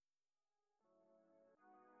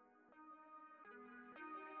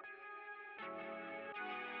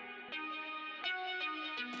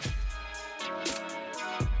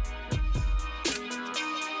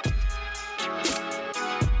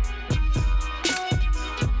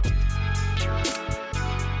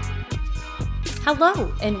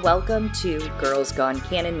Hello, and welcome to Girls Gone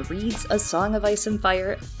Canon Reads A Song of Ice and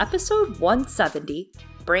Fire, episode 170,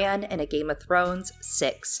 Bran and a Game of Thrones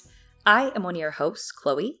 6. I am one of your hosts,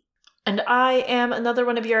 Chloe. And I am another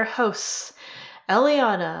one of your hosts,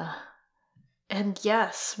 Eliana. And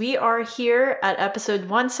yes, we are here at episode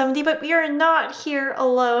 170, but we are not here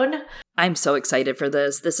alone. I'm so excited for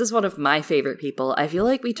this. This is one of my favorite people. I feel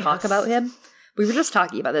like we talk about him. We were just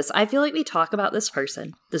talking about this. I feel like we talk about this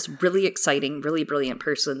person, this really exciting, really brilliant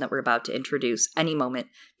person that we're about to introduce any moment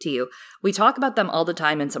to you. We talk about them all the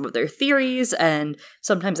time in some of their theories, and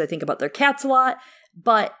sometimes I think about their cats a lot,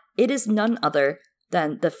 but it is none other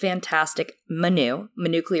than the fantastic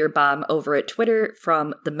Manuclear Bomb over at Twitter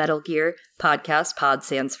from the Metal Gear podcast, Pod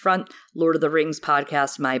Sans Front, Lord of the Rings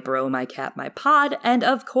podcast, My Bro, My Cat, My Pod, and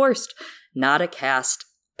of course, Not a Cast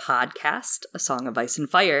podcast, A Song of Ice and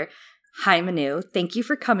Fire. Hi, Manu. Thank you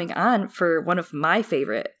for coming on for one of my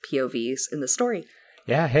favorite POVs in the story.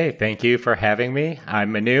 Yeah, hey, thank you for having me.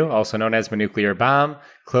 I'm Manu, also known as Manuclear Bomb.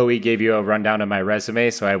 Chloe gave you a rundown of my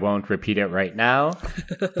resume, so I won't repeat it right now.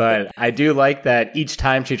 But I do like that each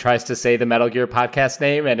time she tries to say the Metal Gear podcast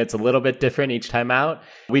name, and it's a little bit different each time out.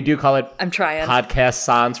 We do call it Podcast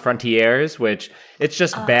Sans Frontières, which it's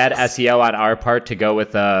just bad SEO on our part to go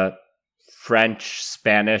with a French,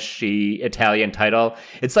 Spanish-y, Italian title.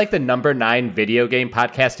 It's like the number 9 video game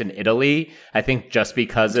podcast in Italy. I think just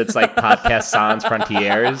because it's like Podcast Sans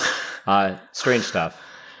Frontières. Strange stuff.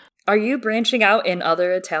 Are you branching out in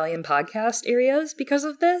other Italian podcast areas because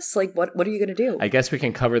of this? Like, what are you going to do? I guess we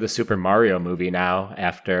can cover the Super Mario movie now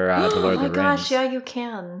after The Lord of the Rings. Oh my gosh, yeah, you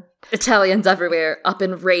can. Italians everywhere up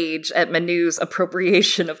in rage at Manu's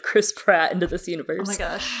appropriation of Chris Pratt into this universe. Oh my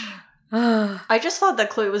gosh. I just thought that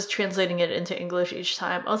Chloe was translating it into English each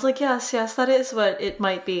time. I was like, yes, that is what it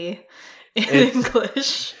might be in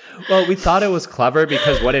English. Well, we thought it was clever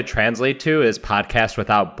because what it translates to is Podcast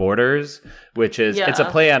Without Borders, which is, it's a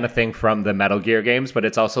play on a thing from the Metal Gear games, but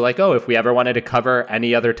it's also like, if we ever wanted to cover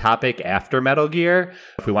any other topic after Metal Gear,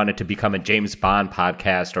 if we wanted to become a James Bond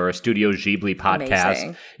podcast or a Studio Ghibli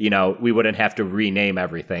podcast, we wouldn't have to rename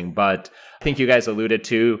everything. But I think you guys alluded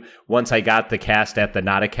to, once I got the cast at the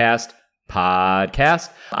Not a Cast podcast,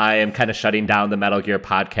 I am kind of shutting down the Metal Gear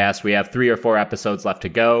podcast. We have 3 or 4 episodes left to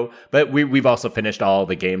go, but we've also finished all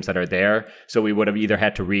the games that are there, so we would have either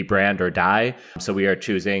had to rebrand or die. So we are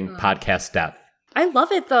choosing podcast death. I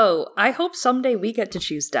love it though. I hope someday we get to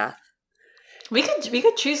choose death. We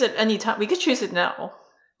could choose it anytime. We could choose it now.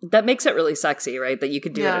 That makes it really sexy, right? That you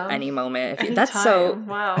could do it at any moment. That's so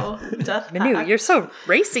wow. Death Manu, you're so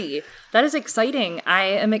racy. That is exciting. I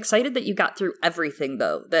am excited that you got through everything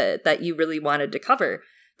though that you really wanted to cover.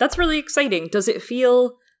 That's really exciting. Does it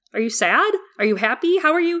feel? Are you sad? Are you happy?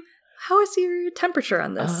 How are you? How is your temperature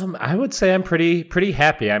on this? I would say I'm pretty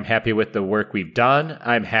happy. I'm happy with the work we've done.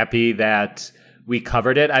 I'm happy that we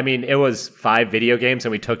covered it. I mean, it was 5 video games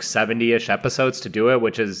and we took 70-ish episodes to do it,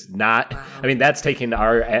 which is not, I mean, that's taking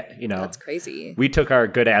our, That's crazy. We took our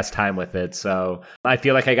good ass time with it. So I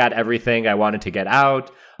feel like I got everything I wanted to get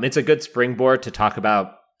out. It's a good springboard to talk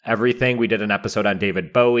about everything. We did an episode on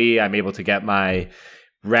David Bowie. I'm able to get my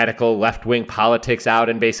radical left-wing politics out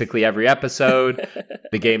in basically every episode.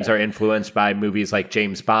 The games are influenced by movies like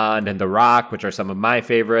James Bond and The Rock, which are some of my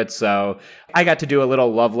favorites. So I got to do a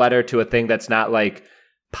little love letter to a thing that's not like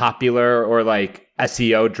popular or like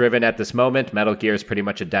SEO driven at this moment. Metal Gear is pretty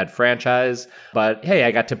much a dead franchise. But hey,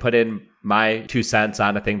 I got to put in my 2 cents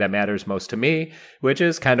on a thing that matters most to me, which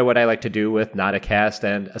is kind of what I like to do with Not a Cast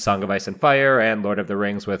and A Song of Ice and Fire and Lord of the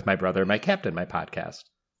Rings with My Brother, My Captain, my podcast.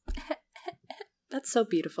 That's so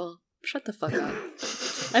beautiful. Shut the fuck up.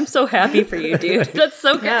 I'm so happy for you, dude. That's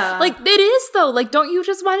so good. Yeah. Like, it is, though. Like, don't you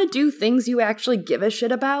just want to do things you actually give a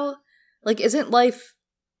shit about? Like, isn't life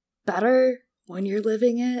better when you're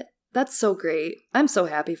living it? That's so great. I'm so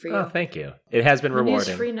happy for you. Oh, thank you. It has been rewarding.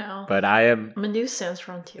 Manu's free now. But I am... Manu Sans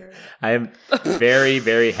Frontier. I am very,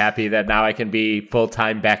 very happy that now I can be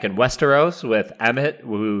full-time back in Westeros with Emmett,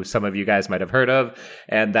 who some of you guys might have heard of,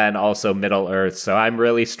 and then also Middle-earth. So I'm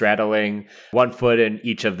really straddling one foot in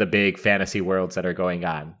each of the big fantasy worlds that are going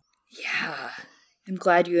on. Yeah. I'm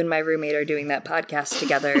glad you and my roommate are doing that podcast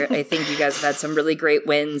together. I think you guys have had some really great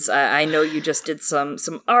wins. I know you just did some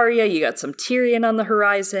Arya. You got some Tyrion on the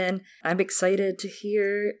horizon. I'm excited to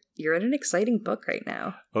hear you're in an exciting book right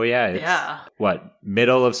now. Oh, yeah. It's,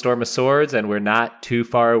 middle of Storm of Swords, and we're not too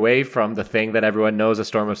far away from the thing that everyone knows a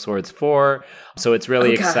Storm of Swords for. So it's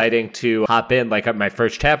really exciting to hop in. Like, my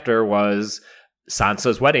first chapter was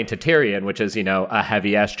Sansa's wedding to Tyrion, which is, a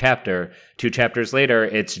heavy-ass chapter. 2 chapters later,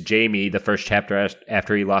 it's Jaime, the first chapter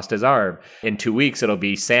after he lost his arm. In 2 weeks, it'll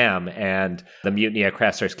be Sam and the mutiny at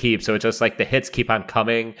Craster's Keep. So it's just like the hits keep on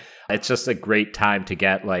coming. It's just a great time to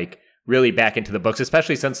get like really back into the books,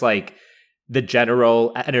 especially since like the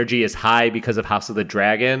general energy is high because of House of the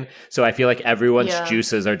Dragon. So I feel like everyone's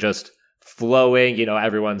juices are just flowing.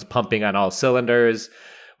 Everyone's pumping on all cylinders.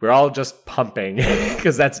 We're all just pumping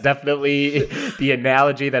because that's definitely the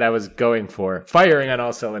analogy that I was going for. Firing on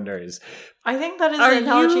all cylinders. I think that is the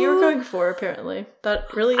analogy you were going for, apparently.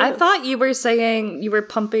 That really is. I thought you were saying you were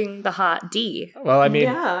pumping the hot D. Well, I mean...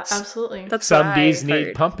 Yeah, absolutely. That's some Ds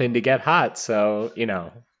need pumping to get hot, so,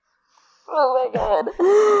 Oh my god.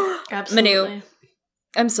 Absolutely. Manu,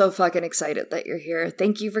 I'm so fucking excited that you're here.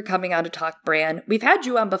 Thank you for coming on to talk Bran. We've had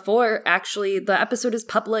you on before. Actually, the episode is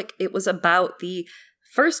public. It was about the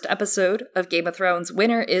first episode of Game of Thrones,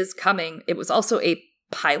 Winter is Coming. It was also a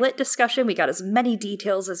pilot discussion. We got as many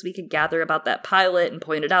details as we could gather about that pilot and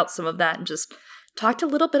pointed out some of that and just talked a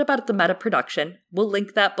little bit about the meta production. We'll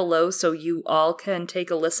link that below so you all can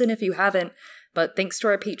take a listen if you haven't. But thanks to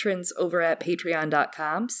our patrons over at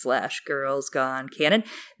patreon.com/girlsgonecanon,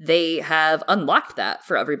 they have unlocked that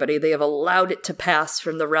for everybody. They have allowed it to pass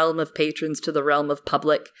from the realm of patrons to the realm of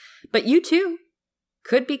public. But you too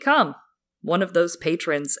could become one of those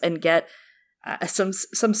patrons and get some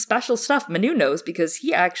special stuff. Manu knows because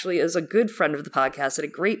he actually is a good friend of the podcast and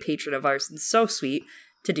a great patron of ours and so sweet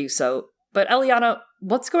to do so. But Eliana,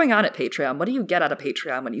 what's going on at Patreon? What do you get out of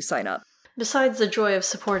Patreon when you sign up? Besides the joy of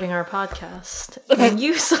supporting our podcast, when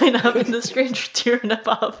you sign up in the Stranger tier and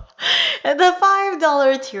above, at the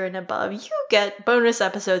 $5 tier and above, you get bonus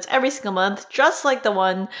episodes every single month, just like the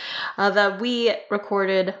one that we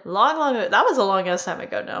recorded long ago. That was a long-ass time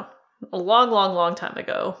ago now. A long time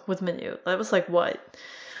ago with Manu. That was like what?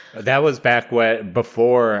 That was back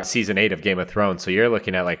before season 8 of Game of Thrones. So you're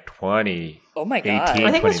looking at like 20. Oh my god!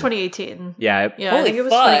 I think it was 2018. Yeah, I think it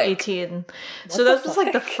was 2018. So that was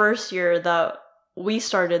like the first year that we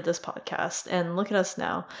started this podcast, and look at us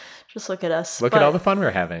now. Just look at us. Look at all the fun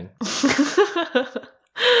we're having.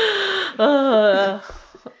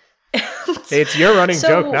 It's your running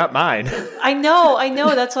joke, not mine. I know.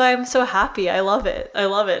 That's why I'm so happy. I love it.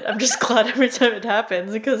 I'm just glad every time it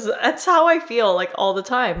happens because that's how I feel like all the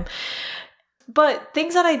time. But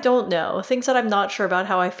things that I don't know, things that I'm not sure about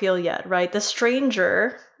how I feel yet, right? The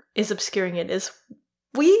Stranger is obscuring it. Is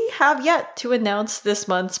we have yet to announce this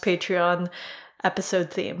month's Patreon episode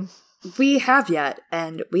theme. We have yet,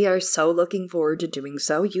 and we are so looking forward to doing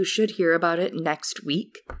so. You should hear about it next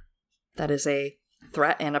week. That is a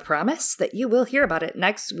threat and a promise that you will hear about it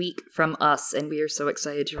next week from us, and we are so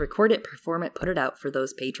excited to record it, perform it, put it out for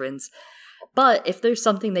those patrons. But if there's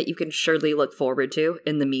something that you can surely look forward to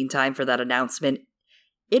in the meantime for that announcement,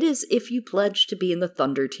 it is if you pledge to be in the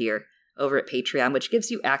Thunder tier over at Patreon, which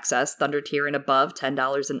gives you access, Thunder tier and above,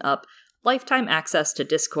 $10 and up, lifetime access to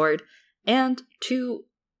Discord, and to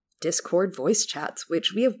Discord voice chats,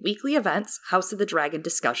 which we have weekly events, House of the Dragon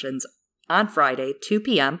discussions on Friday, 2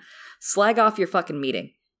 p.m., slag off your fucking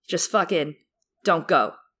meeting. Just fucking don't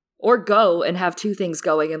go. Or go and have 2 things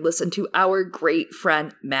going and listen to our great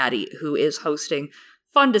friend Maddie, who is hosting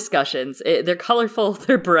fun discussions. They're colorful,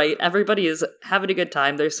 they're bright, everybody is having a good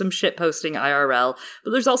time. There's some shit posting IRL,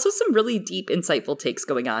 but there's also some really deep, insightful takes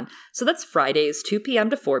going on. So that's Fridays, 2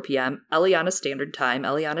 p.m. to 4 p.m., Eliana Standard Time,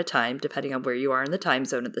 Eliana Time, depending on where you are in the time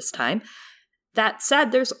zone at this time. That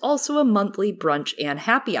said, there's also a monthly brunch and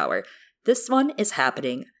happy hour. This one is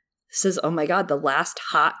happening. This is, oh my god, the last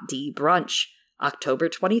Hot D brunch. October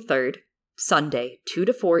 23rd, Sunday, 2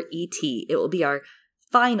 to 4 ET. It will be our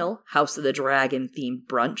final House of the Dragon themed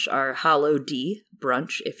brunch, our Hollow D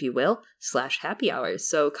brunch, if you will, / happy hours.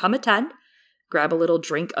 So come attend, grab a little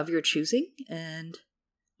drink of your choosing, and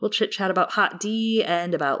we'll chit-chat about Hot D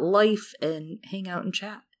and about life and hang out and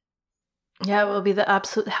chat. Yeah, it will be the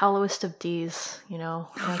absolute hallowest of Ds,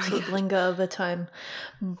 absolute linga of a time.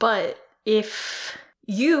 But if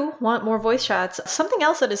you want more voice chats, something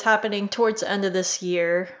else that is happening towards the end of this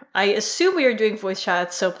year, I assume we are doing voice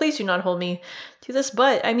chats, so please do not hold me to this,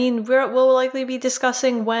 but I mean, we'll likely be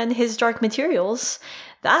discussing when His Dark Materials,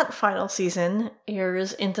 that final season,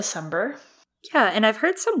 airs in December. Yeah, and I've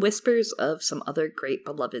heard some whispers of some other great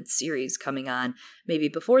beloved series coming on, maybe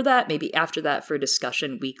before that, maybe after that for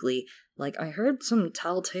discussion weekly. Like, I heard some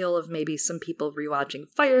telltale of maybe some people rewatching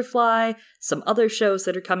Firefly, some other shows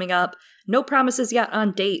that are coming up. No promises yet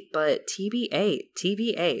on date, but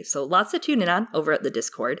TBA. So lots to tune in on over at the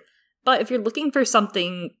Discord. But if you're looking for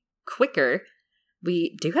something quicker,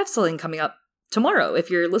 we do have something coming up tomorrow.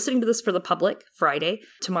 If you're listening to this for the public, Friday,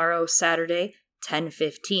 tomorrow, Saturday,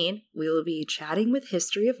 10:15, we will be chatting with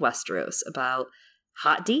History of Westeros about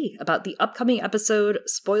Hot D, about the upcoming episode,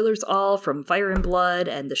 spoilers all from Fire and Blood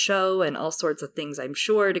and the show and all sorts of things I'm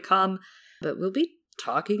sure to come. But we'll be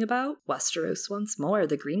talking about Westeros once more,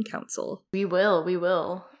 the Green Council. We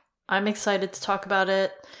will. I'm excited to talk about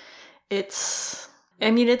it. It's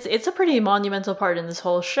a pretty monumental part in this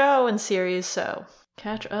whole show and series, so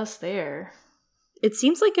catch us there. It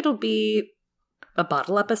seems like it'll be a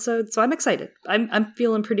bottle episode, so I'm excited. I'm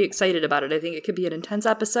feeling pretty excited about it. I think it could be an intense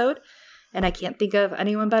episode, and I can't think of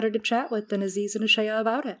anyone better to chat with than Aziz and Ashaya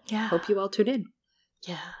about it. Yeah. Hope you all tune in.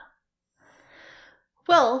 Yeah.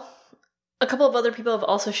 Well, a couple of other people have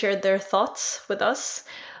also shared their thoughts with us.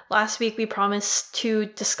 Last week we promised to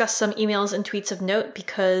discuss some emails and tweets of note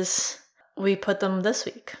because we put them this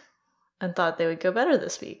week and thought they would go better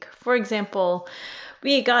this week. For example,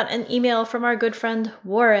 we got an email from our good friend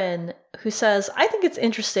Warren, who says, I think it's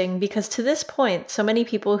interesting because to this point, so many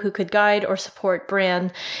people who could guide or support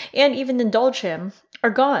Bran and even indulge him are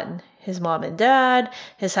gone. His mom and dad,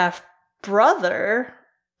 his half-brother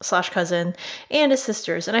 / cousin, and his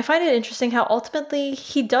sisters. And I find it interesting how ultimately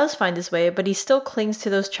he does find his way, but he still clings to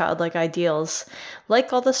those childlike ideals.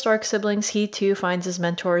 Like all the Stark siblings, he too finds his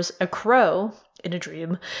mentors, a crow in a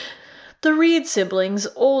dream, the Reed siblings,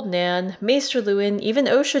 Old Nan, Maester Luwin, even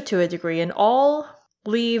Osha to a degree, and all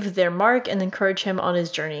leave their mark and encourage him on his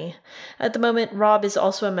journey. At the moment, Robb is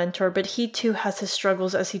also a mentor, but he too has his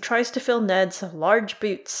struggles as he tries to fill Ned's large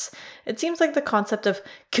boots. It seems like the concept of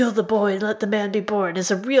kill the boy and let the man be born is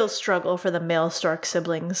a real struggle for the male Stark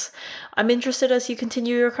siblings. I'm interested as you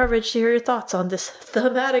continue your coverage to hear your thoughts on this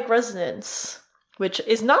thematic resonance, which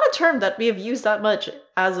is not a term that we have used that much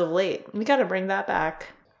as of late. We gotta bring that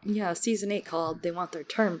back. Yeah, season 8 called They Want Their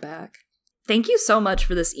Term Back. Thank you so much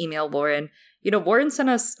for this email, Warren. Warren sent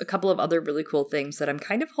us a couple of other really cool things that I'm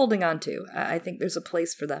kind of holding on to. I think there's a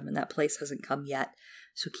place for them, and that place hasn't come yet.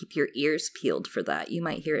 So keep your ears peeled for that. You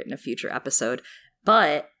might hear it in a future episode.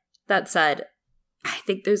 But that said, I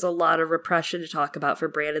think there's a lot of repression to talk about for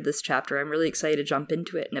Bran in this chapter. I'm really excited to jump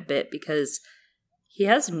into it in a bit because he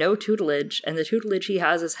has no tutelage, and the tutelage he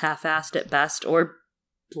has is half-assed at best, or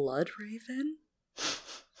Bloodraven?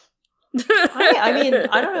 I mean,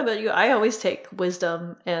 I don't know about you. I always take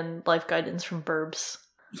wisdom and life guidance from Burbs.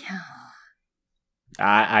 Yeah.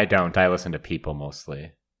 I don't. I listen to people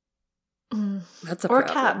mostly. That's a or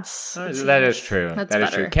problem. Cats. That is true. That's That is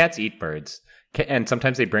better. true. Cats eat birds. And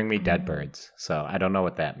sometimes they bring me dead birds. So I don't know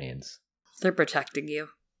what that means. They're protecting you.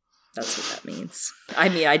 That's what that means. I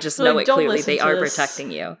mean, I just know it don't clearly. listen They to are this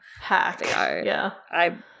protecting you. Hack. They are. Yeah.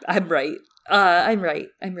 I'm right. I'm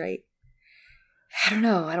right. I don't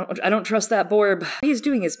know. I don't trust that Borb. He's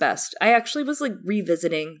doing his best. I actually was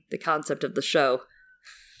revisiting the concept of the show,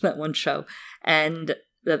 that one show, and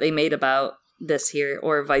that they made about this here,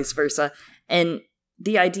 or vice versa. And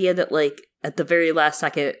the idea that at the very last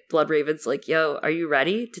second, Bloodraven's like, yo, are you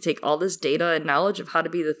ready to take all this data and knowledge of how to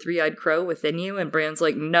be the three-eyed crow within you? And Bran's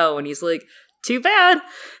like, no. And he's like, too bad.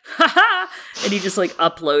 And he just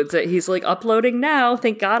uploads it. He's like, uploading now.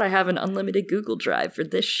 Thank God I have an unlimited Google Drive for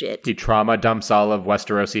this shit. He trauma dumps all of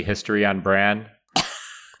Westerosi history on Bran.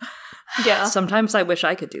 Yeah. Sometimes I wish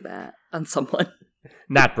I could do that on someone.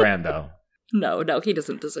 Not Bran, though. No, he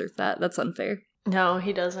doesn't deserve that. That's unfair. No,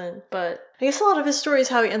 he doesn't. But I guess a lot of his story is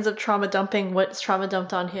how he ends up trauma dumping what's trauma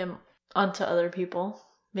dumped on him onto other people.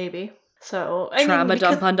 Maybe. So trauma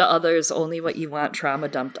dump onto others, only what you want trauma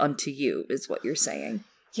dumped onto you is what you're saying.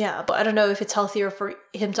 Yeah, but I don't know if it's healthier for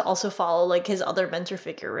him to also follow his other mentor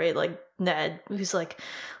figure, right? Like Ned, who's like,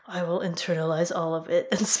 I will internalize all of it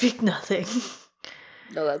and speak nothing.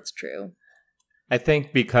 No, that's true. I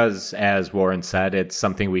think because, as Warren said, it's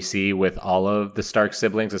something we see with all of the Stark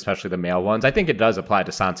siblings, especially the male ones. I think it does apply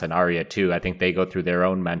to Sansa and Arya, too. I think they go through their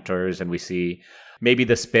own mentors, and we see maybe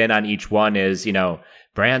the spin on each one is,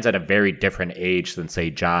 Bran's at a very different age than, say,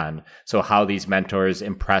 Jon. So how these mentors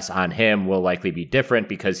impress on him will likely be different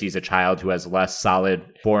because he's a child who has less solid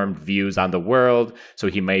formed views on the world. So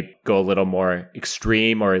he might go a little more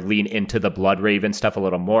extreme or lean into the Bloodraven stuff a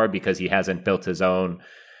little more because he hasn't built his own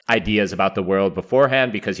ideas about the world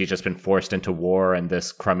beforehand because he's just been forced into war and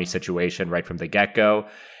this crummy situation right from the get-go.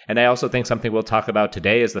 And I also think something we'll talk about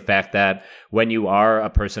today is the fact that when you are a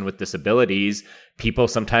person with disabilities, people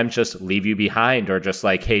sometimes just leave you behind or just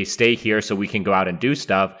hey, stay here so we can go out and do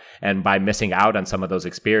stuff. And by missing out on some of those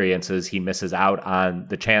experiences, he misses out on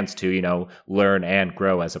the chance to, learn and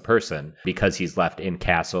grow as a person because he's left in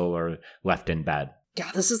castle or left in bed.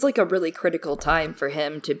 Yeah, this is a really critical time for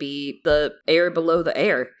him to be the heir below the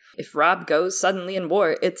heir. If Robb goes suddenly in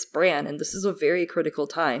war, it's Bran, and this is a very critical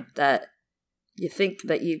time that you think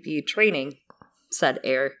that you'd be training said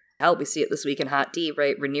Air. Hell, we see it this week in Hot D,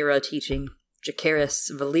 right? Rhaenyra teaching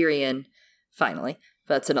Jacaerys Valyrian, finally.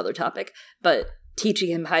 That's another topic. But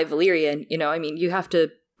teaching him High Valyrian, you have to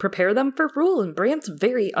prepare them for rule, and Bran's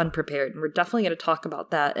very unprepared, and we're definitely going to talk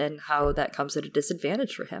about that and how that comes at a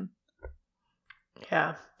disadvantage for him.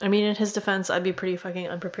 Yeah. In his defense, I'd be pretty fucking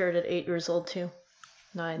unprepared at 8 years old, too.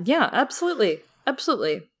 9. Yeah, absolutely.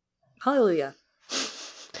 Absolutely. Hallelujah.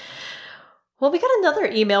 Well, we got another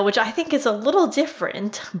email, which I think is a little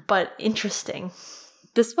different, but interesting.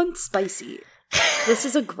 This one's spicy. This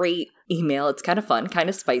is a great email. It's kind of fun, kind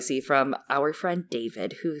of spicy, from our friend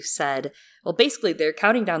David, who said, well, basically, they're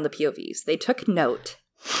counting down the POVs. They took note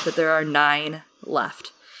that there are 9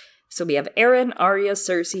 left. So we have Aeron, Arya,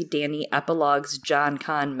 Cersei, Dany, epilogues, Jon,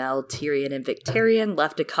 Con, Mel, Tyrion, and Victarion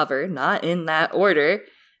left to cover, not in that order,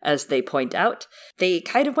 as they point out. They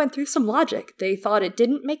kind of went through some logic. They thought it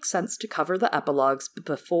didn't make sense to cover the epilogues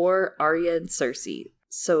before Arya and Cersei,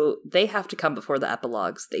 so they have to come before the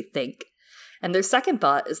epilogues, they think. And their second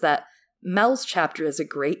thought is that Mel's chapter is a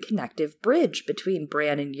great connective bridge between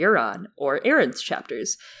Bran and Euron, or Aeron's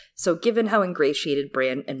chapters. So given how ingratiated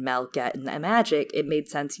Bran and Mel get in the magic, it made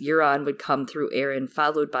sense Euron would come through Aeron,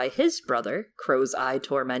 followed by his brother, Crow's Eye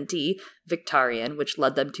Tormentee, Victarion, which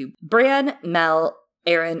led them to Bran, Mel,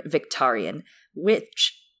 Aeron, Victarion,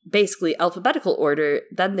 which, basically alphabetical order,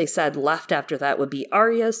 then they said left after that would be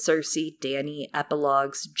Arya, Cersei, Dany,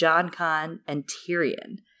 epilogues, Jon, Con, and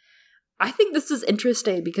Tyrion. I think this is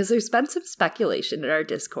interesting because there's been some speculation in our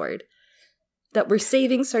Discord that we're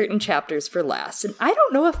saving certain chapters for last, and I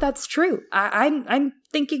don't know if that's true. I'm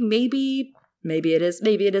thinking maybe it is,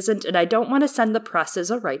 maybe it isn't, and I don't want to send the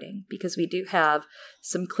presses a writing because we do have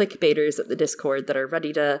some clickbaiters at the Discord that are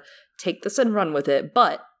ready to take this and run with it.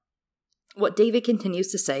 But what David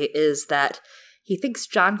continues to say is that he thinks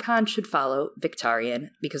Jon Con should follow Victarion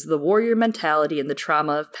because of the warrior mentality and the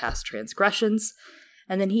trauma of past transgressions.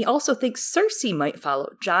 And then he also thinks Cersei might follow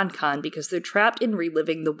Jon Con because they're trapped in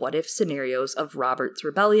reliving the what-if scenarios of Robert's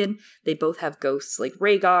rebellion. They both have ghosts like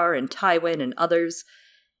Rhaegar and Tywin and others.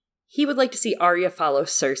 He would like to see Arya follow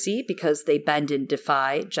Cersei because they bend and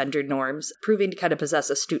defy gender norms, proving to kind of possess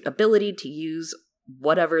astute ability to use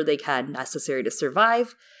whatever they can necessary to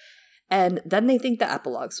survive. And then they think the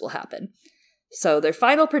epilogues will happen. So their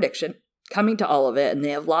final prediction, coming to all of it, and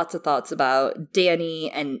they have lots of thoughts about Dany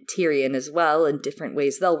and Tyrion as well, and different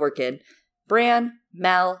ways they'll work in. Bran,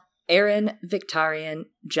 Mel, Aeron, Victarion,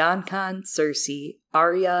 Jon Con, Cersei,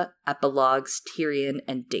 Arya, epilogues, Tyrion,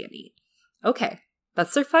 and Dany. Okay,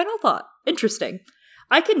 that's their final thought. Interesting.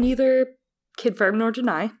 I can neither confirm nor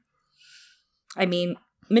deny.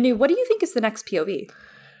 Manu, what do you think is the next POV?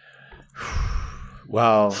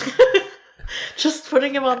 Well... Just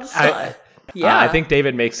putting him on the spot. Yeah, I think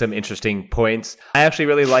David makes some interesting points. I actually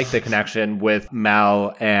really like the connection with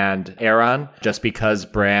Mel and Aeron, just because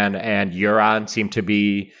Bran and Euron seem to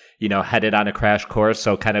be, headed on a crash course.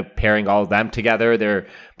 So kind of pairing all of them together, they're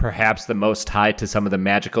perhaps the most tied to some of the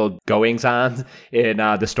magical goings-on in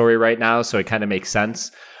the story right now. So it kind of makes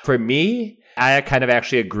sense. For me, I kind of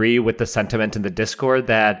actually agree with the sentiment in the Discord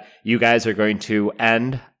that you guys are going to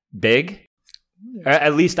end big.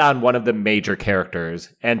 At least on one of the major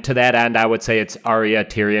characters. And to that end, I would say it's Arya,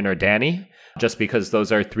 Tyrion, or Dany, just because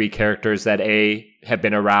those are 3 characters that have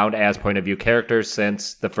been around as point of view characters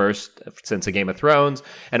since a Game of Thrones,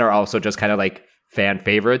 and are also just kind of like fan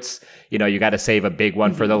favorites. You got to save a big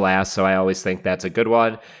one for the last, so I always think that's a good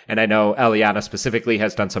one. And I know Eliana specifically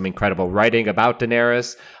has done some incredible writing about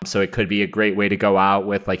Daenerys, so it could be a great way to go out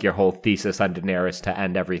with like your whole thesis on Daenerys to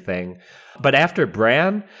end everything. But after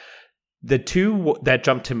Bran, the 2 that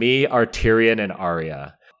jump to me are Tyrion and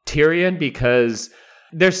Arya. Tyrion, because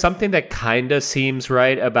there's something that kind of seems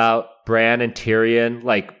right about Bran and Tyrion,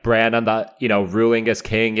 like Bran on the, ruling as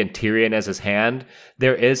king and Tyrion as his hand.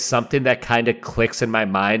 There is something that kind of clicks in my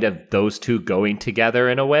mind of those 2 going together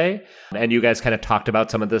in a way. And you guys kind of talked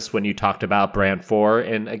about some of this when you talked about Bran 4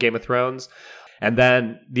 in A Game of Thrones. And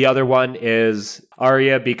then the other one is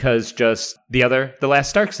Arya because just the last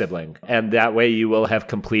Stark sibling. And that way you will have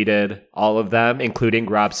completed all of them, including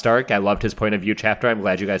Robb Stark. I loved his point of view chapter. I'm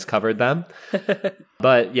glad you guys covered them.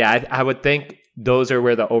 But yeah, I would think those are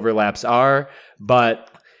where the overlaps are. But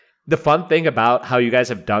the fun thing about how you guys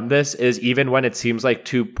have done this is even when it seems like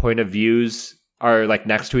 2 point of views are like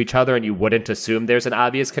next to each other and you wouldn't assume there's an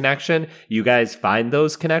obvious connection, you guys find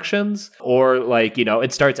those connections, or like,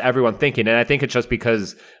 it starts everyone thinking. And I think it's just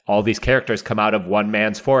because all these characters come out of one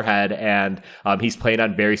man's forehead, and he's playing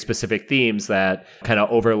on very specific themes that kind of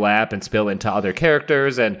overlap and spill into other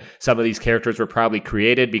characters. And some of these characters were probably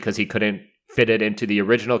created because he couldn't fit it into the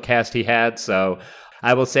original cast he had. So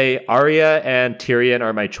I will say Arya and Tyrion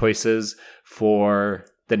are my choices for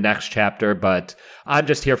the next chapter, but I'm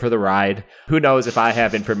just here for the ride. Who knows if I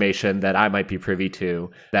have information that I might be privy to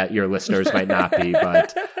that your listeners might not be,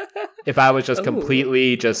 but if I was just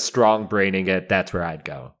completely just strong braining it, that's where I'd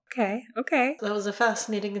go. Okay. That was a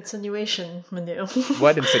fascinating insinuation, Manu.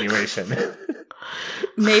 What insinuation?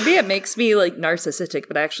 Maybe it makes me like narcissistic,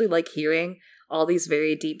 but I actually like hearing all these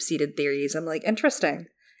very deep-seated theories. I'm like, interesting.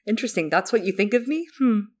 That's what you think of me?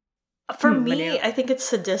 For me, I think it's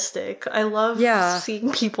sadistic. I love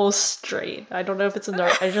seeing people straight. I don't know if it's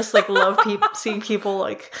I just like love seeing people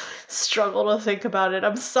like struggle to think about it.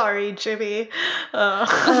 I'm sorry, Jimmy.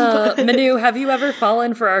 Manu, have you ever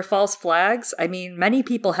fallen for our false flags? I mean, many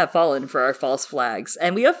people have fallen for our false flags,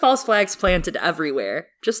 and we have false flags planted everywhere,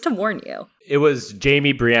 just to warn you. It was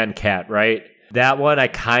Jaime, Brienne, Cat, right? That one, I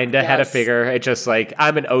kind of had a figure. It just like,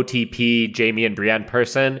 I'm an OTP Jaime and Brienne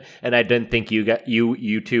person, and I didn't think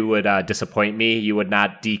you two would disappoint me. You would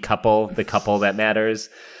not decouple the couple that matters.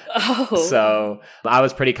 Oh. So I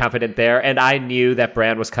was pretty confident there, and I knew that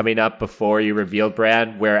Bran was coming up before you revealed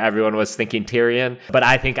Bran, where everyone was thinking Tyrion. But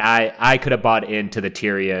I think I could have bought into the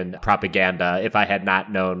Tyrion propaganda if I had not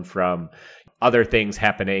known from other things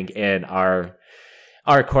happening in our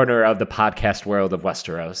corner of the podcast world of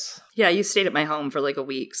Westeros. Yeah, you stayed at my home for like a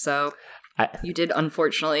week, so you did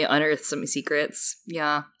unfortunately unearth some secrets.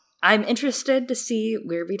 Yeah. I'm interested to see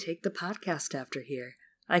where we take the podcast after here.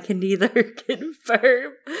 I can neither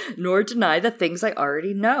confirm nor deny the things I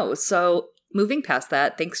already know. So moving past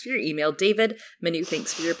that, thanks for your email, David. Manu,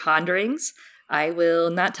 thanks for your ponderings. I will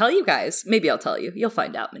not tell you guys. Maybe I'll tell you. You'll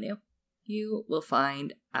find out, Manu. You will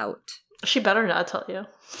find out. She better not tell you.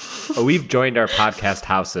 Oh, we've joined our podcast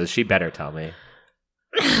houses. She better tell me.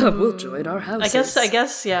 We'll join our houses. I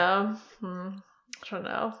guess, yeah. I don't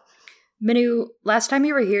know. Manu, last time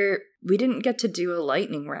you were here, we didn't get to do a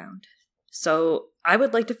lightning round. So I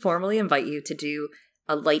would like to formally invite you to do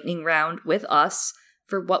a lightning round with us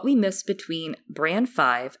for what we missed between Bran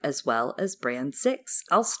 5 as well as Bran 6.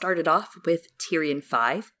 I'll start it off with Tyrion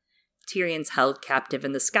 5. Tyrion's held captive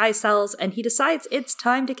in the Sky Cells, and he decides it's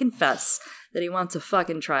time to confess that he wants a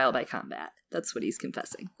fucking trial by combat. That's what he's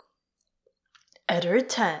confessing. Eddard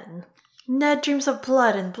 10. Ned dreams of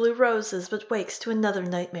blood and blue roses, but wakes to another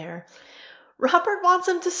nightmare. Robert wants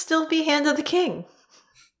him to still be Hand of the King.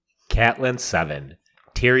 Catelyn 7.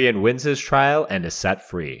 Tyrion wins his trial and is set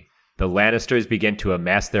free. The Lannisters begin to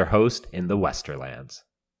amass their host in the Westerlands.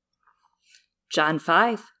 Jon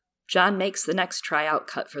 5. Jon makes the next tryout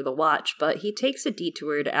cut for the Watch, but he takes a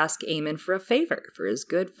detour to ask Aemon for a favor for his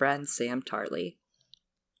good friend Sam Tarly.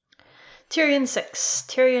 Tyrion 6.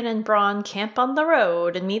 Tyrion and Bronn camp on the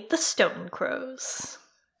road and meet the Stone Crows.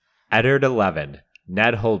 Eddard 11.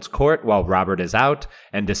 Ned holds court while Robert is out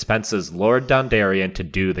and dispenses Lord Dondarrion to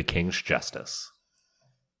do the king's justice.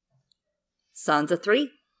 Sansa 3.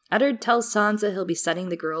 Eddard tells Sansa he'll be sending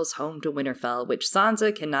the girls home to Winterfell, which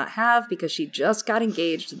Sansa cannot have because she just got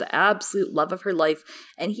engaged to the absolute love of her life,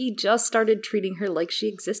 and he just started treating her like she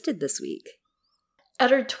existed this week.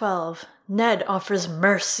 Eddard 12. Ned offers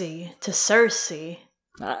mercy to Cersei.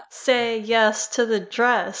 Say yes to the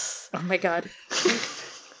dress. Oh my god.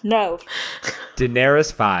 No.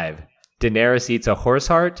 Daenerys 5. Daenerys eats a horse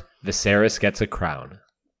heart, Viserys gets a crown.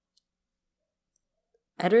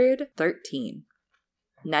 Eddard 13.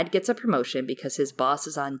 Ned gets a promotion because his boss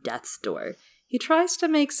is on death's door. He tries to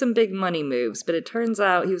make some big money moves, but it turns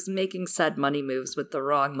out he was making said money moves with the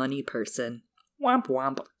wrong money person. Womp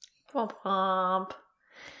womp. Womp womp.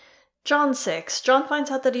 Jon 6. Jon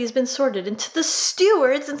finds out that he's been sorted into the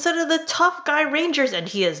stewards instead of the tough guy rangers, and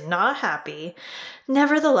he is not happy.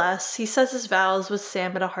 Nevertheless, he says his vows with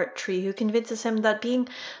Sam at a heart tree, who convinces him that being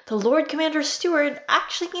the Lord Commander's steward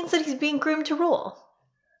actually means that he's being groomed to rule.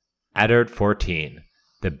 Eddard 14.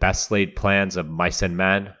 The best laid plans of mice and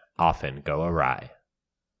men often go awry.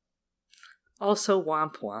 Also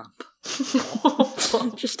womp womp.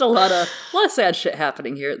 Just a lot of sad shit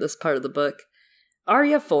happening here at this part of the book.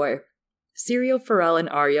 Arya 4. Syrio Forel and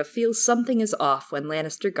Arya feel something is off when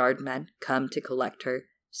Lannister guardmen come to collect her.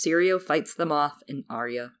 Syrio fights them off and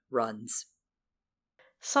Arya runs.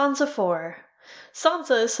 Sansa 4.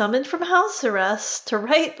 Sansa is summoned from house arrest to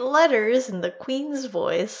write letters in the Queen's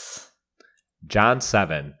voice. Jon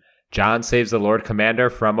 7. Jon saves the Lord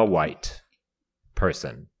Commander from a white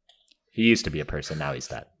person. He used to be a person, now he's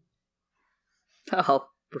dead. Oh,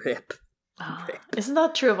 rip. Isn't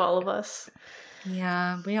that true of all of us?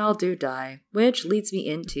 Yeah, we all do die. Which leads me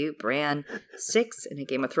into Bran 6 in A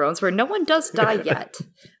Game of Thrones, where no one does die yet.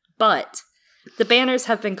 But the banners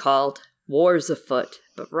have been called, war's afoot,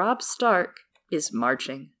 but Robb Stark is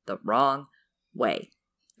marching the wrong way.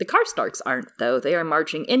 The Karstarks aren't, though. They are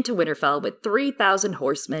marching into Winterfell with 3,000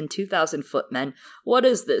 horsemen, 2,000 footmen. What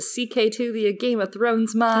is this, CK2, the Game of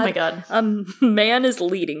Thrones mod? Oh my god. A man is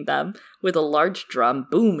leading them with a large drum,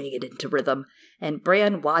 booming it into rhythm, and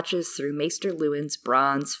Bran watches through Maester Luwin's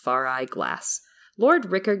bronze far-eye glass.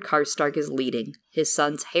 Lord Rickard Karstark is leading, his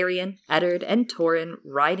sons Haryon, Eddard, and Torrin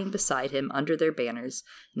riding beside him under their banners,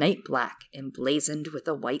 night black, emblazoned with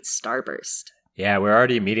a white starburst. Yeah, we're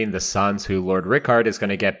already meeting the sons who Lord Rickard is going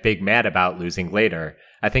to get big mad about losing later.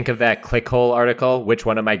 I think of that Clickhole article, Which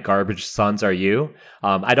One of My Garbage Sons Are You?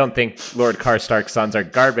 I don't think Lord Karstark's sons are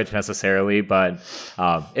garbage necessarily, but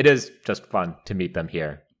it is just fun to meet them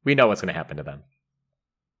here. We know what's going to happen to them.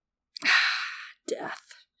 Death.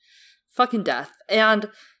 Fucking death. And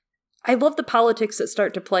I love the politics that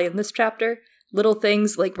start to play in this chapter. Little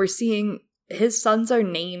things like we're seeing his sons are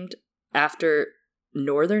named after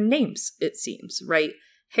northern names, it seems, right?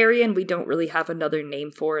 Haryon, we don't really have another name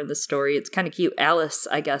for in the story. It's kind of cute. Alice,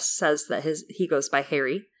 I guess, says that he goes by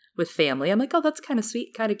Harry with family. I'm like, oh, that's kind of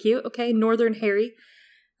sweet, kind of cute. Okay, Northern Harry.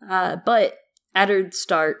 But Eddard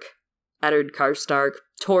Karstark,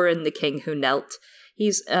 Torrin, the king who knelt,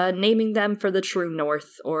 he's naming them for the true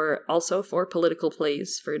North, or also for political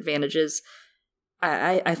plays, for advantages.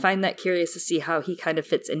 I find that curious to see how he kind of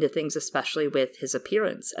fits into things, especially with his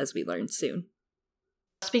appearance, as we learn soon.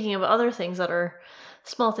 Speaking of other things that are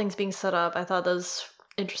small things being set up, I thought that was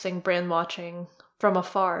interesting. Bran watching from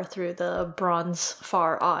afar through the bronze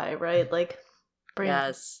far eye, right? Like,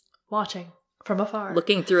 Bran watching from afar.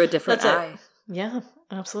 Looking through a different eye. Yeah,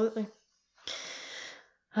 absolutely.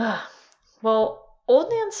 Well,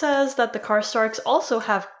 Old Nan says that the Karstarks also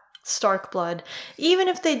have Stark blood, even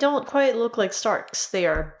if they don't quite look like Starks. They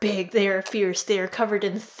are big, they are fierce, they are covered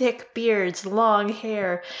in thick beards, long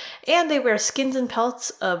hair, and they wear skins and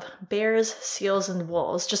pelts of bears, seals, and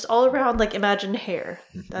wolves. Just all around, like, imagine hair.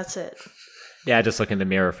 That's it. Yeah, just look in the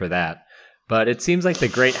mirror for that. But it seems like the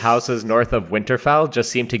great houses north of Winterfell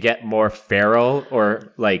just seem to get more feral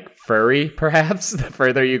or, like, furry, perhaps, the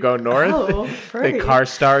further you go north. Oh, furry. The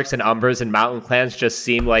Karstarks and Umbers and Mountain Clans just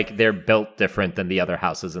seem like they're built different than the other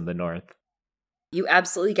houses in the north. You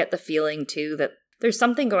absolutely get the feeling, too, that there's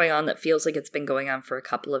something going on that feels like it's been going on for a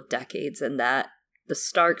couple of decades, and that the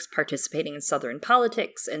Starks participating in southern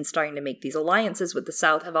politics and starting to make these alliances with the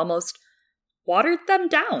South have almost watered them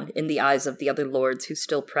down in the eyes of the other lords who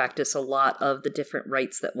still practice a lot of the different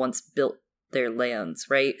rights that once built their lands,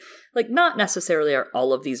 right? Like, not necessarily are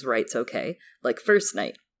all of these rights okay. Like, First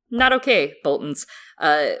Night, not okay, Boltons.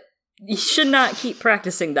 You should not keep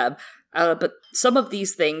practicing them. But some of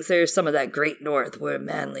these things, there's some of that great north, where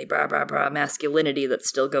manly, masculinity that's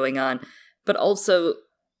still going on. But also,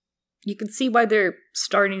 you can see why they're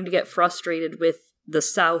starting to get frustrated with the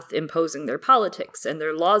South imposing their politics and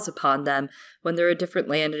their laws upon them when they're a different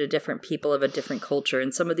land and a different people of a different culture.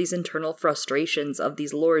 And some of these internal frustrations of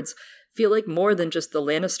these lords feel like more than just the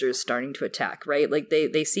Lannisters starting to attack, right? Like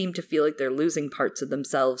they seem to feel like they're losing parts of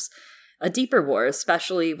themselves. A deeper war,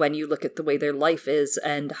 especially when you look at the way their life is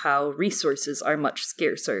and how resources are much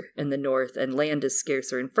scarcer in the north and land is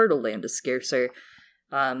scarcer and fertile land is scarcer.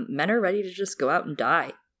 Men are ready to just go out and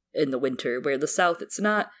die in the winter, where the South, it's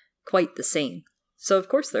not quite the same. So, of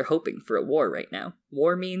course, they're hoping for a war right now.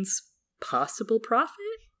 War means possible profit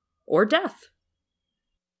or death.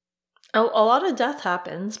 A lot of death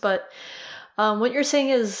happens, but what you're saying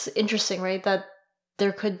is interesting, right? That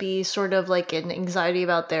there could be sort of like an anxiety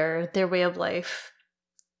about their way of life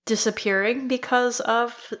disappearing because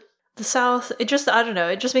of the South. I don't know.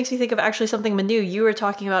 It just makes me think of actually something, Manu, you were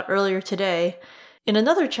talking about earlier today in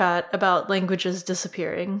another chat about languages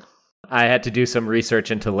disappearing. I had to do some research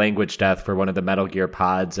into language death for one of the Metal Gear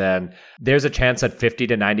pods, and there's a chance that 50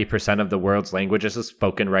 to 90% of the world's languages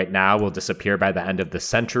spoken right now will disappear by the end of the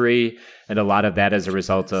century, and a lot of that is a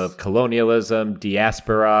result of colonialism,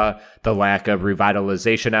 diaspora, the lack of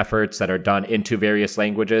revitalization efforts that are done into various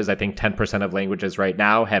languages. I think 10% of languages right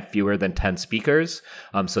now have fewer than 10 speakers,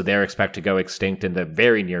 so they're expected to go extinct in the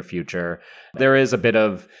very near future. There is a bit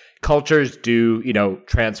of cultures do,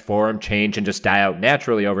 transform, change, and just die out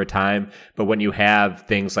naturally over time. But when you have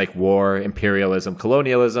things like war, imperialism,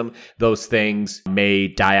 colonialism, those things may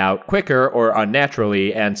die out quicker or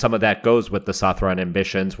unnaturally. And some of that goes with the Southron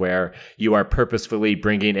ambitions, where you are purposefully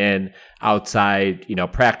bringing in outside,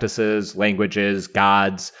 practices, languages,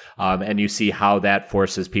 gods, and you see how that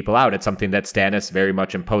forces people out. It's something that Stannis very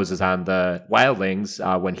much imposes on the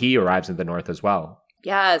wildlings when he arrives in the north as well.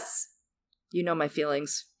 Yes. You know my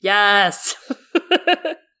feelings. Yes!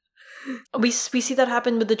 We see that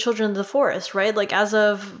happen with the Children of the Forest, right? Like, as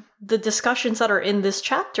of the discussions that are in this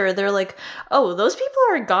chapter, they're like, oh, those people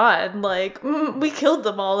are gone. Like, we killed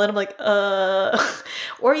them all. And I'm like,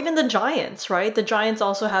 Or even the giants, right? The giants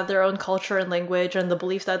also have their own culture and language and the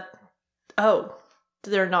belief that, oh,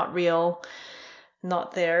 they're not real.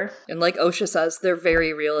 Not there. And like Osha says, they're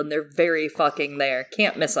very real and they're very fucking there.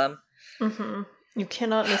 Can't miss them. Mm-hmm. You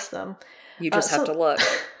cannot miss them. You just have to look.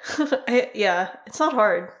 Yeah, it's not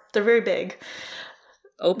hard. They're very big.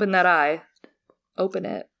 Open that eye. Open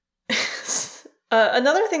it.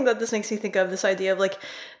 Another thing that this makes me think of, this idea of like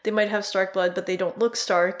they might have Stark blood but they don't look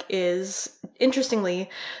Stark, is interestingly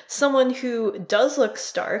someone who does look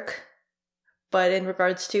Stark, but in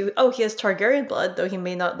regards to, oh, he has Targaryen blood, though he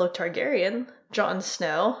may not look Targaryen, Jon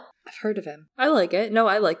Snow. I've heard of him. I like it. No,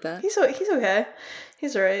 I like that. He's okay.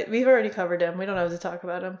 He's alright. We've already covered him. We don't have to talk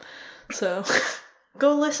about him. So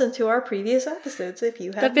go listen to our previous episodes if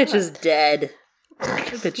you have. That bitch is dead. That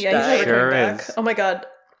bitch yeah, died. he's never Sure coming back. is. Oh my god.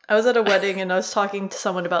 I was at a wedding and I was talking to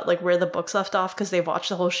someone about like where the books left off because they've watched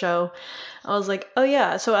the whole show. I was like, oh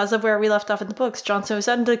yeah, so as of where we left off in the books, Jon Snow is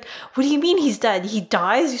dead. And they're like, what do you mean he's dead? He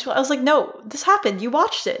dies? I was like, no, this happened. You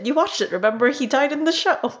watched it. Remember, he died in the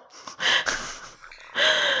show.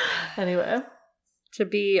 Anyway. To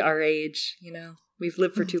be our age, we've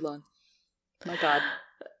lived for too long. My god.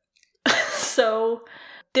 So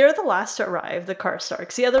they're the last to arrive, the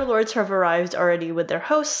Karstarks. The other lords have arrived already with their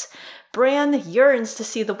hosts. Bran yearns to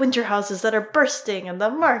see the winter houses that are bursting and the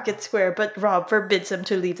market square, but Robb forbids him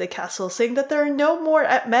to leave the castle, saying that there are no more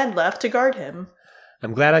men left to guard him.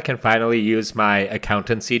 I'm glad I can finally use my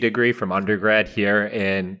accountancy degree from undergrad here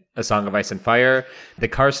in A Song of Ice and Fire. The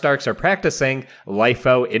Karstarks are practicing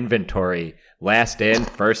LIFO inventory. Last in,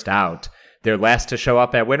 first out. They're last to show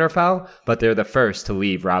up at Winterfell, but they're the first to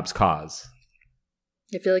leave Robb's cause.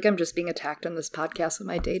 I feel like I'm just being attacked on this podcast with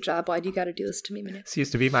my day job. Why do you gotta do this to me, Manu? This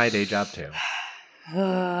used to be my day job too.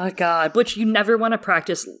 Oh, God. Butch, you never want to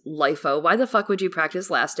practice LIFO. Why the fuck would you practice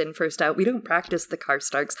last in, first out? We don't practice the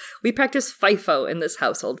Karstarks. We practice FIFO in this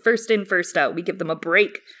household. First in, first out. We give them a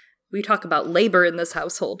break. We talk about labor in this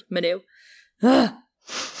household, Manu. Ugh.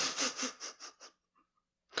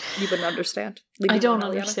 You wouldn't understand. I don't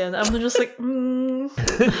understand. I'm just like, I'm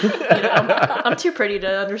too pretty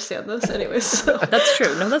to understand this anyways. So. That's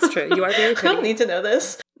true. No, that's true. You are very I pretty. don't need to know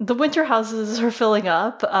this. The winter houses are filling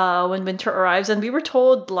up when winter arrives, and we were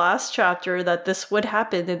told last chapter that this would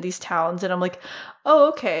happen in these towns, and I'm like, oh,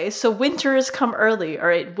 okay, so winter has come early. All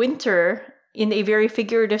right, winter, in a very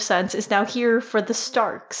figurative sense, is now here for the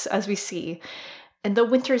Starks, as we see. And though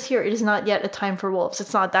winter is here, it is not yet a time for wolves.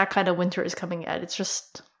 It's not that kind of winter is coming yet. It's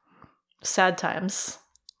just sad times.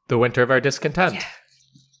 The winter of our discontent.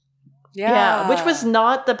 Yeah, which was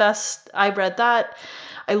not the best. I read that.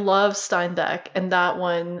 I love Steinbeck, and that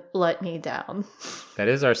one let me down. That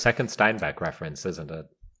is our second Steinbeck reference, isn't it?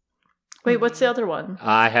 Wait, what's the other one?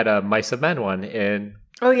 I had a Mice of Men one in...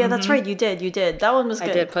 Oh, yeah, that's right. You did. That one was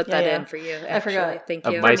good. I did put that in for you, actually. I forgot. Thank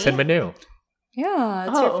Of you. Mice and Manu.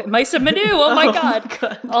 Yeah, it's Mice and Manu. Oh, my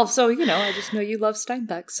God. Also, I just know you love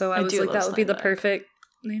Steinbeck, so I was like, that would be the perfect...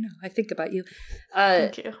 I think about you.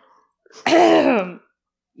 Thank you.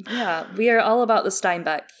 Yeah, we are all about the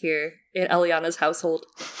Steinbeck here in Eliana's household.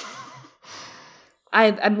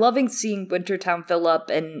 I'm loving seeing Wintertown fill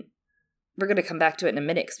up, and we're going to come back to it in a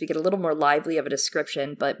minute because we get a little more lively of a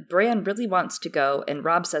description, but Bran really wants to go, and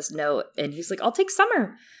Robb says no, and he's like, I'll take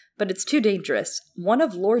Summer, but it's too dangerous. One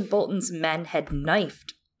of Lord Bolton's men had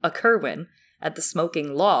knifed a Kerwin at the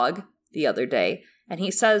Smoking Log the other day, and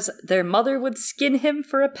he says their mother would skin him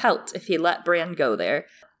for a pelt if he let Bran go there.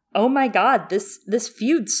 Oh my god, this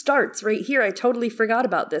feud starts right here. I totally forgot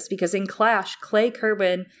about this, because in Clash, Clay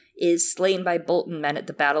Kerwin is slain by Bolton men at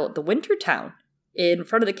the Battle at the Wintertown in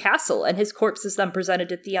front of the castle, and his corpse is then presented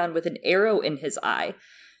to Theon with an arrow in his eye.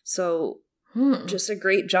 So, just a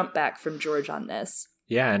great jump back from George on this.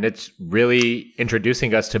 Yeah, and it's really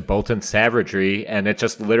introducing us to Bolton's savagery, and it's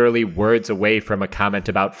just literally words away from a comment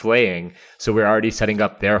about flaying. So we're already setting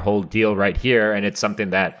up their whole deal right here, and it's something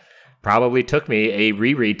that probably took me a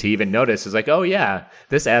reread to even notice. Is like, oh yeah,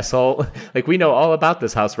 this asshole, like we know all about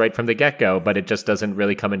this house right from the get-go, but it just doesn't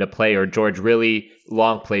really come into play, or George really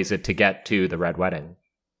long plays it to get to the Red Wedding.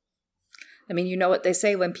 I mean, you know what they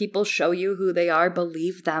say, when people show you who they are,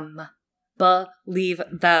 believe them. Believe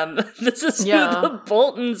them. This is who the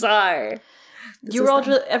Boltons are.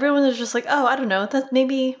 Everyone is just like, oh, I don't know, that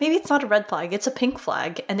maybe it's not a red flag, it's a pink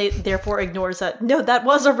flag, and it therefore ignores that. No, that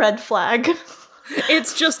was a red flag.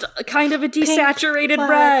 It's just kind of a desaturated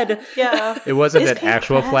red. Yeah. It wasn't an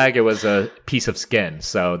actual flag, it was a piece of skin.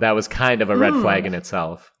 So that was kind of a red flag in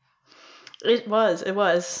itself. It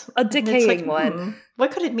was. A decaying one.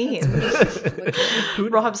 What could it mean?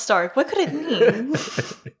 Robb Stark. What could it mean?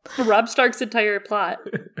 Robb Stark's entire plot.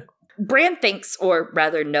 Bran thinks, or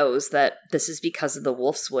rather knows, that this is because of the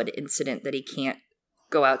Wolfswood incident that he can't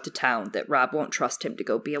go out to town, that Robb won't trust him to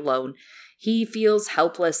go be alone. He feels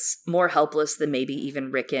helpless, more helpless than maybe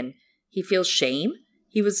even Rickon. He feels shame.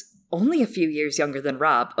 He was only a few years younger than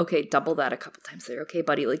Robb. Okay, double that a couple times there. Okay,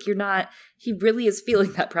 buddy, like you're not... He really is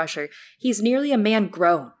feeling that pressure. He's nearly a man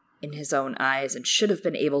grown in his own eyes and should have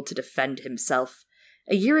been able to defend himself.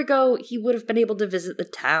 A year ago, he would have been able to visit the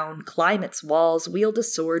town, climb its walls, wield a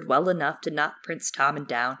sword well enough to knock Prince Tommen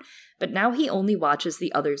down, but now he only watches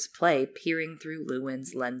the others play, peering through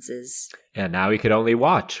Luwin's lenses. And now he could only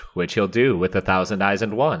watch, which he'll do with 1,000 Eyes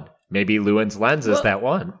and One. Maybe Luwin's lens is that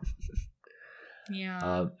one.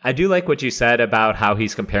 Yeah. I do like what you said about how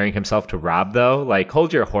he's comparing himself to Robb, though. Like,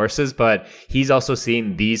 hold your horses, but he's also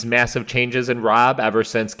seen these massive changes in Robb ever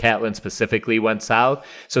since Catelyn specifically went south.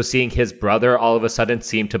 So seeing his brother all of a sudden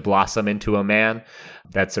seem to blossom into a man,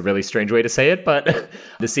 that's a really strange way to say it, but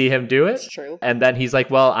to see him do it. It's true. And then he's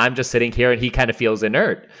like, well, I'm just sitting here, and he kind of feels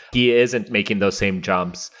inert. He isn't making those same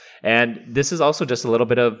jumps. And this is also just a little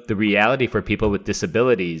bit of the reality for people with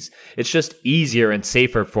disabilities. It's just easier and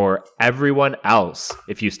safer for everyone else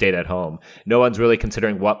if you stayed at home. No one's really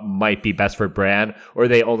considering what might be best for Bran, or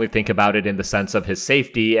they only think about it in the sense of his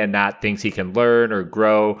safety and not things he can learn or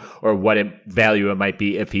grow or what value it might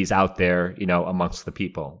be if he's out there, amongst the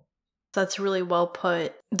people. That's really well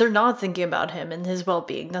put. They're not thinking about him and his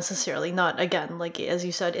well-being necessarily. Not, again, like as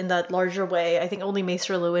you said, in that larger way. I think only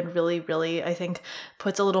Maester Luwin really, I think,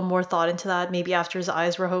 puts a little more thought into that. Maybe after his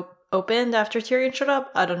eyes were opened after Tyrion showed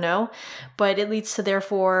up. I don't know. But it leads to,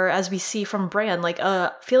 therefore, as we see from Bran, like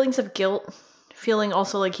feelings of guilt, feeling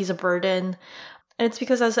also like he's a burden. And it's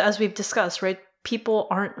because, as we've discussed, right, people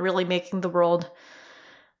aren't really making the world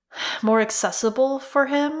more accessible for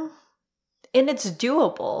him. And it's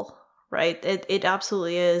doable. Right? It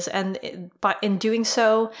absolutely is. And in doing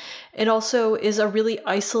so, it also is a really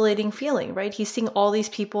isolating feeling, right? He's seeing all these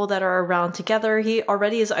people that are around together. He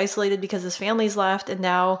already is isolated because his family's left, and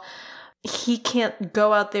now he can't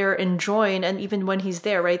go out there and join. And even when he's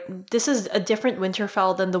there, right? This is a different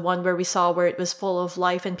Winterfell than the one where we saw where it was full of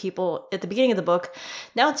life and people at the beginning of the book.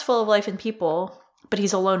 Now it's full of life and people, but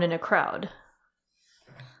he's alone in a crowd.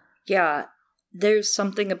 Yeah, there's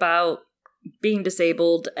something about being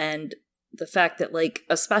disabled and the fact that, like,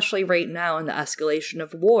 especially right now in the escalation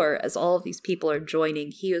of war, as all of these people are joining,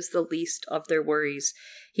 he is the least of their worries.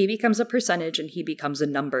 He becomes a percentage and he becomes a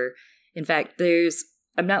number. In fact,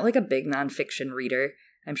 I'm not like a big nonfiction reader.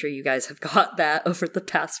 I'm sure you guys have got that over the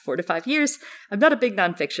past 4 to 5 years. I'm not a big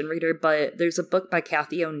nonfiction reader, but there's a book by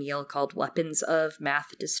Cathy O'Neil called Weapons of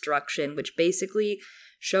Math Destruction, which basically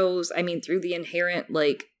shows, through the inherent,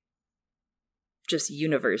 like, just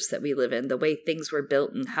universe that we live in, the way things were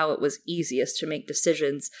built and how it was easiest to make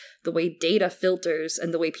decisions, the way data filters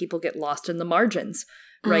and the way people get lost in the margins,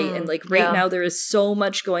 right? And like right now there is so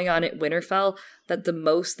much going on at Winterfell that the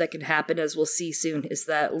most that can happen, as we'll see soon, is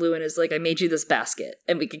that Luwin is like, I made you this basket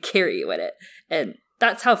and we could carry you in it. And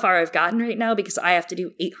that's how far I've gotten right now, because I have to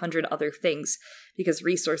do 800 other things because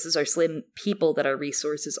resources are slim. People that are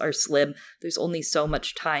resources are slim. There's only so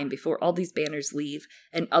much time before all these banners leave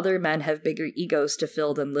and other men have bigger egos to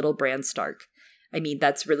fill than little Bran Stark.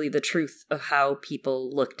 That's really the truth of how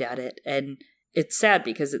people looked at it. And it's sad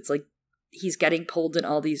because it's like he's getting pulled in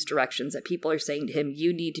all these directions that people are saying to him,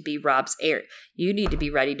 you need to be Robb's heir. You need to be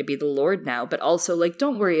ready to be the Lord now. But also, like,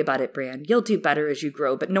 don't worry about it, Bran. You'll do better as you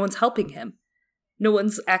grow. But no one's helping him. No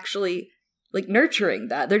one's actually, like, nurturing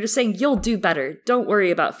that. They're just saying, you'll do better. Don't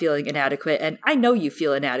worry about feeling inadequate. And I know you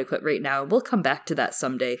feel inadequate right now. We'll come back to that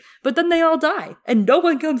someday. But then they all die. And no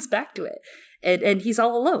one comes back to it. And he's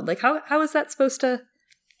all alone. Like, how is that supposed to...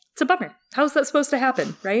 It's a bummer. How is that supposed to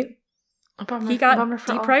happen, right? A bummer. He got all.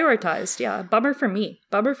 deprioritized. Yeah, bummer for me.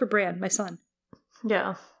 Bummer for Bran, my son.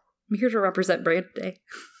 Yeah. I'm here to represent Bran today.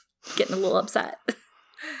 Getting a little upset.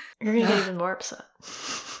 You're going to get even more upset.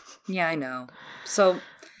 Yeah, I know. So,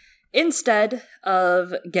 instead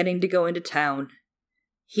of getting to go into town,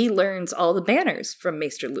 he learns all the banners from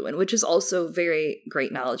Maester Luwin, which is also very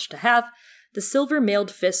great knowledge to have. The silver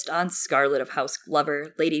mailed fist on scarlet of House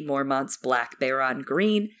Glover, Lady Mormont's black bear on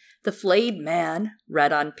green, the flayed man,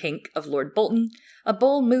 red on pink, of Lord Bolton, a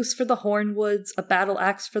bull moose for the Hornwoods, a battle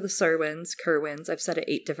axe for the Kerwins, I've said it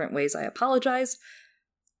 8 different ways, I apologize,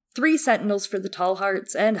 3 sentinels for the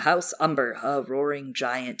Tallhearts, and House Umber, a roaring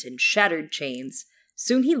giant in shattered chains.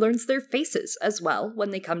 Soon he learns their faces as well when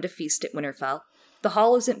they come to feast at Winterfell. The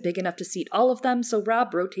hall isn't big enough to seat all of them, so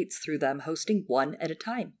Robb rotates through them, hosting one at a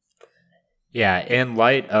time. Yeah, in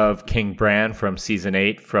light of King Bran from season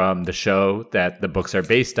 8 from the show that the books are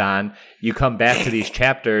based on, you come back to these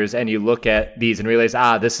chapters and you look at these and realize,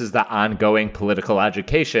 this is the ongoing political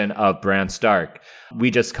education of Bran Stark.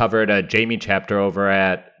 We just covered a Jaime chapter over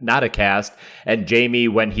at Notacast, and Jaime,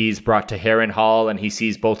 when he's brought to Harrenhal and he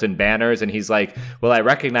sees Bolton banners, and he's like, well, I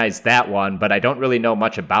recognize that one, but I don't really know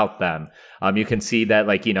much about them. You can see that,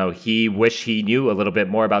 like, you know, he wished he knew a little bit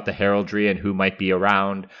more about the heraldry and who might be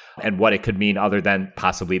around and what it could mean other than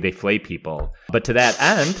possibly they flay people. But to that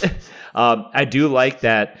end, I do like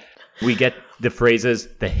that we get the phrases,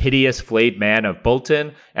 the hideous flayed man of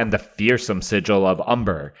Bolton and the fearsome sigil of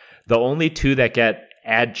Umber. The only two that get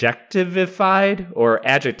adjectivified or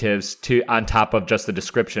adjectives to on top of just the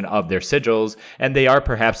description of their sigils, and they are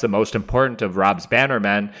perhaps the most important of Robb's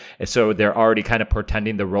bannermen, so they're already kind of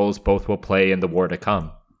portending the roles both will play in the war to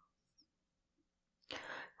come.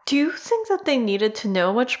 Do you think that they needed to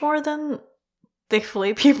know much more than they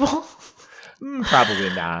flay people? Probably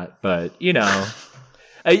not, but you know.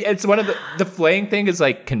 It's one of the flaying thing is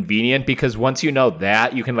like convenient because once you know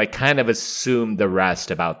that, you can like kind of assume the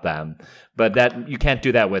rest about them. But that you can't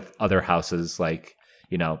do that with other houses. Like,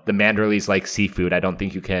 you know, the Manderleys like seafood. I don't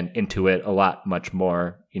think you can intuit a lot much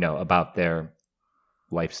more, you know, about their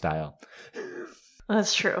lifestyle.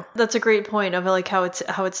 That's true. That's a great point of like how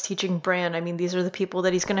it's teaching Bran. I mean, these are the people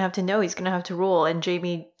that he's going to have to know. He's going to have to rule. And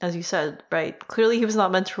Jaime, as you said, right? Clearly he was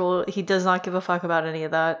not meant to rule. He does not give a fuck about any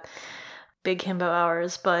of that. Big himbo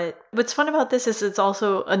hours. But what's fun about this is it's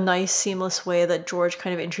also a nice seamless way that George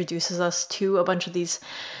kind of introduces us to a bunch of these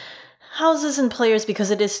houses and players, because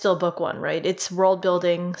it is still book one, right? It's world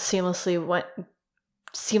building seamlessly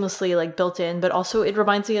like built in, but also it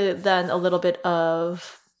reminds me then a little bit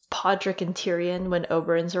of Podrick and Tyrion when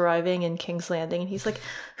Oberyn's arriving in King's Landing, and he's like,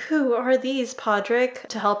 who are these, Podrick?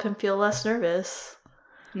 To help him feel less nervous.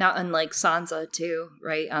 Not unlike Sansa too,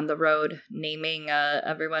 right? On the road, naming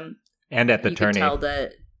everyone. And at the tourney. You can tell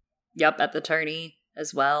that, at the tourney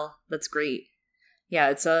as well. That's great. Yeah,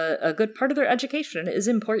 it's a good part of their education. It is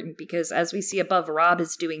important because, as we see above, Robb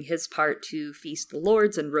is doing his part to feast the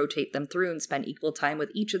lords and rotate them through and spend equal time with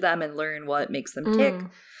each of them and learn what makes them tick,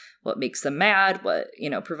 what makes them mad, what, you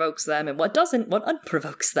know, provokes them, and what doesn't, what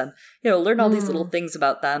unprovokes them. You know, learn all these little things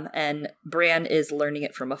about them, and Bran is learning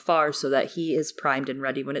it from afar so that he is primed and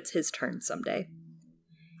ready when it's his turn someday.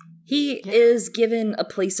 He is given a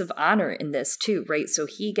place of honor in this, too, right? So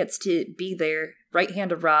he gets to be there, right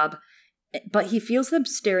hand of Robb, but he feels them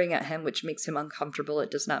staring at him, which makes him uncomfortable. It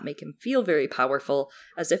does not make him feel very powerful,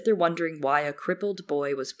 as if they're wondering why a crippled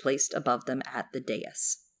boy was placed above them at the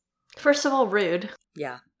dais. First of all, rude.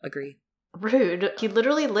 Yeah, agree. Rude. He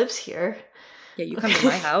literally lives here. Yeah, you come to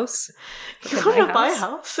my house. You come to my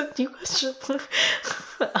house? You question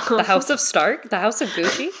the House of Stark? The House of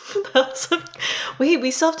Gucci? Wait,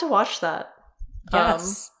 we still have to watch that.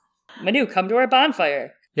 Yes. Manu, come to our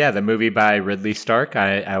bonfire. Yeah, the movie by Ridley Stark.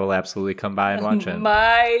 I will absolutely come by and watch it.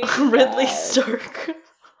 My Ridley Stark.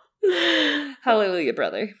 Hallelujah,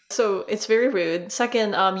 brother. So it's very rude.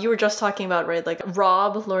 Second, you were just talking about, right, like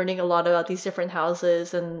Robb learning a lot about these different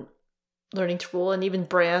houses and learning to rule, and even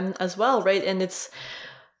Bran as well, right? And it's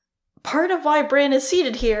part of why Bran is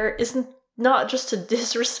seated here isn't not just to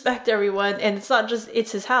disrespect everyone, and it's not just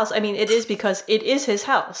it's his house. I mean, it is because it is his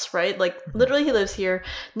house, right? Like, literally he lives here,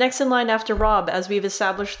 next in line after Robb, as we've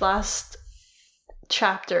established last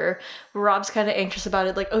chapter. Robb's kind of anxious about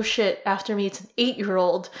it, like, oh shit, after me it's an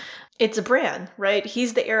 8-year-old. It's Bran, right?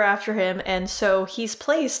 He's the heir after him, and so he's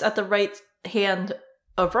placed at the right hand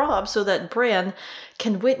of Robb so that Bran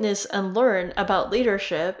can witness and learn about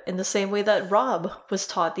leadership in the same way that Robb was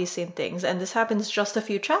taught these same things. And this happens just a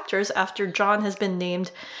few chapters after Jon has been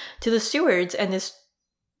named to the stewards and is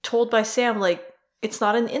told by Sam, like, it's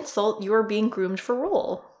not an insult, you are being groomed for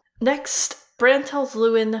role. Next, Bran tells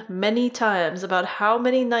Luwin many times about how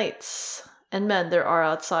many knights and men there are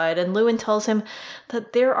outside, and Luwin tells him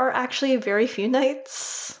that there are actually very few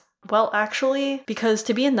knights. Well, actually, because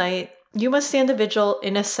to be a knight, you must stand a vigil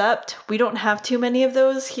in a sept. We don't have too many of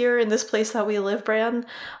those here in this place that we live, Bran.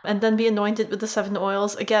 And then be anointed with the 7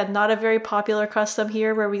 oils. Again, not a very popular custom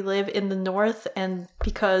here where we live in the north, and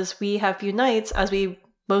because we have few knights, as we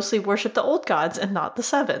mostly worship the old gods and not the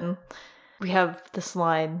 7. We have this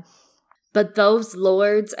line. But those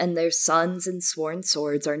lords and their sons and sworn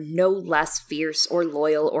swords are no less fierce or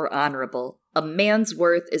loyal or honorable. A man's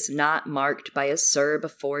worth is not marked by a sir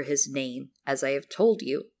before his name, as I have told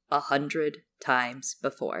you 100 times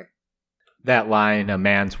before. that line, "A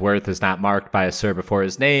man's worth is not marked by a sir before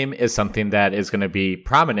his name," is something that is going to be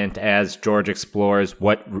prominent as George explores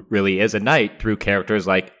what really is a knight through characters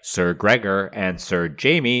like Sir Gregor and Sir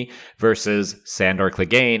Jaime versus Sandor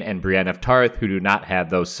Clegane and Brienne of Tarth, who do not have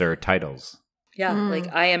those sir titles. Yeah, like,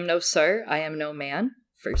 I am no sir, I am no man,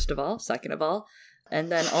 first of all, second of all. And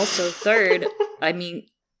then also third, I mean,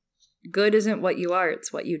 good isn't what you are,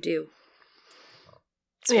 it's what you do.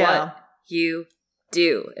 It's what you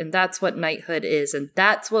do. And that's what knighthood is. And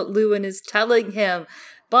that's what Luwin is telling him.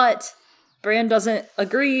 But Bran doesn't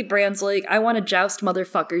agree. Bran's like, I want to joust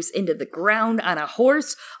motherfuckers into the ground on a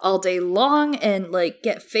horse all day long and, like,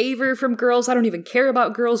 get favor from girls. I don't even care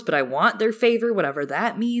about girls, but I want their favor, whatever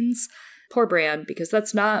that means. Poor Bran, because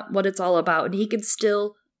that's not what it's all about. And he can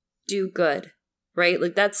still do good, right?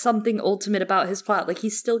 Like, that's something ultimate about his plot. Like,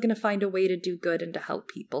 he's still going to find a way to do good and to help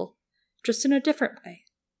people, just in a different way.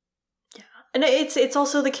 Yeah. And it's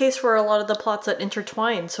also the case for a lot of the plots that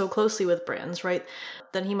intertwine so closely with Bran's, right?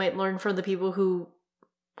 Then he might learn from the people who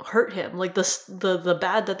hurt him. Like, the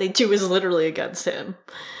bad that they do is literally against him.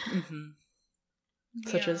 Mm-hmm.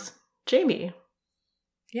 Such as Jaime.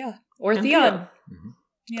 Yeah. Or Theon. Mm-hmm.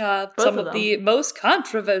 Yeah, both some of the most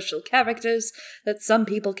controversial characters that some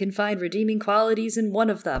people can find redeeming qualities in one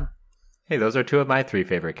of them. Hey, those are two of my 3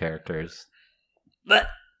 favorite characters. But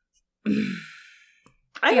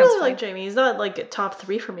I really like Jaime. He's not, like, top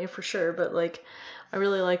 3 for me for sure, but, like, I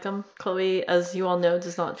really like him. Chloe, as you all know,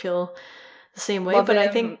 does not feel the same way. Love but him, I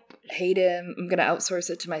think hate him. I'm gonna outsource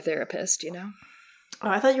it to my therapist, you know? Oh,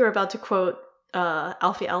 I thought you were about to quote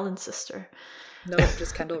Alfie Allen's sister. No,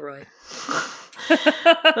 just Kendall Roy.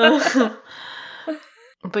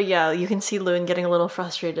 But yeah, you can see Luwin getting a little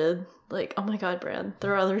frustrated. Like, oh my god, Bran,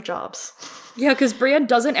 there are other jobs. Yeah, because Bran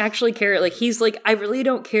doesn't actually care. Like, he's like, I really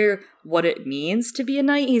don't care what it means to be a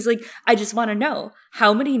knight. He's like, I just want to know,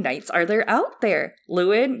 how many knights are there out there?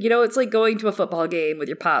 Luwin, you know, it's like going to a football game with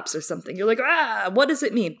your pops or something. You're like, what does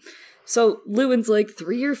it mean? So Luwin's like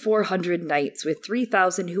 300 or 400 knights with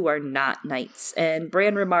 3,000 who are not knights. And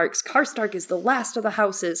Bran remarks, Karstark is the last of the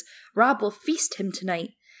houses. Robb will feast him tonight.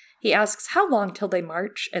 He asks how long till they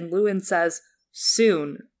march, and Luwin says,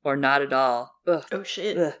 soon or not at all. Ugh. Oh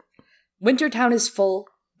shit. Ugh. Wintertown is full,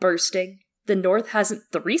 bursting. The North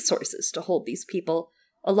hasn't the resources to hold these people.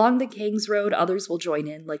 Along the King's Road, others will join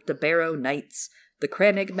in, like the Barrow Knights, the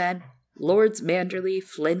Crannig men, Lords Manderley,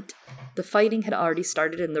 Flint. The fighting had already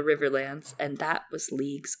started in the Riverlands, and that was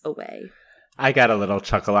leagues away. I got a little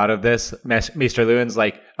chuckle out of this. Maester Luwin's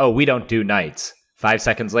like, oh, we don't do knights. 5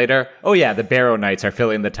 seconds later, oh yeah, the Barrow Knights are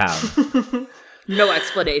filling the town. No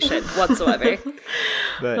explanation whatsoever.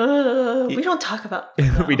 We don't talk about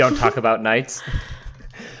we don't talk about knights.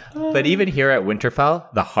 But even here at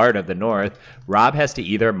Winterfell, the heart of the North, Robb has to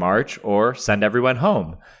either march or send everyone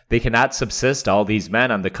home. They cannot subsist all these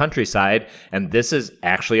men on the countryside, and this is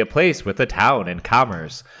actually a place with a town and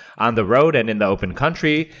commerce. On the road and in the open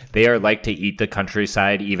country, they are like to eat the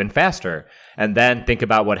countryside even faster. And then think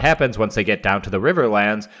about what happens once they get down to the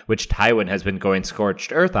Riverlands, which Tywin has been going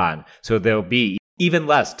scorched earth on, so there'll be even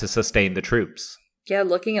less to sustain the troops. Yeah,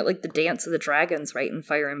 looking at like the Dance of the Dragons, right, in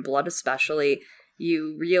Fire and Blood especially,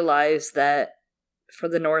 you realize that for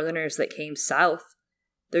the Northerners that came south,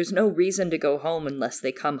 there's no reason to go home unless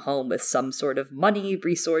they come home with some sort of money,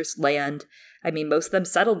 resource, land. I mean, most of them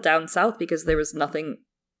settled down south because there was nothing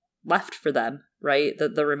left for them, right?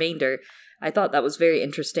 The remainder. I thought that was very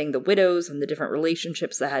interesting, the widows and the different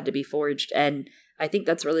relationships that had to be forged, and I think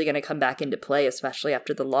that's really going to come back into play, especially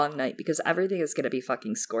after the long night, because everything is going to be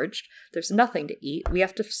fucking scorched. There's nothing to eat. We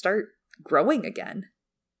have to start growing again.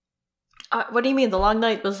 What do you mean? The long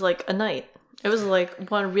night was like a night. It was like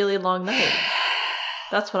one really long night.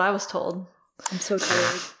 That's what I was told. I'm so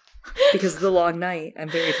tired. Because of the long night. I'm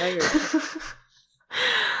very tired.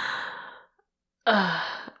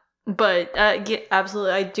 But yeah,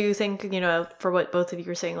 absolutely, I do think, you know, for what both of you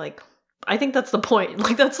are saying, like, I think that's the point.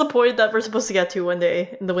 Like, that's the point that we're supposed to get to one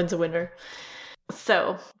day in the Winds of Winter.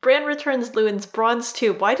 So, Bran returns Luwin's bronze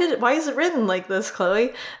tube. Why is it written like this,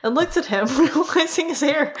 Chloe? And looks at him, realizing his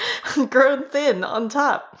hair had grown thin on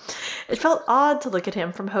top. It felt odd to look at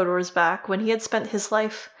him from Hodor's back when he had spent his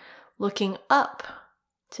life looking up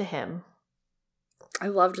to him. I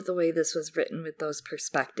loved the way this was written with those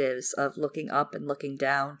perspectives of looking up and looking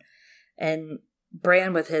down. And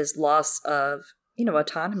Bran, with his loss of, you know,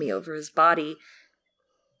 autonomy over his body,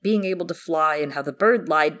 being able to fly, and how the bird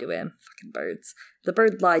lied to him. Fucking birds. The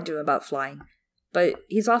bird lied to him about flying. But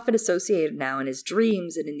he's often associated now in his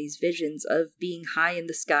dreams and in these visions of being high in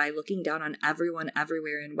the sky, looking down on everyone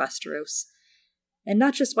everywhere in Westeros. And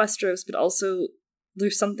not just Westeros, but also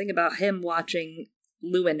there's something about him watching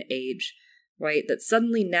Luwin age, right? That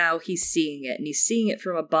suddenly now he's seeing it, and he's seeing it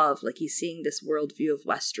from above, like he's seeing this worldview of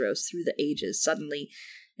Westeros through the ages suddenly,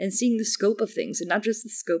 and seeing the scope of things, and not just the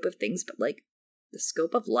scope of things, but like the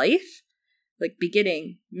scope of life? Like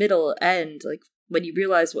beginning, middle, end, like when you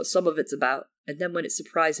realize what some of it's about, and then when it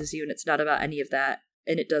surprises you and it's not about any of that,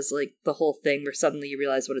 and it does like the whole thing where suddenly you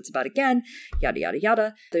realize what it's about again, yada yada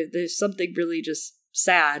yada. There's something really just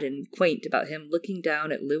sad and quaint about him looking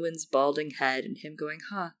down at Lewin's balding head and him going,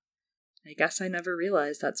 I guess I never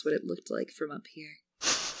realized that's what it looked like from up here.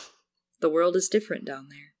 The world is different down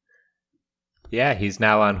there. Yeah, he's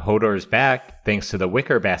now on Hodor's back, thanks to the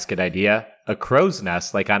wicker basket idea, a crow's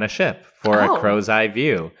nest like on a ship for a crow's eye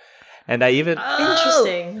view. And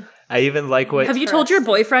Interesting. I even like what... Have you told your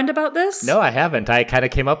boyfriend about this? No, I haven't. I kind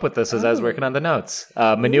of came up with this as I was working on the notes.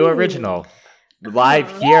 Manu Original. Live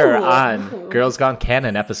here on Girls Gone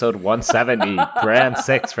Canon, episode 170, Bran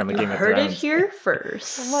 6 from the Game of Thrones. Heard it here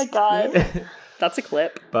first. Oh my god. That's a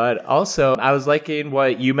clip. But also, I was liking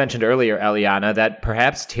what you mentioned earlier, Eliana, that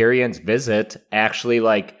perhaps Tyrion's visit actually,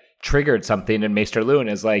 like, triggered something, and Maester Luwin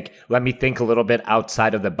is like, let me think a little bit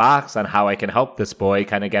outside of the box on how I can help this boy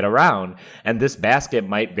kind of get around. And this basket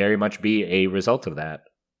might very much be a result of that.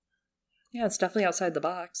 Yeah, it's definitely outside the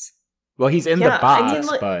box. Well, he's in the box,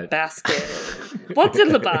 but... Basket. What's in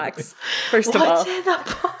the box? First of all. What's in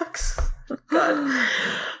the box? God.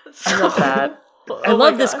 I love that. I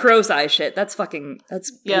love this crow's eye shit. That's fucking...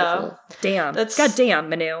 That's beautiful. Damn. God damn,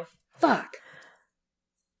 Manu. Fuck.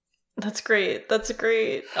 That's great. That's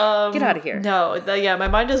great. Get out of here. No, my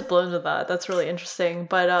mind is blown to that. That's really interesting.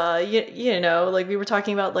 But, you know, like we were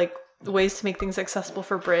talking about, like, ways to make things accessible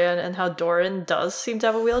for Bran and how Doran does seem to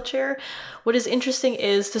have a wheelchair. What is interesting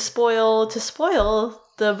is to spoil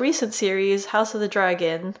the recent series, House of the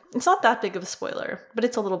Dragon. It's not that big of a spoiler, but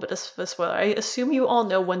it's a little bit of a spoiler. I assume you all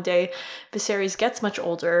know one day Viserys gets much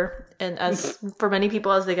older, and as for many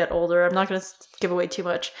people as they get older, I'm not going to give away too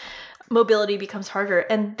much, mobility becomes harder,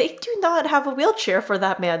 and they do not have a wheelchair for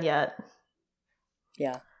that man yet.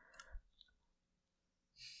 Yeah.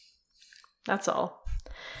 That's all.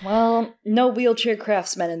 Well, no wheelchair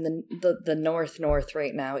craftsmen in the north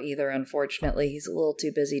right now either, unfortunately. He's a little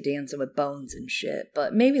too busy dancing with bones and shit,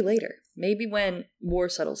 but maybe later. Maybe when war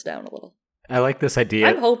settles down a little. I like this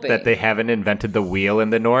idea that they haven't invented the wheel in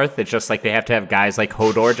the north. It's just like they have to have guys like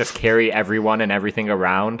Hodor just carry everyone and everything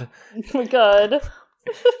around. Oh my god.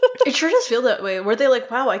 It sure does feel that way. Were they like,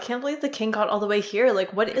 wow, I can't believe the king got all the way here.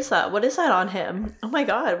 Like, what is that? What is that on him? Oh my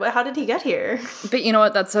god, how did he get here? But you know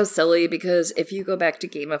what? That's so silly, because if you go back to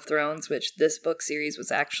Game of Thrones, which this book series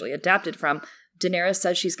was actually adapted from, Daenerys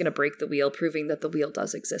says she's going to break the wheel, proving that the wheel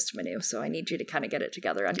does exist, Manu. So I need you to kind of get it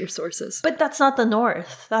together on your sources. But that's not the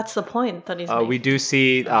North. That's the point that he's making. We do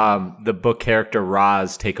see the book character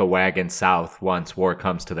Raz take a wagon south once war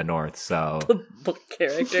comes to the north, so... The book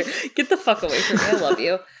character. Get the fuck away from me. I love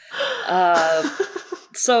you.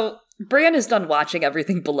 So Bran is done watching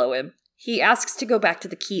everything below him. He asks to go back to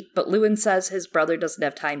the keep, but Luwin says his brother doesn't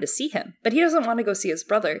have time to see him. But he doesn't want to go see his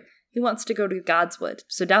brother. He wants to go to Godswood,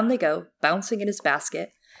 so down they go, bouncing in his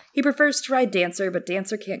basket. He prefers to ride Dancer, but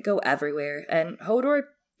Dancer can't go everywhere, and Hodor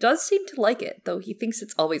does seem to like it, though he thinks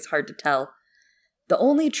it's always hard to tell. The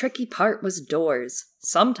only tricky part was doors.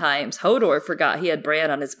 Sometimes Hodor forgot he had Bran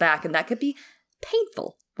on his back, and that could be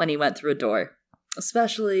painful when he went through a door.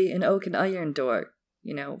 Especially an oak and iron door,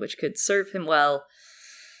 you know, which could serve him well,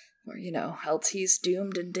 or, you know, else he's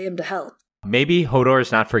doomed and damned to hell. Maybe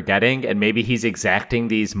Hodor's not forgetting, and maybe he's exacting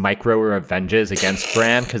these micro-revenges against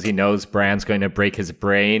Bran because he knows Bran's going to break his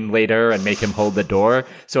brain later and make him hold the door.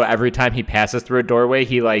 So every time he passes through a doorway,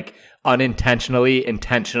 he, like, intentionally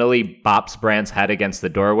bops Bran's head against the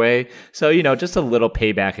doorway. So, you know, just a little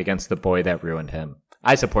payback against the boy that ruined him.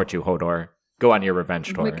 I support you, Hodor. Go on your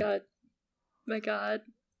revenge tour. Oh my god. My god.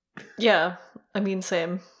 Yeah, I mean,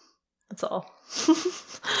 same. That's all.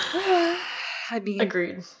 I mean,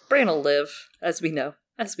 agreed. Bran will live, as we know.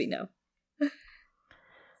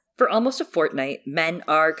 For almost a fortnight, men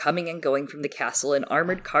are coming and going from the castle, and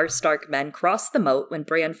armored Karstark men cross the moat when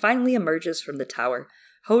Bran finally emerges from the tower.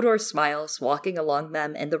 Hodor smiles, walking along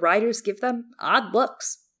them, and the riders give them odd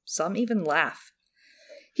looks. Some even laugh.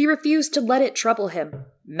 He refused to let it trouble him.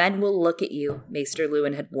 Men will look at you, Maester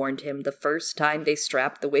Luwin had warned him the first time they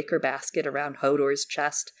strapped the wicker basket around Hodor's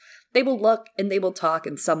chest. They will look, and they will talk,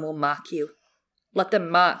 and some will mock you. Let them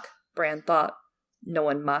mock, Bran thought. No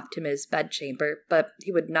one mocked him in his bedchamber, but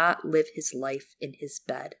he would not live his life in his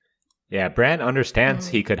bed. Yeah, Bran understands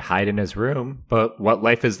he could hide in his room, but what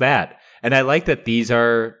life is that? And I like that these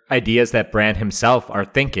are ideas that Bran himself are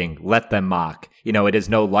thinking. Let them mock. It is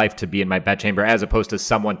no life to be in my bedchamber, as opposed to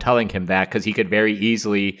someone telling him that, because he could very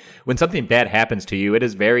easily, when something bad happens to you, it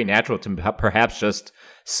is very natural to perhaps just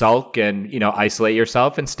sulk and, isolate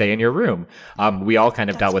yourself and stay in your room. We all kind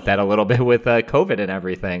of dealt with that a little bit with COVID and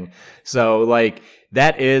everything. So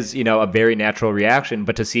that is, a very natural reaction.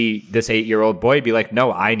 But to see this 8-year-old boy be like,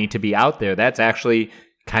 no, I need to be out there, that's actually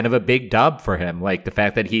kind of a big dub for him. Like the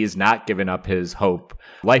fact that he's not given up his hope.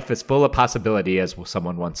 Life is full of possibility, as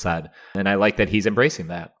someone once said. And I like that he's embracing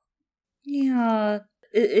that. Yeah.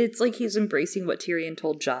 It's like he's embracing what Tyrion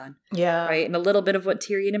told Jon. Yeah. Right? And a little bit of what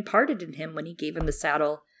Tyrion imparted in him when he gave him the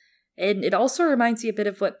saddle. And it also reminds me a bit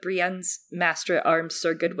of what Brienne's master at arms,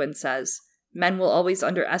 Sir Goodwin, says. Men will always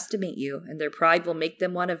underestimate you, and their pride will make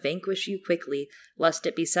them want to vanquish you quickly, lest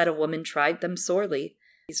it be said a woman tried them sorely.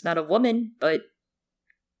 He's not a woman, but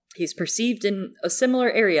he's perceived in a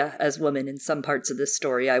similar area as women in some parts of this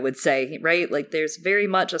story, I would say, right? Like there's very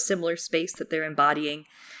much a similar space that they're embodying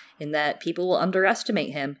in that people will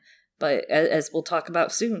underestimate him. But as we'll talk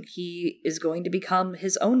about soon, he is going to become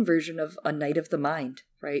his own version of a knight of the mind,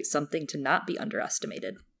 right? Something to not be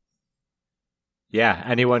underestimated. Yeah,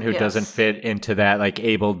 anyone who doesn't fit into that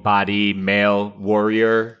able-bodied male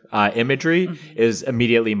warrior imagery is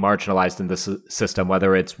immediately marginalized in this system,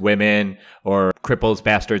 whether it's women or cripples,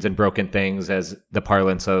 bastards, and broken things, as the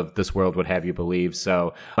parlance of this world would have you believe.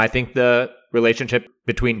 So I think the relationship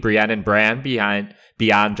between Brienne and Bran,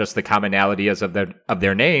 beyond just the commonalities of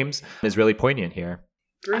their names, is really poignant here.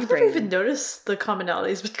 I've never even noticed the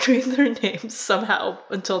commonalities between their names somehow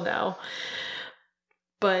until now.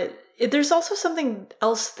 But there's also something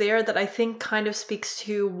else there that I think kind of speaks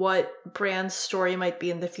to what Bran's story might be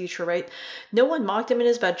in the future, right? No one mocked him in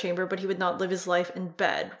his bedchamber, but he would not live his life in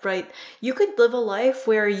bed, right? You could live a life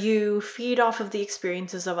where you feed off of the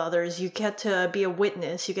experiences of others. You get to be a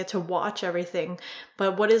witness. You get to watch everything.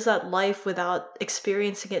 But what is that life without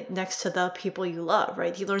experiencing it next to the people you love,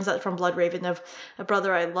 right? He learns that from Bloodraven of a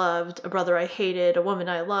brother I loved, a brother I hated, a woman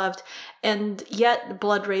I loved. And yet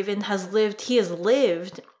Bloodraven has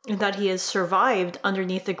lived and that he has survived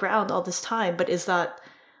underneath the ground all this time, but is that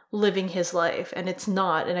living his life? And it's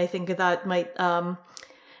not. And I think that might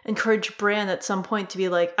encourage Bran at some point to be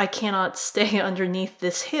like, I cannot stay underneath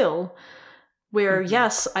this hill where,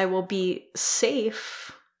 yes, I will be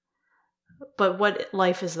safe, but what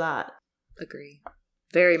life is that? Agree.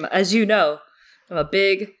 Very much. As you know, I'm a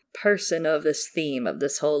big person of this theme, of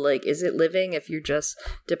this whole, is it living if you're just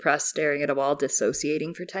depressed, staring at a wall,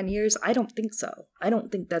 dissociating for 10 years? I don't think so. I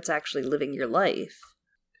don't think that's actually living your life.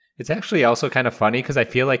 It's actually also kind of funny because I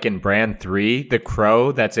feel like in Bran 3, the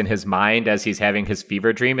crow that's in his mind as he's having his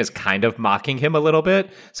fever dream is kind of mocking him a little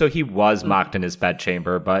bit. So he was mocked in his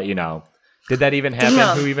bedchamber, but, did that even happen?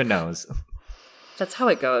 Yeah. Who even knows? That's how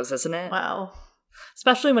it goes, isn't it? Wow.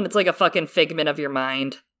 Especially when it's like a fucking figment of your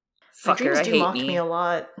mind. My Fucker, dreams I do hate mock me. me a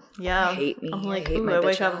lot. Yeah. I hate me. I'm like, I hate ooh, my I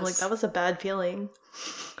wake bitch up, I'm like, ass. that was a bad feeling.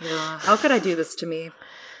 Yeah. How could I do this to me?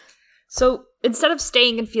 So, instead of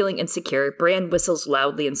staying and feeling insecure, Bran whistles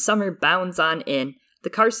loudly and Summer bounds on in. The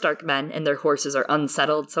Karstark men and their horses are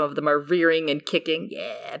unsettled. Some of them are rearing and kicking.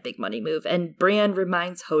 Yeah, big money move. And Bran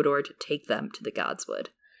reminds Hodor to take them to the Godswood.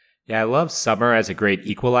 Yeah, I love Summer as a great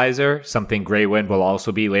equalizer, something Grey Wind will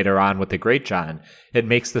also be later on with the Greatjon. It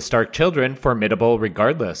makes the Stark children formidable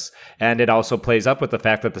regardless, and it also plays up with the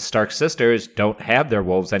fact that the Stark sisters don't have their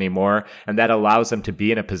wolves anymore, and that allows them to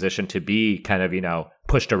be in a position to be kind of,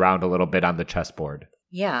 pushed around a little bit on the chessboard.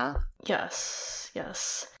 Yeah. Yes.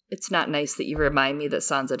 It's not nice that you remind me that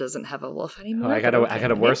Sansa doesn't have a wolf anymore. Oh, I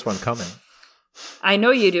got a worse one coming. I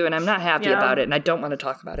know you do, and I'm not happy Yeah. about it, and I don't want to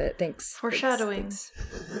talk about it. Thanks. Foreshadowing. Thanks.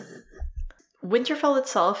 Winterfell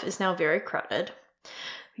itself is now very crowded.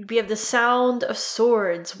 We have the sound of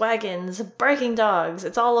swords, wagons, barking dogs.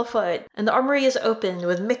 It's all afoot. And the armory is open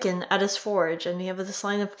with Mikken at his forge. And we have this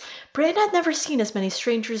line of, Bran had never seen as many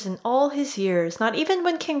strangers in all his years, not even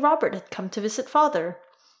when King Robert had come to visit father.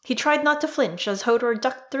 He tried not to flinch as Hodor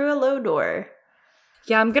ducked through a low door.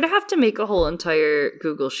 Yeah, I'm going to have to make a whole entire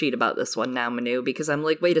Google sheet about this one now, Manu, because I'm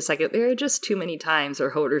like, wait a second, there are just too many times where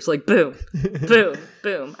Hodor's like, boom, boom,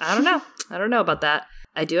 boom. I don't know about that.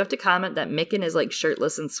 I do have to comment that Mikken is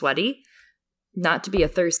shirtless and sweaty. Not to be a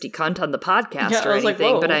thirsty cunt on the podcast or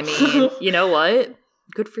anything, but I mean, you know what?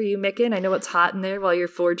 Good for you, Mikken. I know it's hot in there while you're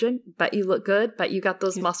forging. Bet you look good. Bet you got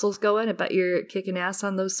those muscles going. I bet you're kicking ass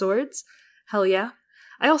on those swords. Hell yeah.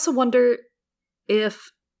 I also wonder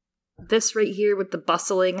if this right here with the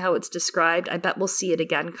bustling, how it's described, I bet we'll see it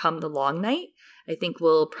again come the long night. I think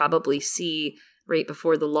we'll probably see right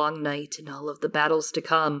before the long night and all of the battles to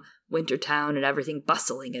come, Wintertown and everything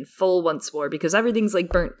bustling and full once more, because everything's like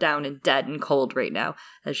burnt down and dead and cold right now,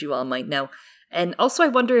 as you all might know. And also I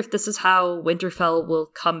wonder if this is how Winterfell will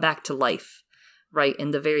come back to life, right,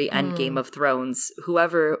 in the very end Game of Thrones.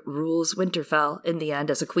 Whoever rules Winterfell in the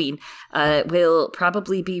end as a queen will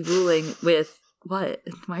probably be ruling with... What?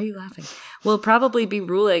 Why are you laughing? Will probably be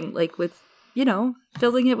ruling, like, with, you know,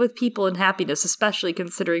 filling it with people and happiness, especially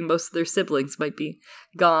considering most of their siblings might be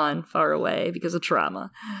gone far away because of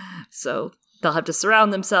trauma. So they'll have to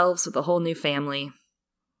surround themselves with a whole new family.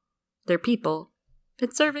 Their people.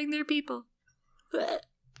 And serving their people.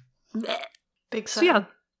 Big so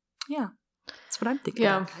yeah. That's what I'm thinking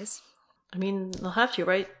about, guys. I mean, they'll have to,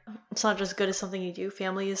 right? It's not just good as something you do.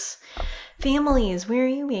 Families, where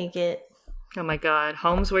you make it. Oh my god.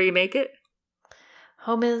 Home's where you make it?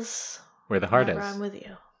 Home is... where the heart is. I'm with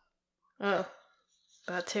you. Oh,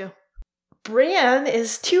 that too. Bran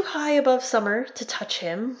is too high above Summer to touch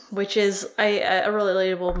him, which is a really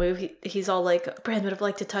relatable move. He's all like, Bran would have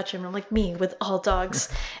liked to touch him. I'm like, me, with all dogs.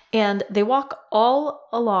 And they walk all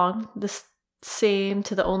along the same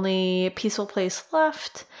to the only peaceful place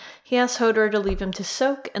left. He asks Hodor to leave him to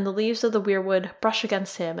soak, and the leaves of the weirwood brush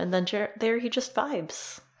against him, and then there he just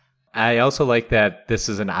vibes. I also like that this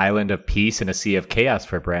is an island of peace and a sea of chaos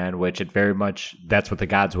for Bran, which it very much, that's what the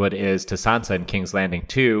Godswood is to Sansa in King's Landing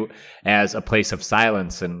too, as a place of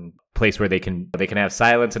silence and place where they can have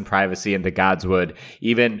silence and privacy in the Godswood,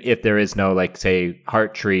 even if there is no, like, say,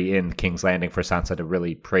 heart tree in King's Landing for Sansa to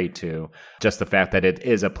really pray to. Just the fact that it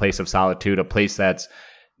is a place of solitude, a place that's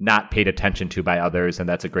not paid attention to by others, and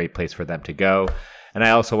that's a great place for them to go. And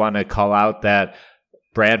I also want to call out that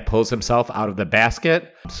Bran pulls himself out of the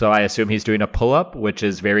basket, so I assume he's doing a pull-up, which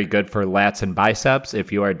is very good for lats and biceps.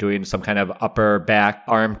 If you are doing some kind of upper back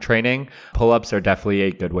arm training, pull-ups are definitely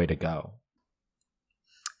a good way to go.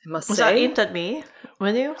 I must Was say, that aimed at me?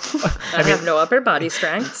 Would you? I have no upper body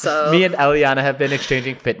strength, so... Me and Eliana have been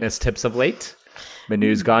exchanging fitness tips of late.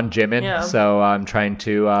 Manu's gone gymming, so I'm trying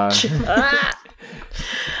to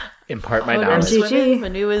impart my knowledge.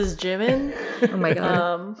 Manu is gymming. Oh my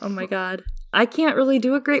god. Oh my god. I can't really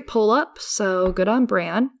do a great pull-up, so good on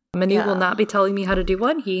Bran. Manu will not be telling me how to do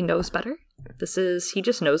one. He knows better. He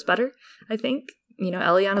just knows better, I think. You know,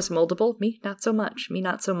 Eliana's moldable. Me, not so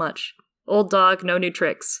much. Old dog, no new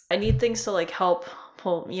tricks. I need things to, like, help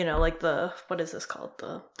pull, you know, like what is this called?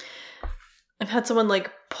 I've had someone,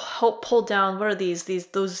 like, help pull down, what are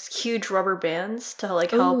those huge rubber bands to,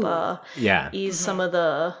 like, help ease some of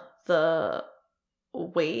the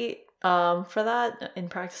weight for that in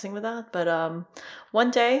practicing with that. But one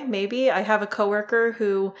day, maybe, I have a coworker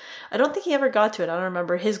who, I don't think he ever got to it. I don't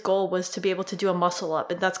remember. His goal was to be able to do a muscle up.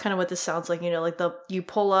 And that's kind of what this sounds like, you know, like you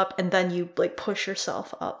pull up and then you, like, push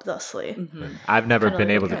yourself up thusly. Mm-hmm. I've never been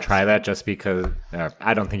able to try that just because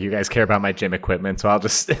I don't think you guys care about my gym equipment. So I'll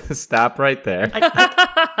just stop right there.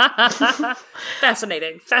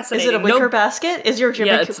 Fascinating. Is it a wicker basket? Is your gym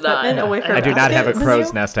equipment a wicker basket? I do not have a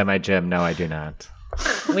crow's nest at my gym. No, I do not.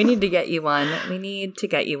 We need to get you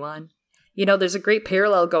one. You know, there's a great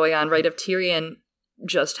parallel going on, right, of Tyrion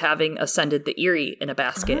just having ascended the Eyrie in a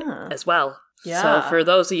basket as well. Yeah. So for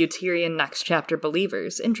those of you Tyrion next chapter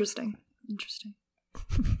believers, interesting.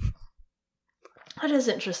 That is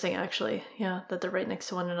interesting, actually. Yeah, that they're right next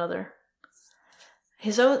to one another.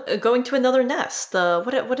 His own going to another nest.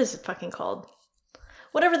 What is it fucking called?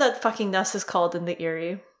 Whatever that fucking nest is called in the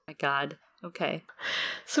Eyrie. My God. Okay.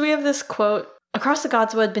 So we have this quote. Across the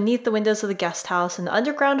Godswood, beneath the windows of the guest house, an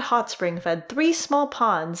underground hot spring fed 3 small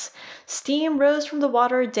ponds. Steam rose from the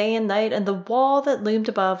water day and night, and the wall that loomed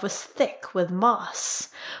above was thick with moss.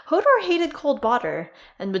 Hodor hated cold water,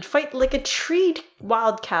 and would fight like a treed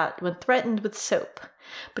wildcat when threatened with soap.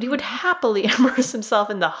 But he would happily immerse himself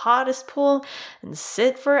in the hottest pool and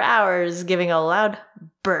sit for hours, giving a loud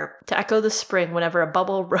burp to echo the spring whenever a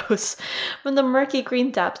bubble rose from the murky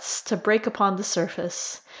green depths to break upon the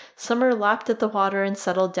surface. Summer lapped at the water and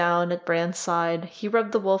settled down at Bran's side. He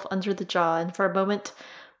rubbed the wolf under the jaw, and for a moment,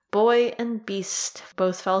 boy and beast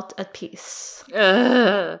both felt at peace.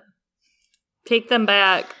 Take them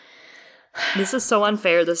back. This is so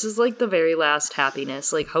unfair. This is like the very last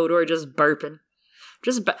happiness. Like Hodor just burping.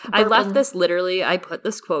 I left this literally, I put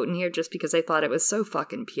this quote in here just because I thought it was so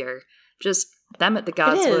fucking pure. Just them at the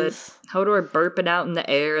Godswood, Hodor burping out in the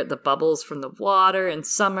air at the bubbles from the water, and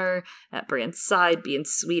Summer at Bran's side being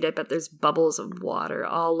sweet. I bet there's bubbles of water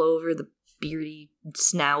all over the beardy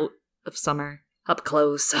snout of Summer. Up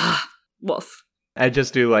close. Woof. I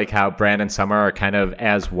just do like how Bran and Summer are kind of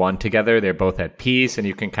as one together. They're both at peace, and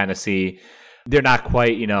you can kind of see they're not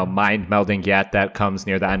quite, mind melding yet. That comes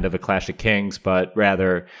near the end of A Clash of Kings, but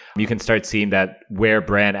rather you can start seeing that where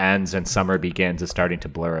Bran ends and Summer begins is starting to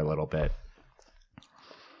blur a little bit.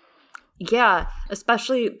 Yeah,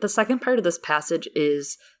 especially the second part of this passage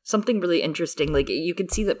is something really interesting. Like, you can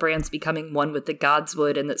see that Bran's becoming one with the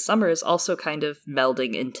Godswood, and that Summer is also kind of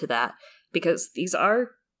melding into that, because these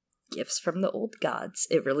are gifts from the old gods.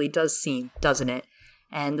 It really does seem, doesn't it?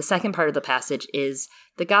 And the second part of the passage is,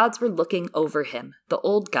 the gods were looking over him, the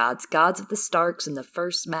old gods, gods of the Starks and the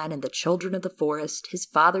First Men and the children of the forest, his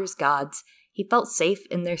father's gods. He felt safe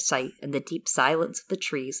in their sight, and the deep silence of the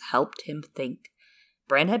trees helped him think.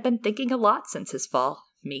 Bran had been thinking a lot since his fall.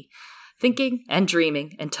 Me. Thinking and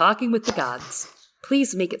dreaming and talking with the gods.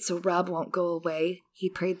 Please make it so Robb won't go away, he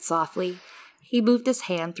prayed softly. He moved his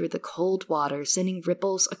hand through the cold water, sending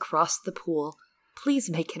ripples across the pool. Please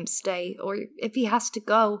make him stay, or if he has to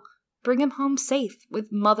go, bring him home safe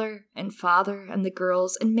with mother and father and the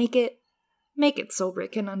girls, and make it so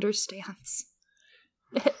Rickon understands.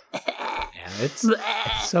 Yeah, it's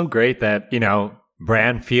so great that,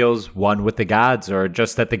 Bran feels one with the gods, or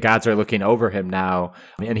just that the gods are looking over him now,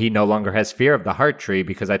 and he no longer has fear of the heart tree,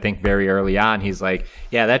 because I think very early on he's like,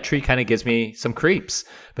 yeah, that tree kind of gives me some creeps.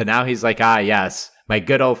 But now he's like, yes, my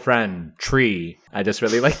good old friend, tree. I just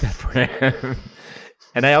really like that for him.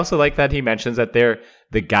 And I also like that he mentions that they're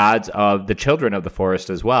the gods of the children of the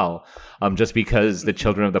forest as well, just because the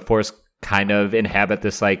children of the forest kind of inhabit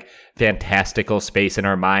this like fantastical space in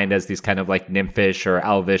our mind as these kind of like nymphish or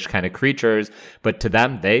elvish kind of creatures, but to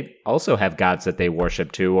them they also have gods that they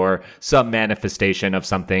worship too, or some manifestation of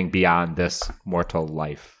something beyond this mortal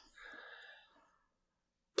life.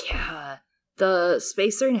 Yeah, the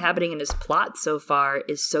space they're inhabiting in his plot so far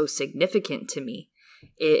is so significant to me.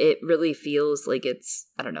 It really feels like it's,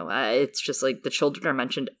 I don't know, it's just like the children are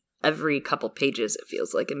mentioned every couple pages, it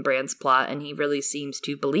feels like, in Bran's plot, and he really seems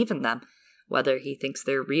to believe in them. Whether he thinks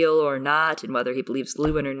they're real or not, and whether he believes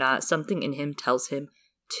Luwin or not, something in him tells him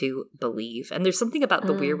to believe. And there's something about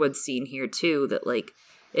the Weirwood scene here, too, that, like,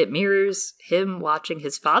 it mirrors him watching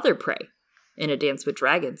his father pray in A Dance with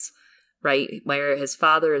Dragons, right? Where his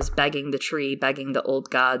father is begging the tree, begging the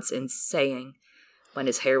old gods, and saying, when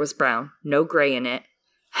his hair was brown, no gray in it,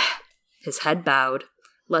 his head bowed,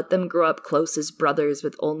 let them grow up close as brothers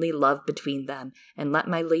with only love between them, and let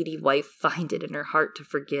my lady wife find it in her heart to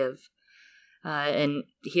forgive. And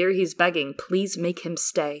here he's begging, please make him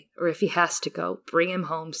stay, or if he has to go, bring him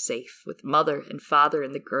home safe with mother and father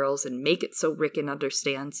and the girls, and make it so Rickon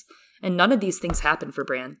understands. And none of these things happen for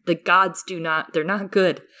Bran. The gods they're not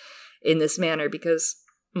good in this manner, because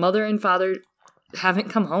mother and father haven't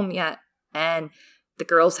come home yet, and the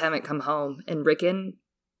girls haven't come home, and Rickon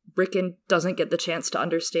doesn't get the chance to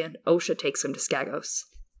understand. Osha takes him to Skagos.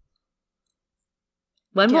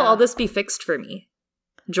 When will all this be fixed for me?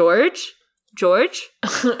 George?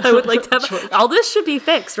 I would like to have... all this should be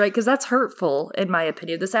fixed, right? Because that's hurtful, in my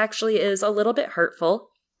opinion. This actually is a little bit hurtful.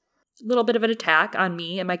 A little bit of an attack on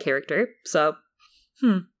me and my character. So,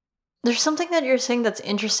 There's something that you're saying that's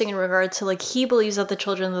interesting in regard to, like, he believes that the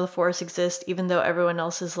children of the forest exist, even though everyone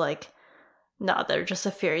else is like, no, they're just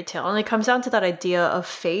a fairy tale. And it comes down to that idea of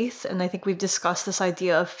faith, and I think we've discussed this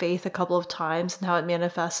idea of faith a couple of times and how it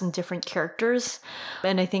manifests in different characters.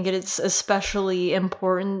 And I think it is especially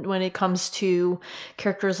important when it comes to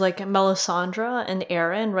characters like Melisandre and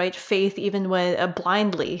Aaron, right? Faith even when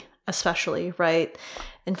blindly, especially, right?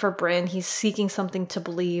 And for Bran, he's seeking something to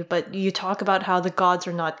believe, but you talk about how the gods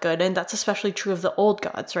are not good, and that's especially true of the old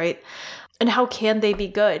gods, right? And how can they be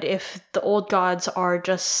good if the old gods are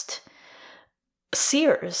just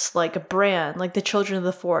seers, like Bran, like the children of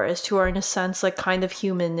the forest, who are in a sense like kind of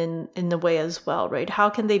human in the way as well, right? How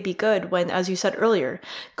can they be good when, as you said earlier,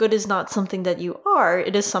 good is not something that you are,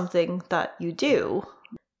 it is something that you do.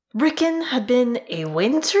 Rickon had been a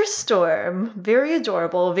winter storm, very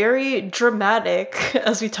adorable, very dramatic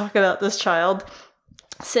as we talk about this child,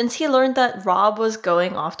 since he learned that Robb was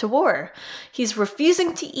going off to war. He's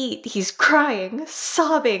refusing to eat, he's crying,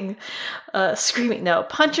 sobbing, screaming,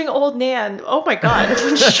 punching old Nan. Oh my god,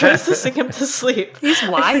 she tries to sing him to sleep. He's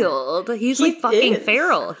wild. He's like fucking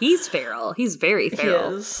feral. He's feral. He's very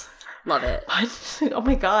feral. He is. Love it. Oh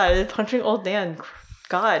my god, punching old Nan.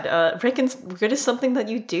 God, Rickon's good is something that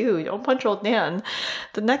you do. Don't punch old Nan.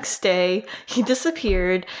 The next day, he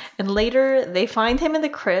disappeared, and later they find him in the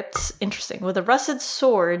crypt, interesting, with a rusted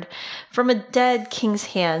sword from a dead king's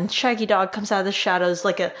hand. Shaggy Dog comes out of the shadows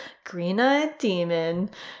like a green-eyed demon,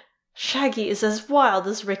 Shaggy is as wild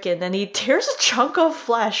as Rickon, and he tears a chunk of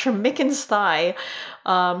flesh from Micken's thigh.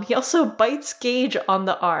 He also bites Gage on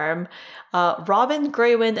the arm. Robin,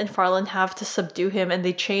 Greywind, and Farland have to subdue him, and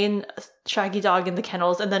they chain Shaggy Dog in the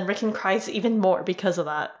kennels, and then Rickon cries even more because of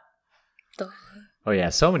that. Oh yeah,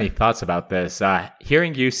 so many thoughts about this.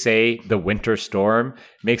 Hearing you say the winter storm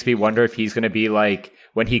makes me wonder if he's going to be like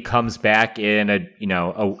when he comes back in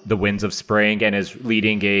the winds of spring and is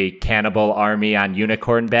leading a cannibal army on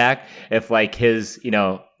unicorn back. If like his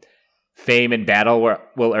fame in battle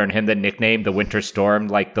will earn him the nickname the Winter Storm,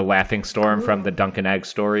 like the Laughing Storm from the Dunk and Egg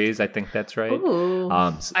stories. I think that's right.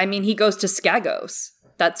 I mean, he goes to Skagos.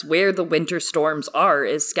 That's where the winter storms are.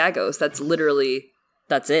 Is Skagos?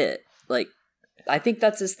 That's it. Like. I think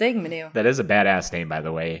that's his thing, Manu. That is a badass name, by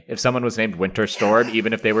the way. If someone was named Winter Storm,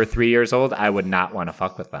 even if they were 3 years old, I would not want to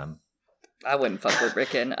fuck with them. I wouldn't fuck with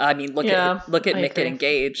Rickon. I mean, look at Micken and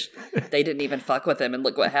Gage. They didn't even fuck with him, and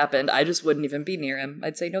look what happened. I just wouldn't even be near him.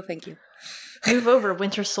 I'd say no thank you. Move over,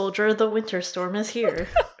 Winter Soldier. The Winter Storm is here.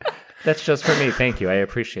 That's just for me. Thank you. I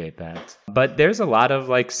appreciate that. But there's a lot of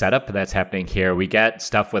like setup that's happening here. We get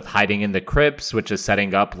stuff with hiding in the crypts, which is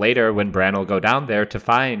setting up later when Bran will go down there to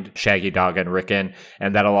find Shaggy Dog and Rickon.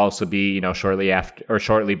 And that'll also be, shortly after or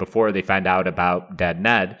shortly before they find out about dead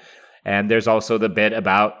Ned. And there's also the bit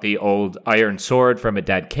about the old iron sword from a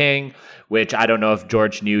dead king, which I don't know if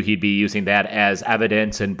George knew he'd be using that as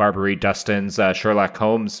evidence in Barbary Dustin's Sherlock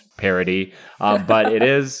Holmes parody. But it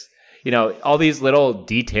is... all these little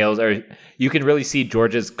details you can really see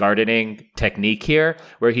George's gardening technique here,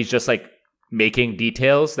 where he's just like making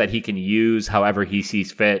details that he can use however he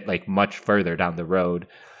sees fit, like much further down the road.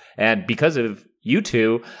 And because of you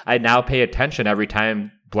two, I now pay attention every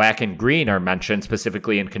time black and green are mentioned,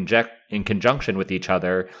 specifically in conjunction with each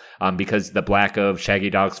other, because the black of Shaggy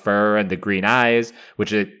Dog's fur and the green eyes,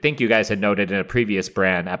 which I think you guys had noted in a previous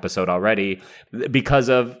Bran episode already, because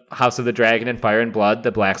of House of the Dragon and Fire and Blood,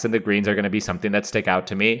 the blacks and the greens are going to be something that stick out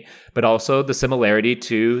to me, but also the similarity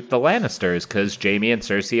to the Lannisters, because Jaime and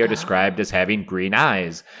Cersei are described as having green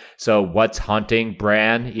eyes. So what's haunting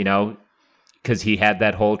Bran, because he had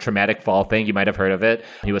that whole traumatic fall thing. You might have heard of it.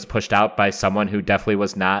 He was pushed out by someone who definitely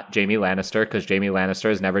was not Jaime Lannister, because Jaime Lannister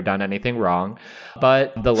has never done anything wrong.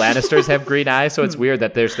 But the Lannisters have green eyes, so it's weird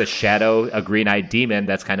that there's the shadow, a green-eyed demon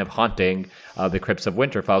that's kind of haunting the crypts of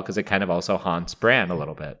Winterfell, because it kind of also haunts Bran a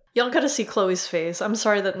little bit. Y'all gotta see Chloe's face. I'm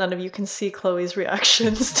sorry that none of you can see Chloe's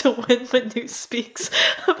reactions to when Manu speaks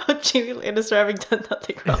about Jaime Lannister having done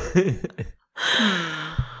nothing wrong.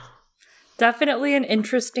 Definitely an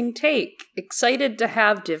interesting take. Excited to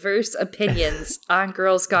have diverse opinions on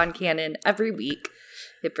Girls Gone Canon every week.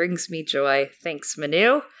 It brings me joy. Thanks,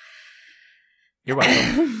 Manu. You're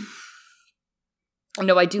welcome.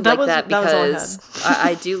 No, I do like that because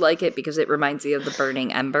I do like it because it reminds me of the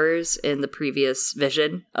burning embers in the previous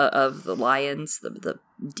vision of the lions, the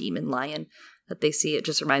demon lion that they see. It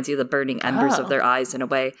just reminds you of the burning embers of their eyes in a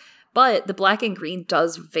way. But the black and green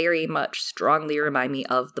does very much strongly remind me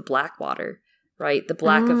of the Blackwater, right? The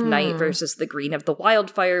black of night versus the green of the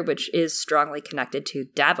wildfire, which is strongly connected to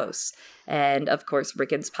Davos. And, of course,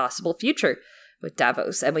 Rickon's possible future with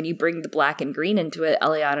Davos. And when you bring the black and green into it,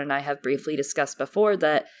 Eliana and I have briefly discussed before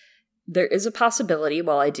that there is a possibility,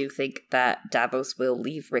 while I do think that Davos will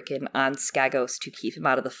leave Rickon on Skagos to keep him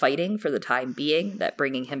out of the fighting for the time being, that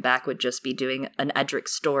bringing him back would just be doing an Edric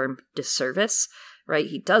Storm disservice. Right?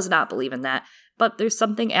 He does not believe in that. But there's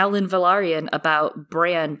something Alan Velaryon about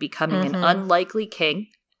Bran becoming an unlikely king,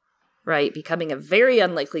 right? Becoming a very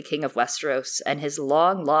unlikely king of Westeros, and his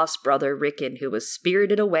long-lost brother Rickon, who was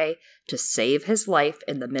spirited away to save his life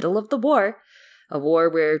in the middle of the war, a war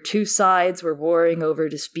where two sides were warring over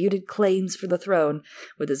disputed claims for the throne,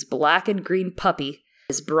 with his black and green puppy,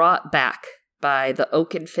 is brought back by the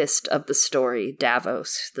oaken fist of the story.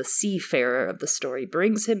 Davos, the seafarer of the story,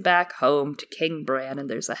 brings him back home to King Bran, and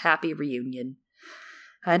there's a happy reunion.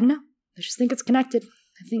 I don't know. I just think it's connected.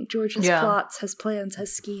 I think George has plots, has plans,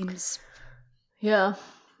 has schemes. Yeah,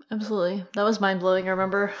 absolutely. That was mind-blowing, I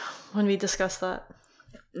remember when we discussed that.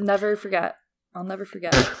 Never forget. I'll never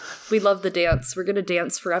forget. We love the dance. We're gonna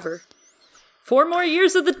dance forever. 4 more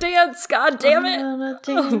years of the dance, god damn it!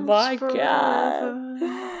 Oh my god.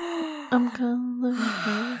 I'm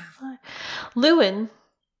gonna fly. Luwin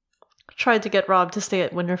tried to get Robb to stay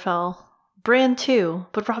at Winterfell. Bran too,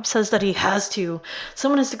 but Robb says that he has to.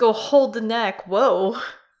 Someone has to go hold the neck, whoa,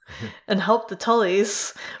 and help the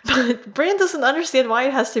Tullys. But Bran doesn't understand why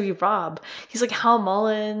it has to be Robb. He's like, Hal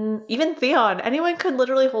Mullen, even Theon. Anyone could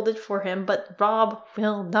literally hold it for him, but Robb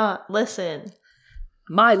will not listen.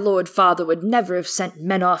 My lord father would never have sent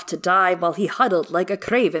men off to die while he huddled like a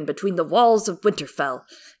craven between the walls of Winterfell.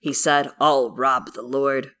 He said, I'll rob the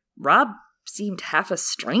lord. Robb seemed half a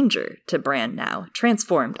stranger to Bran now,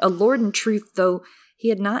 transformed, a lord in truth, though he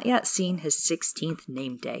had not yet seen his 16th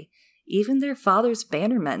name day. Even their father's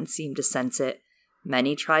bannermen seemed to sense it.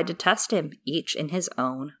 Many tried to test him, each in his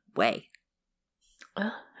own way.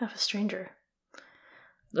 Half a stranger.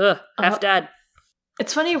 Ugh, half dad.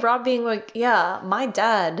 It's funny, Robb being like, yeah, my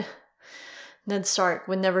dad, Ned Stark,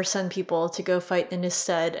 would never send people to go fight in his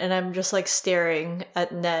stead, and I'm just like staring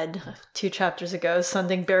at Ned 2 chapters ago,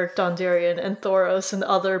 sending Beric Dondarrion and Thoros and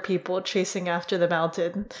other people chasing after the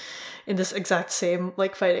mountain in this exact same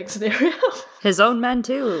like fighting scenario. His own men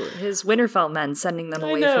too, his Winterfell men sending them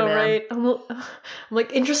away from him. Right? I'm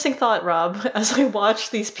like, interesting thought, Robb, as I watch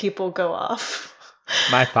these people go off.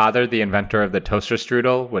 My father, the inventor of the toaster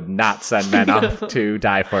strudel, would not send men off to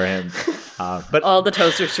die for him. But all the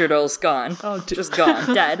toaster strudels gone. Just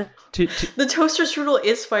gone. Dead. The toaster strudel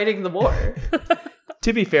is fighting the war.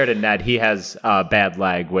 To be fair to Ned, he has a bad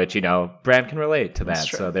leg, which, Bran can relate to that.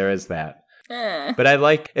 So there is that.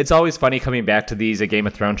 But it's always funny coming back to these Game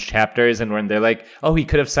of Thrones chapters and when they're like, oh, he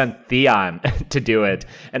could have sent Theon to do it.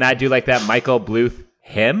 And I do like that Michael Bluth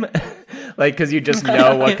him. Because you just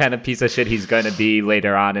know what kind of piece of shit he's going to be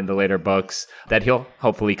later on in the later books that he'll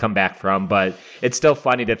hopefully come back from. But it's still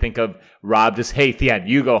funny to think of Robb just, hey, Theon,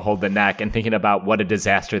 you go hold the neck, and thinking about what a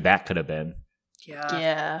disaster that could have been.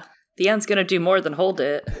 Yeah. Theon's going to do more than hold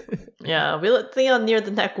it. Yeah, we let Theon near the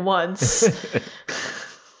neck once.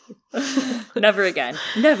 Never again.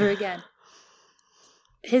 Never again.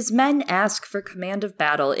 His men ask for command of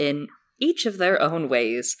battle in each of their own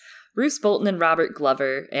ways. Roose Bolton and Robert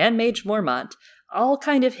Glover and Mage Mormont all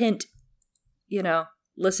kind of hint,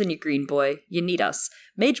 listen, you green boy, you need us.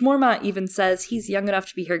 Mage Mormont even says he's young enough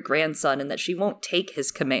to be her grandson and that she won't take his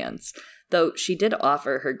commands, though she did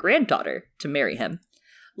offer her granddaughter to marry him.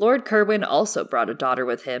 Lord Kerwin also brought a daughter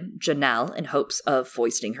with him, Janelle, in hopes of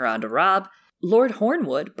foisting her onto Robb. Lord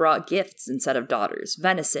Hornwood brought gifts instead of daughters,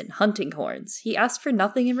 venison, hunting horns. He asked for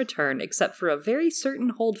nothing in return except for a very certain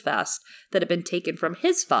holdfast that had been taken from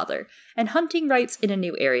his father, and hunting rights in a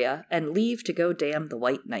new area, and leave to go dam the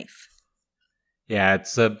White Knife. Yeah,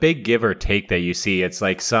 it's a big give or take that you see. It's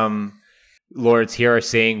like some lords here are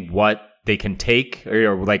saying what they can take,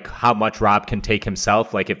 or like how much Robb can take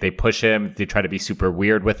himself. Like if they push him, they try to be super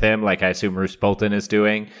weird with him, like I assume Roose Bolton is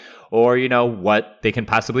doing. Or, what they can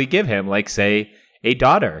possibly give him, like, say, a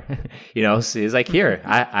daughter. He's like, here,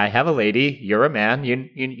 I have a lady, you're a man,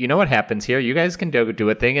 you know what happens here, you guys can do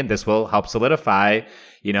a thing, and this will help solidify,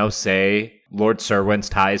 say, Lord Serwyn's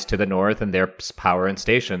ties to the north and their power and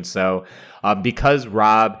station. So, because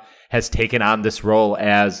Robb has taken on this role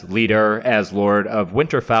as leader, as Lord of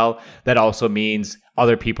Winterfell, that also means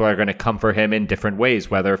other people are going to come for him in different ways,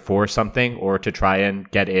 whether for something or to try and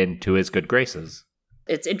get into his good graces.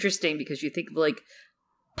 It's interesting because you think of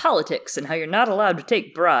politics and how you're not allowed to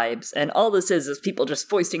take bribes, and all this is people just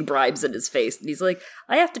foisting bribes in his face. And he's like,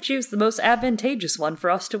 I have to choose the most advantageous one for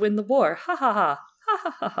us to win the war. Ha ha ha.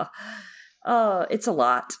 Ha ha ha. It's a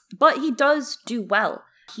lot. But he does do well.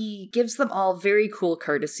 He gives them all very cool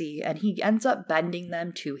courtesy, and he ends up bending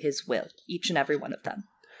them to his will, each and every one of them.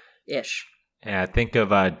 Ish. Yeah, think of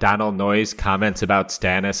Donald Noyes' comments about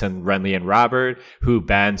Stannis and Renly and Robert, who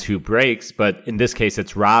bends, who breaks, but in this case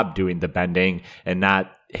it's Robb doing the bending and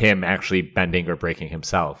not him actually bending or breaking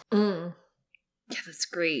himself. Yeah, that's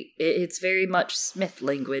great. It's very much Smith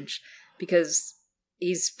language, because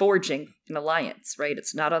he's forging an alliance, right?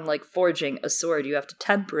 It's not unlike forging a sword. You have to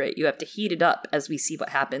temper it, you have to heat it up, as we see what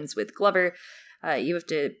happens with Glover. You have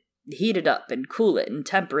to heat it up and cool it and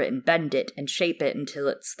temper it and bend it and shape it until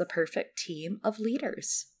it's the perfect team of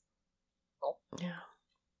leaders. Yeah.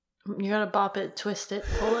 You gotta bop it, twist it,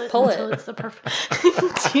 pull it until it's the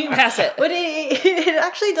perfect team. Pass it. But it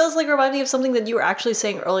actually does remind me of something that you were actually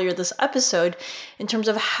saying earlier this episode in terms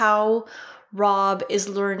of how Robb is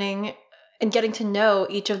learning and getting to know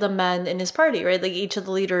each of the men in his party, right? Like each of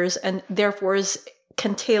the leaders, and therefore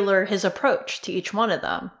can tailor his approach to each one of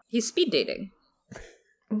them. He's speed dating.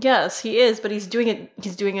 Yes, he is, but he's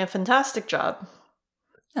doing a fantastic job.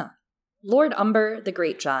 Yeah. Lord Umber the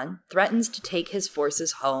Greatjon threatens to take his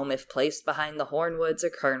forces home if placed behind the Hornwoods or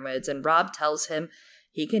Kernwoods, and Robb tells him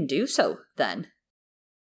he can do so then.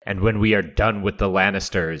 And when we are done with the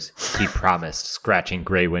Lannisters, he promised, scratching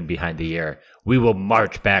Grey Wind behind the ear, we will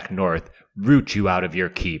march back north, root you out of your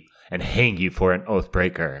keep, and hang you for an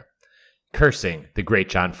oathbreaker. Cursing, the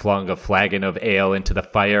Greatjon flung a flagon of ale into the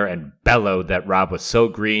fire and bellowed that Robb was so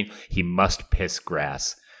green he must piss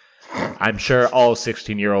grass. I'm sure all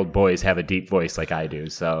 16-year-old boys have a deep voice like I do,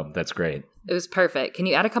 so that's great. It was perfect. Can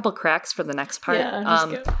you add a couple cracks for the next part?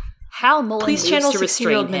 Yeah, Hal Mullen please moves channel to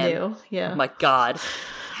restrain him. Manu. Yeah. Oh my god.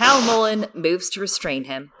 Hal Mullen moves to restrain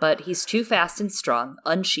him, but he's too fast and strong,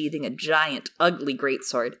 unsheathing a giant, ugly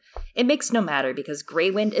greatsword. It makes no matter because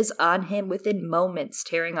Greywind is on him within moments,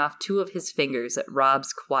 tearing off 2 of his fingers at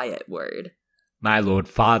Robb's quiet word. My lord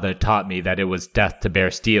father taught me that it was death to bear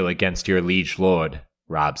steel against your liege lord,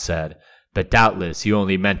 Robb said, but doubtless you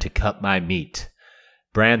only meant to cut my meat.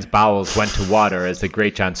 Bran's bowels went to water as the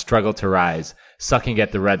Greatjon struggled to rise, sucking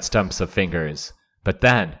at the red stumps of fingers. But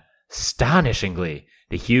then, astonishingly,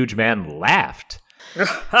 the huge man laughed.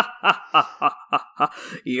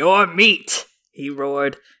 Your meat, he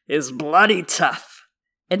roared, is bloody tough.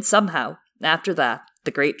 And somehow, after that,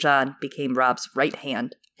 the Greatjon became Robb's right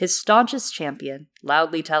hand, his staunchest champion,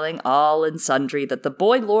 loudly telling all and sundry that the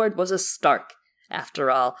boy lord was a Stark,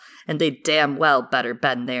 after all, and they damn well better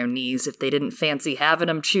bend their knees if they didn't fancy having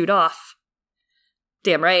him chewed off.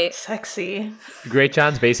 Damn right. Sexy.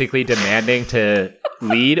 Greatjon's basically demanding to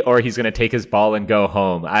lead or he's going to take his ball and go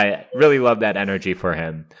home. I really love that energy for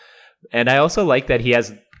him. And I also like that he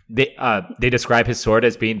has... They describe his sword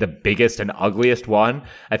as being the biggest and ugliest one.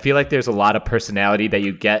 I feel like there's a lot of personality that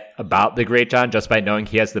you get about the Greatjon just by knowing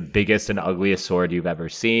he has the biggest and ugliest sword you've ever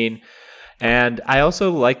seen. And I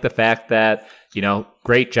also like the fact that, you know,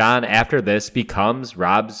 Greatjon after this becomes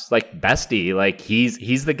Robb's like bestie. Like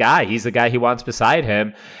he's the guy. He's the guy he wants beside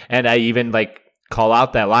him. And I even like call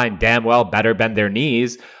out that line, damn well better bend their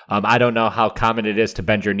knees. I don't know how common it is to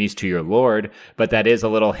bend your knees to your lord, but that is a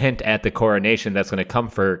little hint at the coronation that's going to come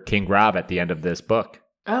for King Robb at the end of this book.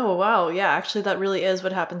 Oh, wow. Yeah, actually, that really is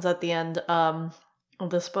what happens at the end of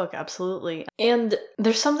this book. Absolutely. And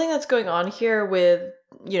there's something that's going on here with,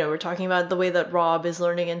 you know, we're talking about the way that Robb is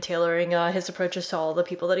learning and tailoring his approaches to all the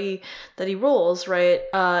people that he rules, right?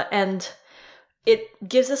 And it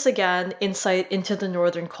gives us, again, insight into the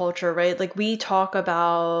Northern culture, right? Like, we talk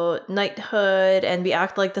about knighthood and we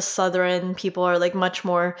act like the Southern people are, like, much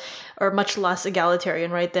more or much less egalitarian,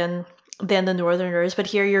 right, than the Northerners. But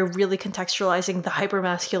here you're really contextualizing the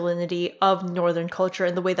hypermasculinity of Northern culture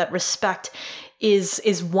and the way that respect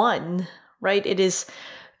is won, right? It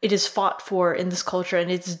is fought for in this culture, and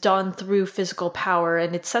it's done through physical power,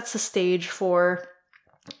 and it sets the stage for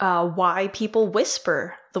why people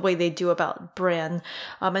whisper the way they do about Bran,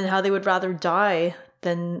 and how they would rather die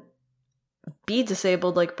than be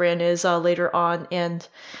disabled like Bran is later on. And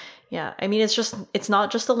yeah, I mean, it's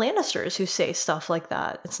not just the Lannisters who say stuff like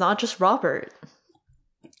that. It's not just Robert.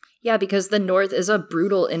 Yeah, because the North is a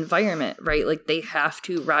brutal environment, right? Like, they have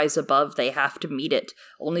to rise above, they have to meet it.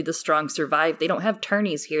 Only the strong survive. They don't have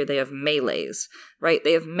tourneys here, they have melees, right?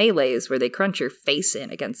 They have melees where they crunch your face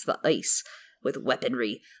in against the ice with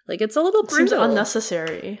weaponry. Like, it's a little brutal. Seems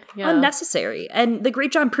unnecessary. Yeah. Unnecessary. And the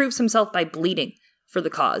Greatjon proves himself by bleeding for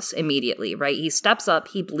the cause immediately, right? He steps up,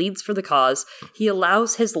 he bleeds for the cause, he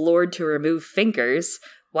allows his lord to remove fingers.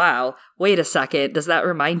 Wow, wait a second, does that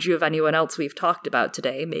remind you of anyone else we've talked about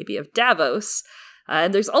today? Maybe of Davos?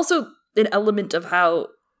 And there's also an element of how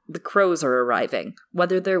the crows are arriving.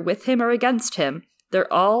 Whether they're with him or against him,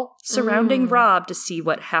 they're all surrounding Robb to see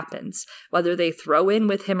what happens, whether they throw in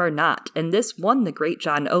with him or not. And this won the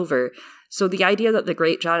Greatjon over. So the idea that the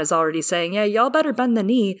Greatjon is already saying, yeah, y'all better bend the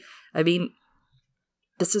knee, I mean,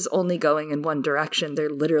 this is only going in one direction. They're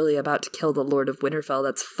literally about to kill the Lord of Winterfell.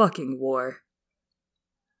 That's fucking war.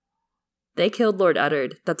 They killed Lord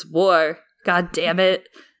Eddard. That's war. God damn it.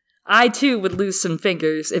 I, too, would lose some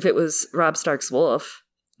fingers if it was Robb Stark's wolf.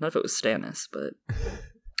 Not if it was Stannis, but...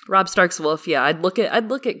 Robb Stark's wolf, yeah. I'd look at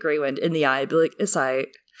Greywind in the eye. I'd be like, it's aight.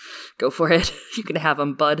 Go for it. You can have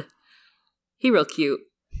him, bud. He real cute.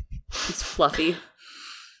 He's fluffy.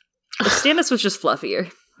 If Stannis was just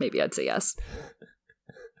fluffier, maybe I'd say yes.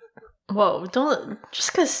 Whoa, don't...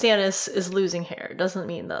 Just because Stannis is losing hair doesn't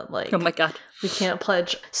mean that, like... Oh my god. We can't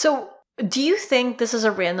pledge. So... Do you think, this is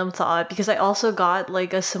a random thought, because I also got,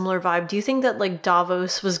 like, a similar vibe, do you think that, like,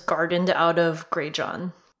 Davos was gardened out of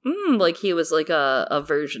Greatjon? Like he was, like, a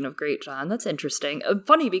version of Greatjon. That's interesting.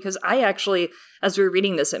 Funny, because I actually, as we were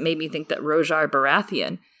reading this, it made me think that Rojar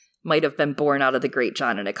Baratheon might have been born out of the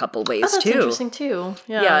Greatjon in a couple ways, that's too. Interesting, too.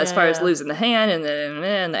 Yeah, as far as losing the hand and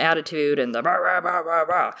the attitude and the rah, rah, rah, rah,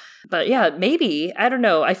 rah. But yeah, maybe, I don't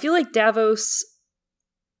know. I feel like Davos...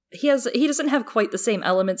 He doesn't have quite the same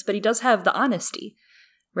elements, but he does have the honesty,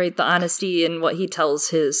 right? The honesty in what he tells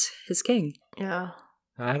his king. Yeah.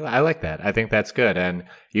 I like that. I think that's good. And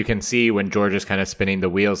you can see when George is kind of spinning the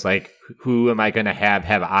wheels, like, who am I going to have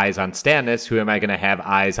eyes on Stannis? Who am I going to have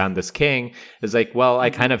eyes on this king? Is like, well,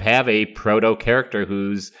 I kind of have a proto character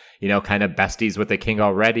who's, kind of besties with the king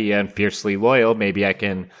already and fiercely loyal. Maybe I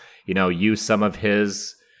can, use some of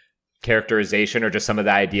his characterization or just some of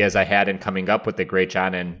the ideas I had in coming up with the Great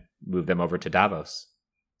John and move them over to Davos.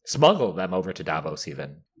 Smuggle them over to Davos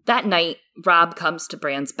even. That night, Robb comes to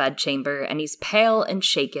Bran's bedchamber, and he's pale and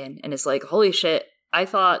shaken, and is like, holy shit, I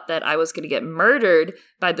thought that I was going to get murdered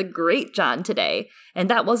by the Great John today, and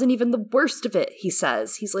that wasn't even the worst of it, he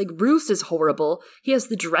says. He's like, Roose is horrible. He has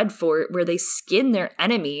the Dreadfort where they skin their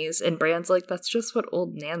enemies, and Bran's like, that's just what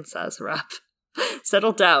old Nan says, Robb.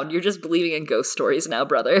 Settle down, you're just believing in ghost stories now,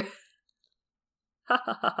 brother.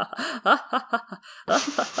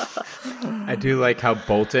 I do like how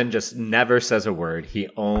Bolton just never says a word. He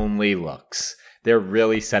only looks. They're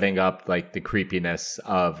really setting up like the creepiness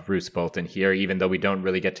of Roose Bolton here, even though we don't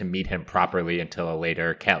really get to meet him properly until a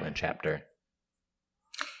later Catelyn chapter.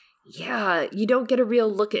 Yeah, you don't get a real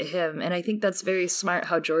look at him, and I think that's very smart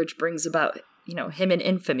how George brings about, him and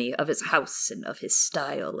infamy of his house and of his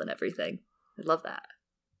style and everything. I love that.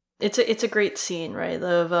 It's a great scene, right?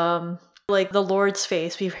 Of like the Lord's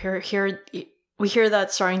face. We hear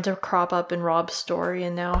that starting to crop up in Robb's story,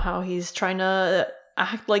 and now how he's trying to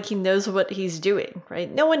act like he knows what he's doing, right?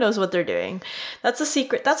 No one knows what they're doing. That's a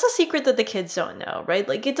secret. That's a secret that the kids don't know, right?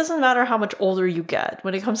 Like, it doesn't matter how much older you get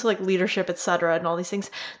when it comes to like leadership, etc., and all these things.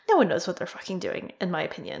 No one knows what they're fucking doing, in my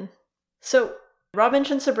opinion. So Robb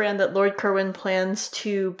mentions to Bran that Lord Kerwin plans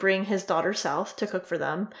to bring his daughter south to cook for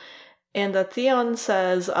them. And Theon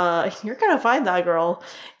says, you're going to find that girl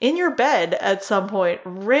in your bed at some point,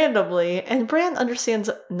 randomly. And Bran understands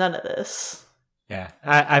none of this. Yeah,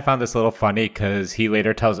 I found this a little funny because he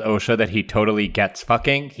later tells Osha that he totally gets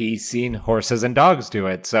fucking. He's seen horses and dogs do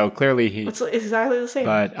it, so clearly he... It's exactly the same.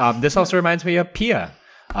 But this also reminds me of Pia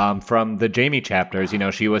from the Jaime chapters.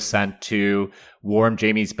 She was sent to warm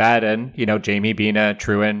Jaime's bed, and, Jaime being a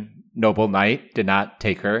true and noble knight did not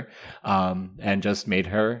take her and just made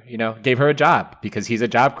her, gave her a job because he's a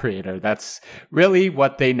job creator. That's really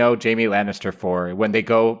what they know Jaime Lannister for.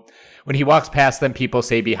 When he walks past them, people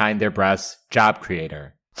say behind their breaths, job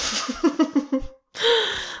creator.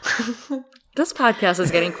 This podcast is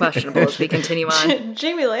getting questionable as we continue on.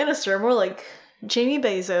 Jaime Lannister, more like Jamie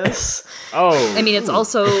Bezos. Oh. I mean, it's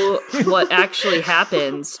also what actually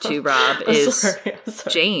happens to Robb is sorry.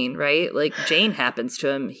 Jane, right? Like, Jane happens to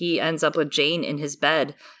him. He ends up with Jane in his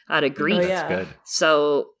bed out of grief. Oh, yeah. That's good.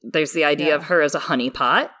 So there's the idea of her as a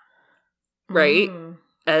honeypot, right?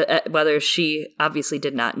 Whether she obviously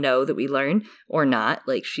did not know that we learn or not.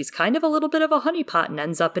 Like, she's kind of a little bit of a honeypot and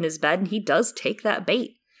ends up in his bed, and he does take that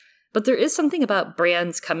bait. But there is something about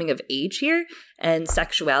Bran's coming of age here and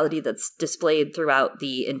sexuality that's displayed throughout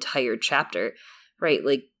the entire chapter, right?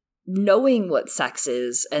 Like, knowing what sex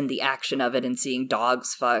is and the action of it and seeing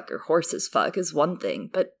dogs fuck or horses fuck is one thing,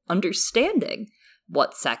 but understanding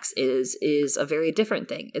what sex is a very different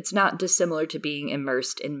thing. It's not dissimilar to being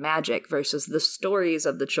immersed in magic versus the stories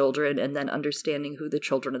of the children and then understanding who the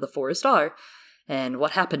children of the forest are and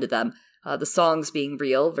what happened to them. The songs being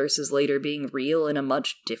real versus later being real in a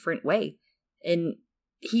much different way. And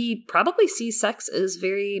he probably sees sex as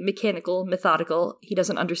very mechanical, methodical. He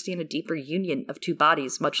doesn't understand a deeper union of two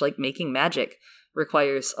bodies, much like making magic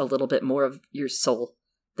requires a little bit more of your soul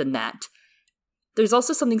than that. There's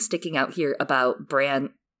also something sticking out here about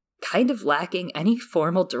Bran kind of lacking any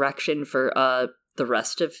formal direction for the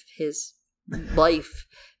rest of his life,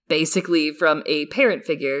 basically from a parent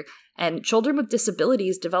figure. And children with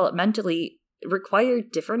disabilities developmentally require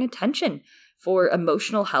different attention for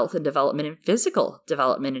emotional health and development and physical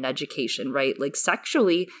development and education, right? Like,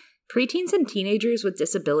 sexually, preteens and teenagers with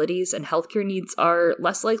disabilities and healthcare needs are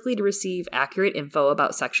less likely to receive accurate info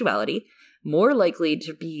about sexuality, more likely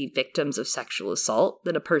to be victims of sexual assault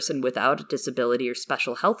than a person without a disability or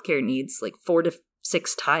special healthcare needs, like 4 to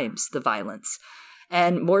 6 times the violence,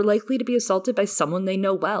 and more likely to be assaulted by someone they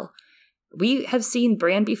know well. We have seen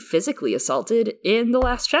Bran be physically assaulted in the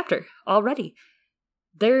last chapter already.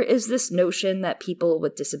 There is this notion that people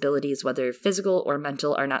with disabilities, whether physical or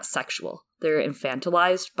mental, are not sexual. They're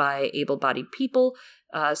infantilized by able-bodied people,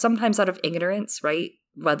 sometimes out of ignorance, right?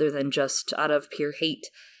 Rather than just out of pure hate.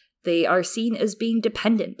 They are seen as being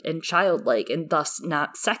dependent and childlike and thus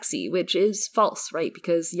not sexy, which is false, right?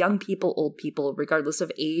 Because young people, old people, regardless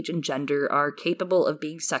of age and gender, are capable of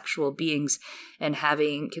being sexual beings and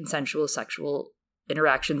having consensual sexual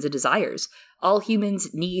interactions and desires. All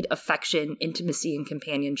humans need affection, intimacy, and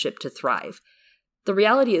companionship to thrive. The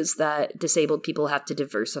reality is that disabled people have to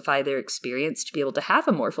diversify their experience to be able to have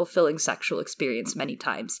a more fulfilling sexual experience many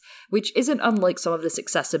times, which isn't unlike some of this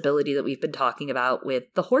accessibility that we've been talking about with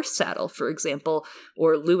the horse saddle, for example,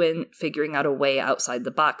 or Lewin figuring out a way outside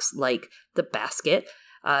the box like the basket.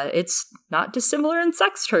 It's not dissimilar in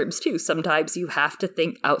sex terms, too. Sometimes you have to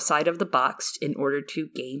think outside of the box in order to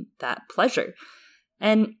gain that pleasure.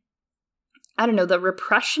 And I don't know, the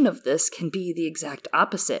repression of this can be the exact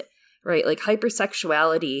opposite. Right, like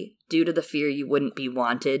hypersexuality due to the fear you wouldn't be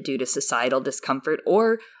wanted due to societal discomfort,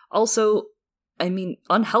 or also,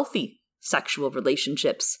 unhealthy sexual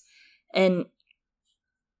relationships. And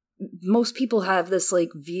most people have this like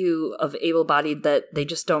view of able-bodied that they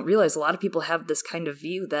just don't realize. A lot of people have this kind of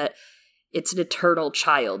view that it's an eternal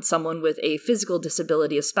child. Someone with a physical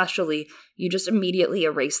disability especially, you just immediately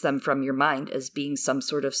erase them from your mind as being some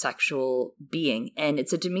sort of sexual being. And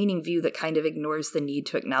it's a demeaning view that kind of ignores the need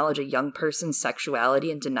to acknowledge a young person's sexuality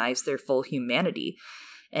and denies their full humanity.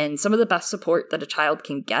 And some of the best support that a child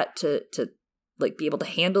can get to like be able to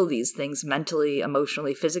handle these things mentally,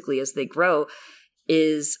 emotionally, physically as they grow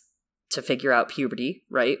is to figure out puberty,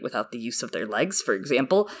 right, without the use of their legs, for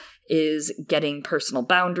example, is getting personal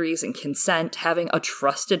boundaries and consent, having a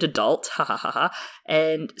trusted adult,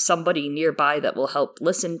 and somebody nearby that will help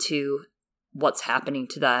listen to what's happening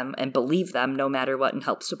to them and believe them no matter what and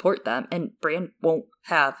help support them. And Bran won't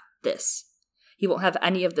have this. He won't have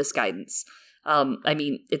any of this guidance.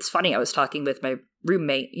 It's funny, I was talking with my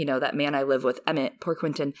roommate, that man I live with, Emmett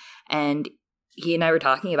Porquinton, and he and I were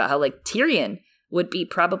talking about how, like, Tyrion would be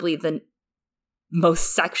probably the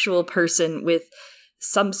most sexual person with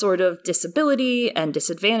some sort of disability and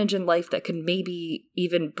disadvantage in life that could maybe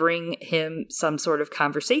even bring him some sort of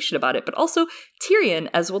conversation about it. But also, Tyrion,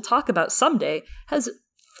 as we'll talk about someday, has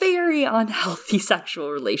very unhealthy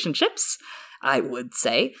sexual relationships, I would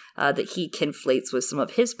say, that he conflates with some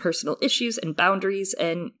of his personal issues and boundaries,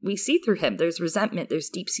 and we see through him. There's resentment, there's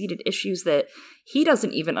deep-seated issues that he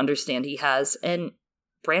doesn't even understand he has, and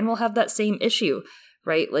Bran will have that same issue,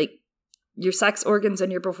 right? Like, your sex organs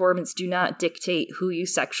and your performance do not dictate who you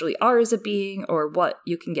sexually are as a being or what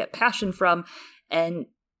you can get passion from. And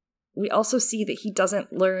we also see that he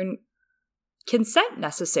doesn't learn consent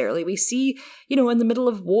necessarily. We see, in the middle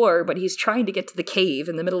of war, but he's trying to get to the cave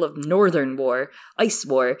in the middle of Northern War, Ice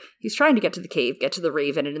War. He's trying to get to the cave, get to the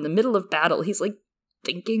Raven, and in the middle of battle, he's like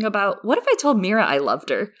thinking about, what if I told Mira I loved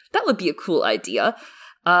her? That would be a cool idea.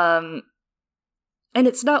 And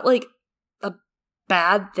it's not like a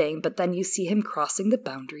bad thing, but then you see him crossing the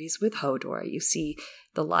boundaries with Hodor. You see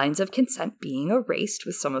the lines of consent being erased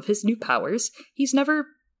with some of his new powers. He's never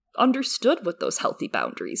understood what those healthy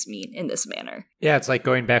boundaries mean in this manner. Yeah, it's like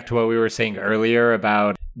going back to what we were saying earlier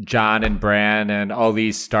about Jon and Bran and all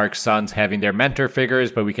these Stark sons having their mentor figures,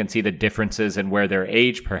 but we can see the differences in where their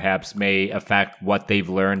age perhaps may affect what they've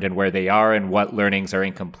learned and where they are and what learnings are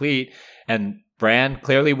incomplete. And Bran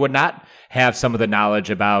clearly would not have some of the knowledge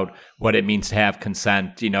about what it means to have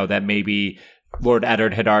consent, that maybe Lord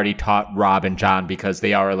Eddard had already taught Robb and Jon because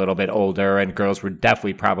they are a little bit older and girls were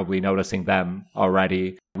definitely probably noticing them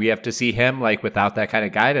already. We have to see him like without that kind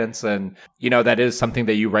of guidance. And, that is something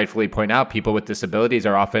that you rightfully point out. People with disabilities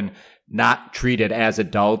are often not treated as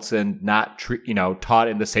adults and not, taught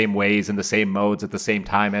in the same ways, in the same modes at the same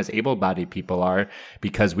time as able-bodied people are,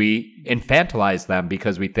 because we infantilize them,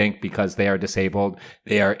 because we think because they are disabled,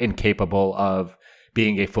 they are incapable of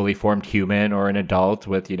being a fully formed human or an adult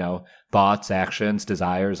with, thoughts, actions,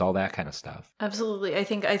 desires, all that kind of stuff. Absolutely. I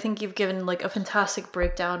think you've given like a fantastic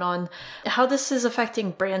breakdown on how this is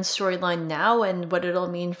affecting Bran's storyline now and what it'll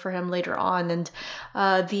mean for him later on, and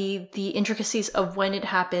the intricacies of when it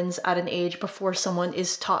happens at an age before someone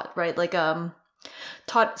is taught, right? Like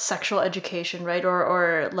taught sexual education, right?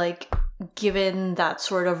 Or like given that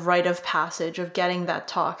sort of rite of passage of getting that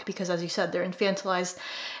talk, because as you said, they're infantilized.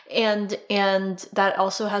 And that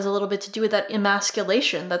also has a little bit to do with that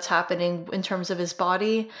emasculation that's happening in terms of his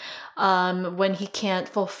body when he can't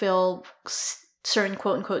fulfill certain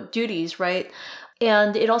quote-unquote duties, right?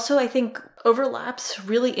 And it also, I think, overlaps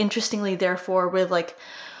really interestingly, therefore, with like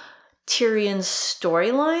Tyrion's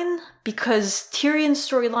storyline, because Tyrion's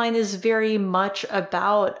storyline is very much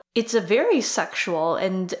about, it's a very sexual,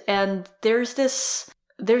 and there's this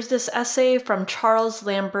essay from Charles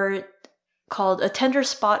Lambert called A Tender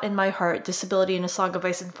Spot in My Heart, Disability in a Song of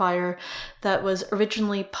Ice and Fire, that was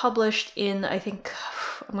originally published in, I think,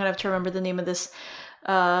 I'm going to have to remember the name of this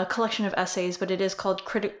collection of essays, but it is called,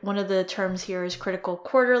 one of the terms here is Critical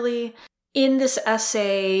Quarterly. In this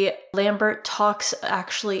essay, Lambert talks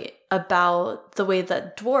actually about the way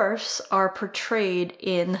that dwarfs are portrayed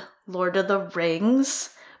in Lord of the Rings,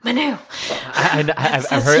 Manu.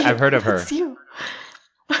 I've heard of her. That's you.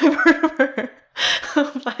 I've heard of her.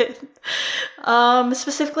 But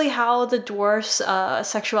specifically how the dwarf's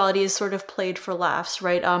sexuality is sort of played for laughs,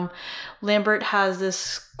 right? Lambert has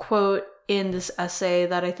this quote in this essay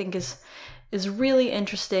that I think is really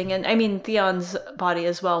interesting, and I mean Theon's body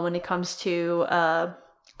as well when it comes to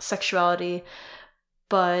sexuality,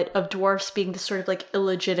 but of dwarfs being this sort of like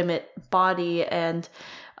illegitimate body. And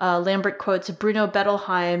Lambert quotes Bruno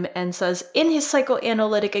Bettelheim and says, in his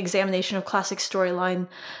psychoanalytic examination of classic storyline,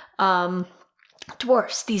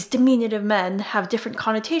 dwarfs, these diminutive men, have different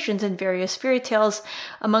connotations in various fairy tales.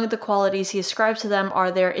 Among the qualities he ascribes to them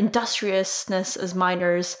are their industriousness as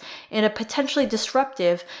minors and a potentially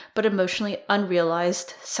disruptive but emotionally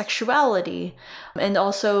unrealized sexuality. And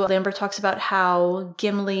also Lambert talks about how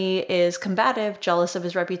Gimli is combative, jealous of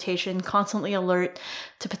his reputation, constantly alert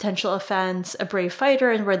to potential offense, a brave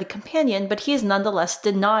fighter and worthy companion, but he is nonetheless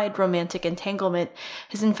denied romantic entanglement.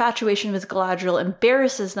 His infatuation with Galadriel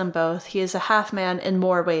embarrasses them both. He is a half-man in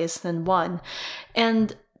more ways than one.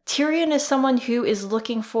 And Tyrion is someone who is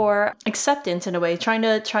looking for acceptance in a way,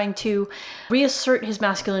 trying to reassert his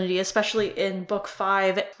masculinity, especially in book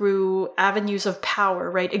 5 through avenues of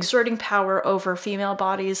power, right? Exerting power over female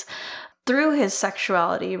bodies through his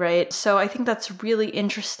sexuality, right? So I think that's really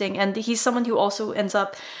interesting. And he's someone who also ends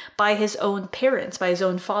up by his own parents, by his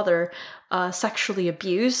own father, sexually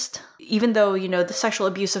abused, even though, you know, the sexual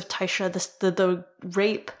abuse of Tysha, the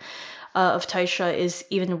rape of Tysha is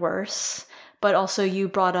even worse. But also you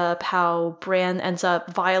brought up how Bran ends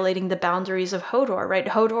up violating the boundaries of Hodor, right?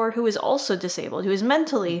 Hodor, who is also disabled, who is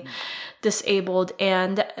mentally disabled.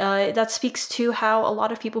 And that speaks to how a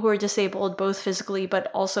lot of people who are disabled, both physically,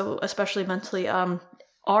 but also especially mentally,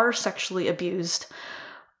 are sexually abused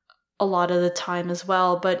a lot of the time as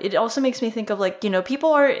well. But it also makes me think of, like, you know,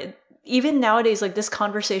 people are, even nowadays, like, this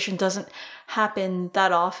conversation doesn't happen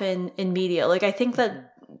that often in media. Like, I think that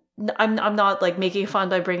I'm not like making fun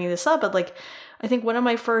by bringing this up, but like I think one of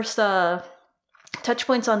my first touch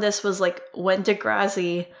points on this was like when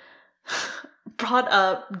Degrassi brought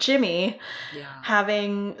up Jimmy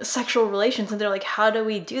having sexual relations, and they're like, how do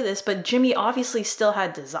we do this? But Jimmy obviously still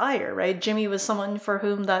had desire, right? Jimmy was someone for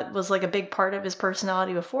whom that was like a big part of his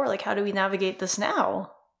personality before. Like, how do we navigate this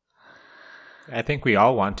now? I think we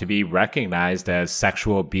all want to be recognized as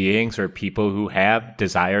sexual beings or people who have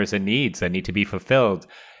desires and needs that need to be fulfilled.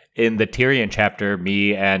 In the Tyrion chapter,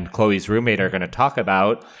 me and Chloe's roommate are going to talk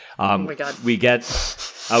about. Oh my God. We get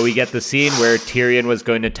the scene where Tyrion was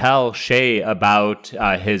going to tell Shay about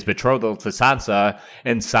his betrothal to Sansa,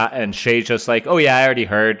 and Shay's just like, "Oh yeah, I already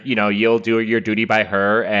heard. You know, you'll do your duty by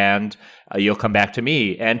her, and you'll come back to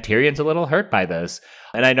me." And Tyrion's a little hurt by this.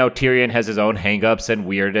 And I know Tyrion has his own hangups and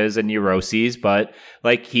weirdas and neuroses, but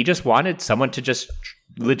like he just wanted someone to just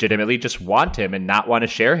legitimately just want him and not want to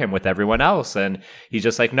share him with everyone else. And he's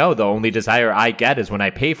just like, no, the only desire I get is when I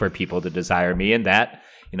pay for people to desire me. And that,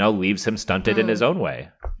 you know, leaves him stunted in his own way.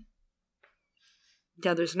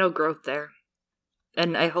 Yeah, there's no growth there.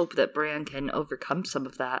 And I hope that Bran can overcome some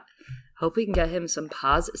of that. Hope we can get him some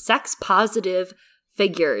sex-positive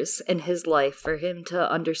figures in his life for him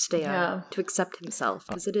to understand, to accept himself.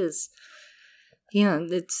 Because it is, you know,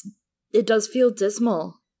 it does feel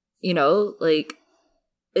dismal, you know, like,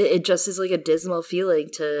 it just is like a dismal feeling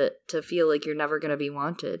to feel like you're never going to be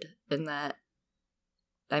wanted. And that,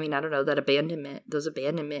 I mean, I don't know, that those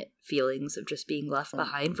abandonment feelings of just being left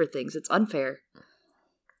behind for things, it's unfair.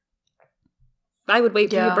 I would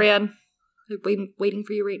wait for you, Bran. I'm waiting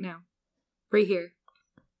for you right now. Right here.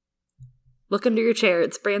 Look under your chair.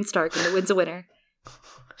 It's Bran Stark and the wind's a winner.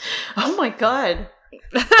 Oh my God.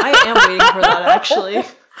 I am waiting for that, actually.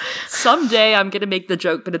 Someday I'm going to make the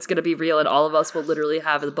joke, but it's going to be real, and all of us will literally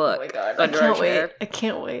have the book under our chair. I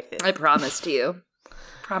can't wait. I promise to you.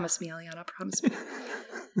 Promise me, Eliana. Promise me.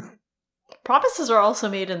 Promises are also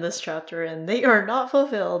made in this chapter, and they are not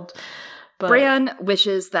fulfilled. But Bran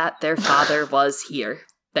wishes that their father was here.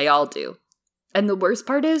 They all do. And the worst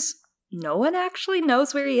part is, no one actually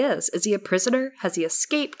knows where he is. Is he a prisoner? Has he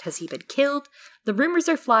escaped? Has he been killed? The rumors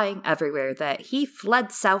are flying everywhere that he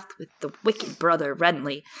fled south with the wicked brother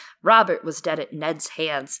Renly. Robert was dead at Ned's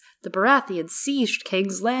hands. The Baratheons sieged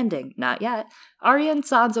King's Landing. Not yet. Arya and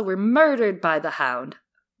Sansa were murdered by the Hound.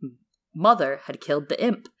 Mother had killed the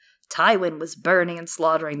imp. Tywin was burning and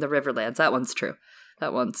slaughtering the Riverlands. That one's true.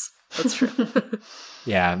 That's true.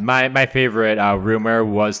 Yeah, my favorite rumor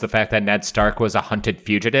was the fact that Ned Stark was a hunted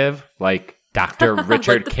fugitive, like Dr.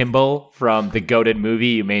 Richard Kimball from the goated movie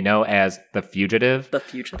you may know as The Fugitive. The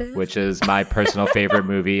Fugitive? Which is my personal favorite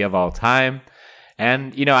movie of all time.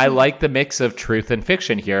 And, you know, I like the mix of truth and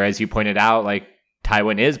fiction here. As you pointed out, like,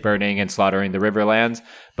 Tywin is burning and slaughtering the Riverlands,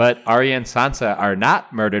 but Arya and Sansa are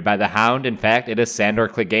not murdered by the Hound. In fact, it is Sandor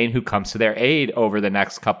Clegane who comes to their aid over the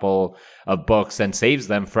next couple of books and saves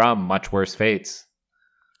them from much worse fates.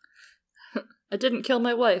 I didn't kill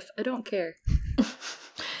my wife. I don't care.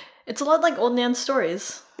 It's a lot like Old Nan's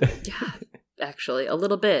stories. Yeah, actually, a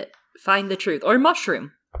little bit. Find the truth. Or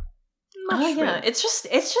mushroom. Oh yeah, it's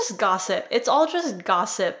just gossip. It's all just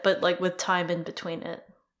gossip, but like with time in between it.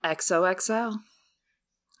 XOXO.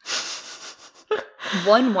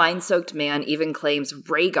 One wine-soaked man even claims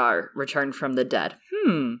Rhaegar returned from the dead.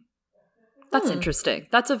 That's interesting.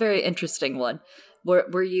 That's a very interesting one.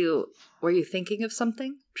 Were you thinking of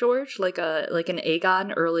something, George? Like an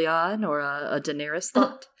Aegon early on, or a Daenerys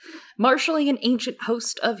thought? Marshalling an ancient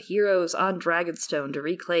host of heroes on Dragonstone to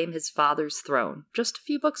reclaim his father's throne. Just a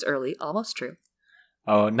few books early, almost true.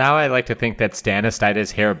 Oh, now I like to think that Stannis dyed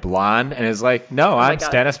his hair blonde and is like, no, I'm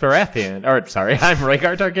Stannis Baratheon. Or, sorry, I'm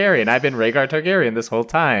Rhaegar Targaryen. I've been Rhaegar Targaryen this whole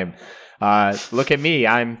time. Look at me,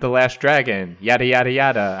 I'm the last dragon. Yada, yada,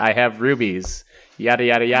 yada. I have rubies. Yada,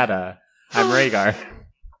 yada, yada. I'm Rhaegar.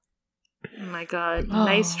 Oh my god.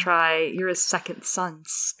 Nice try. You're his second son,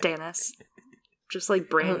 Stannis. Just like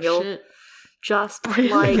Branule. Just like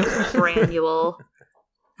Branule.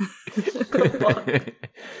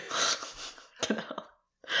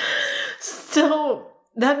 So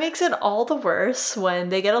that makes it all the worse when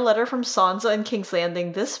they get a letter from Sansa and King's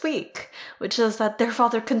Landing this week, which says that their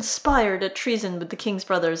father conspired at treason with the King's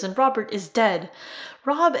brothers and Robert is dead.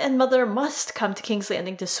 Robb and Mother must come to King's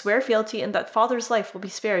Landing to swear fealty and that father's life will be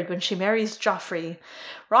spared when she marries Joffrey.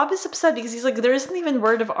 Robb is upset because he's like, there isn't even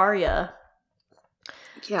word of Arya.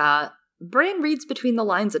 Yeah, Bran reads between the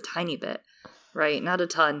lines a tiny bit, right? Not a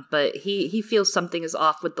ton, but he feels something is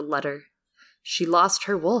off with the letter. She lost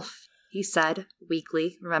her wolf, he said,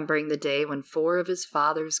 weakly, remembering the day when 4 of his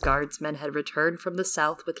father's guardsmen had returned from the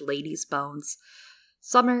south with ladies' bones.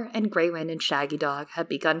 Summer and Greywind and Shaggy Dog had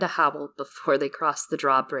begun to howl before they crossed the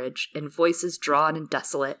drawbridge, in voices drawn and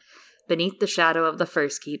desolate. Beneath the shadow of the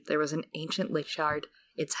First Keep there was an ancient lichyard,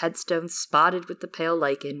 its headstone spotted with the pale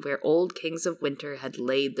lichen where old kings of winter had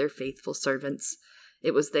laid their faithful servants.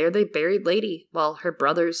 It was there they buried Lady, while her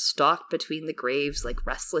brothers stalked between the graves like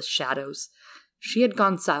restless shadows. She had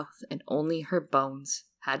gone south, and only her bones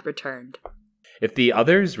had returned. If the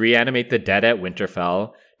others reanimate the dead at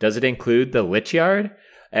Winterfell, does it include the Lichyard?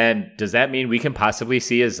 And does that mean we can possibly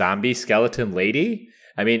see a zombie skeleton lady?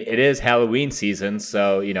 I mean, it is Halloween season,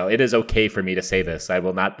 so, it is okay for me to say this. I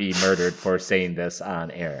will not be murdered for saying this on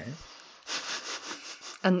air.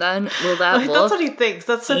 And then, will that wolf That's what he thinks.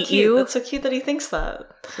 That's so cute. You? That's so cute that he thinks that.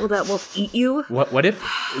 Will that wolf eat you? What if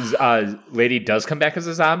Lady does come back as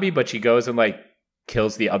a zombie, but she goes and,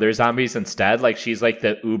 kills the other zombies instead? Like, she's like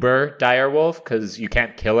the uber direwolf, because you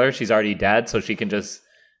can't kill her. She's already dead, so she can just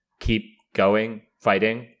keep going,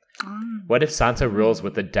 fighting. What if Sansa rules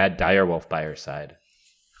with the dead direwolf by her side?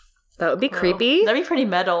 That would be creepy. That'd be pretty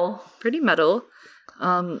metal. Pretty metal.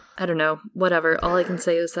 I don't know. Whatever. All I can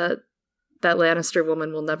say is that Lannister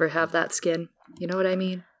woman will never have that skin. You know what I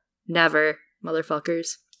mean? Never,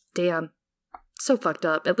 motherfuckers. Damn. So fucked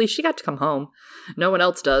up. At least she got to come home. No one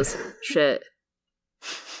else does. Shit.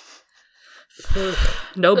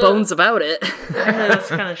 No bones about it. That's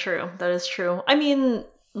kind of true. That is true. I mean,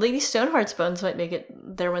 Lady Stoneheart's bones might make it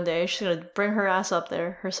there one day. She's gonna bring her ass up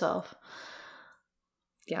there herself.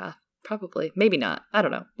 Yeah, probably. Maybe not. I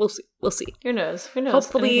don't know. We'll see. Who knows?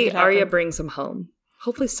 Hopefully Arya brings him home.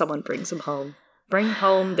 Hopefully someone brings him home. Bring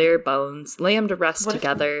home their bones. Lay them to rest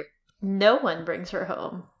together. No one brings her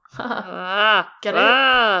home. Get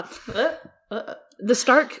it?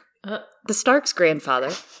 The Stark's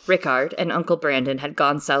grandfather, Rickard, and Uncle Brandon had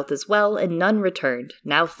gone south as well, and none returned.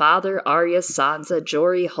 Now Father, Arya, Sansa,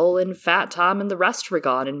 Jory, Holan, Fat Tom, and the rest were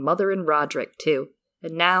gone, and Mother and Roderick, too.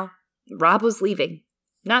 And now, Robb was leaving.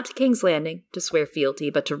 Not to King's Landing, to swear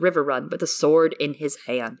fealty, but to Riverrun with a sword in his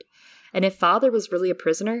hand. And if Father was really a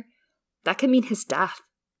prisoner, that could mean his death.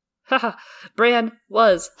 Haha, Bran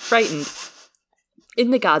was frightened.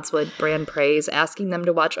 In the Godswood, Bran prays, asking them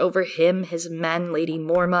to watch over him, his men, Lady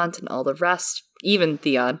Mormont, and all the rest, even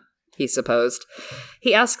Theon, he supposed.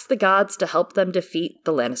 He asks the gods to help them defeat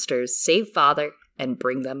the Lannisters, save Father, and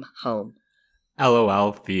bring them home.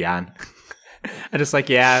 LOL, Theon. I'm just like,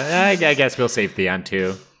 yeah, I guess we'll save Theon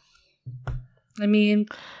too. I mean,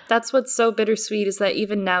 that's what's so bittersweet is that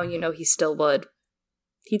even now, he still would.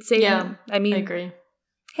 He'd save him. I mean, I agree.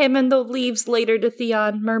 Him and the leaves later to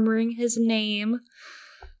Theon, murmuring his name.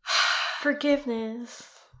 Forgiveness.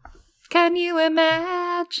 Can you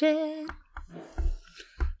imagine?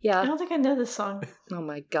 Yeah. I don't think I know this song. Oh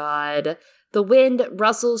my god. The wind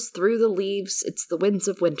rustles through the leaves. It's the winds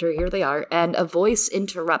of winter. Here they are. And a voice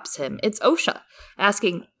interrupts him. It's Osha,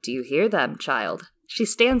 asking, "Do you hear them, child?" She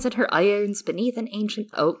stands in her irons beneath an ancient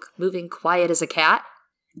oak, moving quiet as a cat.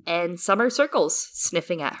 And Summer circles,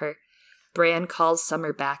 sniffing at her. Bran calls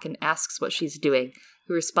Summer back and asks what she's doing,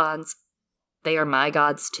 who responds, "They are my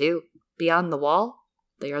gods too. Beyond the wall,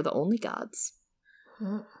 they are the only gods."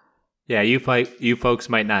 Yeah, you folks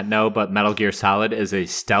might not know, but Metal Gear Solid is a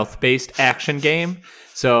stealth-based action game.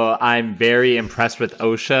 So I'm very impressed with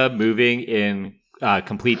Osha moving in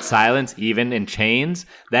complete silence, even in chains.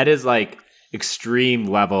 That is like extreme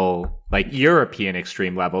level, like European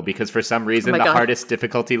extreme level, because for some reason the hardest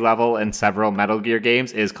difficulty level in several Metal Gear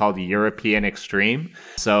games is called European Extreme.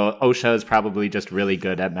 So Osha is probably just really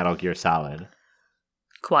good at Metal Gear Solid.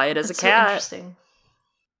 Quiet as That's a cat. So interesting.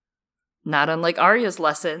 Not unlike Arya's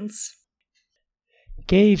lessons.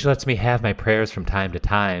 Gage lets me have my prayers from time to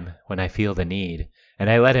time when I feel the need, and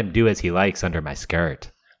I let him do as he likes under my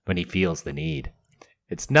skirt when he feels the need.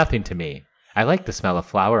 It's nothing to me. I like the smell of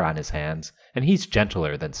flour on his hands, and he's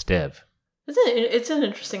gentler than Stiv. It's an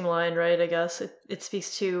interesting line, right? I guess it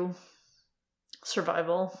speaks to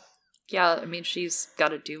survival. Yeah, I mean, she's got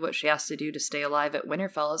to do what she has to do to stay alive at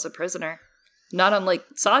Winterfell as a prisoner. Not unlike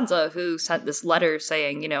Sansa, who sent this letter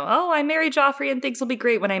saying, "Oh, I married Joffrey and things will be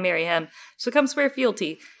great when I marry him, so come swear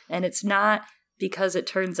fealty." And it's not because it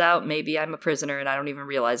turns out maybe I'm a prisoner and I don't even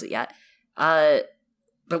realize it yet.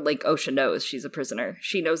 But like Osha knows she's a prisoner.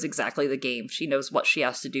 She knows exactly the game. She knows what she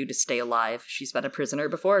has to do to stay alive. She's been a prisoner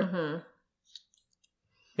before. Mm-hmm.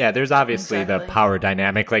 Yeah, there's obviously the power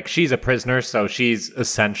dynamic. Like, she's a prisoner, so she's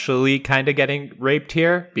essentially kind of getting raped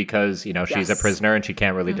here because, she's a prisoner and she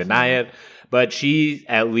can't really deny it. But she,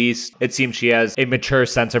 at least, it seems she has a mature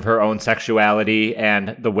sense of her own sexuality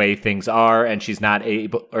and the way things are, and she's not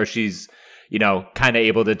able, or she's, kind of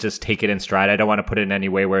able to just take it in stride. I don't want to put it in any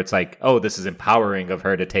way where it's like, oh, this is empowering of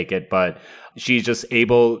her to take it, but she's just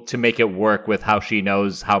able to make it work with how she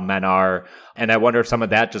knows how men are. And I wonder if some of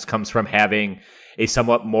that just comes from having a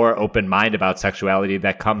somewhat more open mind about sexuality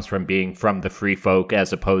that comes from being from the free folk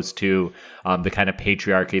as opposed to the kind of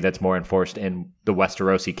patriarchy that's more enforced in the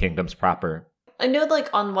Westerosi kingdoms proper. I know,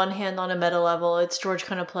 on one hand, on a meta level, it's George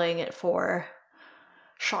kind of playing it for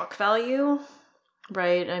shock value,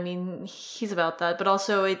 right? I mean, he's about that. But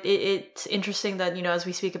also, it's interesting that, as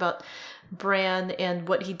we speak about Bran and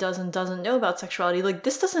what he does and doesn't know about sexuality,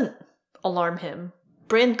 this doesn't alarm him.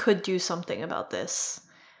 Bran could do something about this.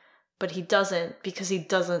 But he doesn't because he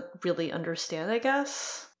doesn't really understand, I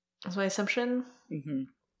guess. That's my assumption. Mm-hmm.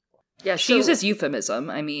 Yeah, she uses euphemism.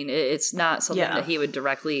 I mean, it's not something that he would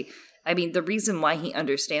directly... I mean, the reason why he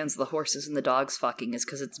understands the horses and the dogs fucking is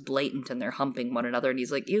because it's blatant and they're humping one another. And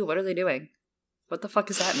he's like, ew, what are they doing? What the fuck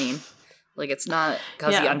does that mean? It's not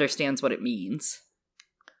because he understands what it means.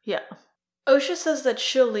 Yeah. Osha says that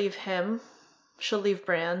she'll leave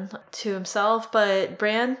Bran to himself, but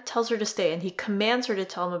Bran tells her to stay, and he commands her to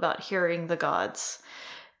tell him about hearing the gods.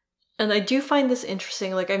 And I do find this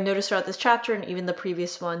interesting, I've noticed throughout this chapter and even the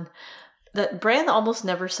previous one, that Bran almost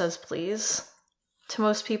never says please to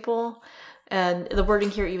most people. And the wording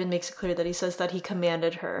here even makes it clear that he says that he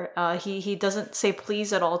commanded her. He doesn't say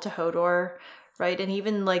please at all to Hodor, right? And he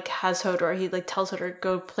even has Hodor, he tells Hodor to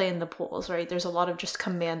go play in the pools, right? There's a lot of just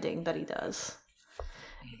commanding that he does.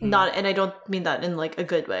 Not, and I don't mean that in a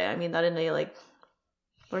good way. I mean that in a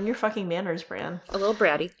learn your fucking manners, Bran. A little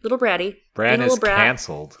bratty. Bran is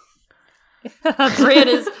canceled. Bran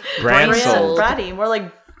is Bran-sold. Bratty, more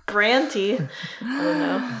like Branty. I don't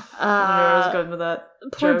know. I don't know where I was going with that.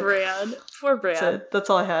 Poor joke. Bran. Poor Bran. That's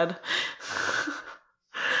all I had.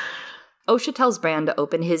 Osha tells Bran to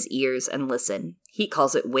open his ears and listen. He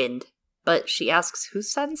calls it wind. But she asks, who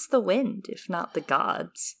sends the wind, if not the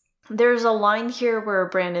gods? There's a line here where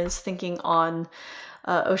Bran is thinking on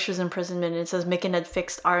Osha's imprisonment. It says, Mikken had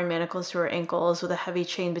fixed iron manacles to her ankles with a heavy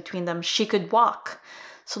chain between them. She could walk,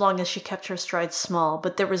 so long as she kept her stride small,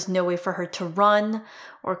 but there was no way for her to run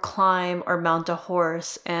or climb or mount a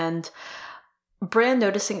horse. And Bran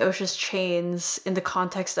noticing Osha's chains in the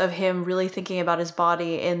context of him really thinking about his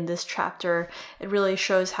body in this chapter, it really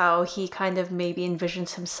shows how he kind of maybe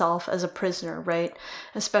envisions himself as a prisoner, right?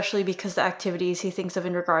 Especially because the activities he thinks of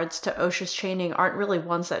in regards to Osha's chaining aren't really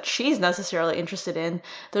ones that she's necessarily interested in.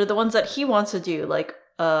 They're the ones that he wants to do,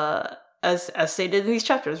 as stated in these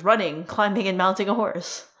chapters, running, climbing, and mounting a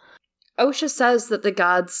horse. Osha says that the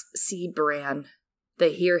gods see Bran.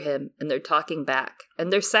 They hear him, and they're talking back,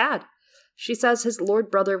 and they're sad. She says his lord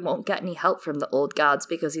brother won't get any help from the old gods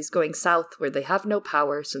because he's going south where they have no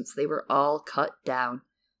power since they were all cut down.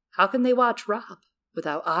 How can they watch Robb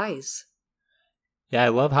without eyes? Yeah, I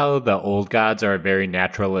love how the old gods are a very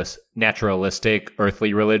naturalistic,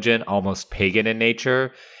 earthly religion, almost pagan in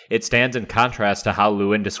nature. It stands in contrast to how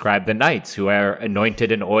Luwin described the knights, who are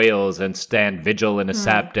anointed in oils and stand vigil in a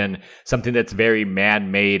sept, and something that's very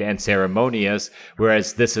man-made and ceremonious,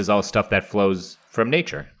 whereas this is all stuff that flows from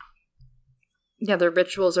nature. Yeah, their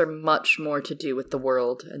rituals are much more to do with the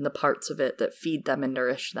world and the parts of it that feed them and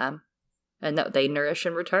nourish them, and that they nourish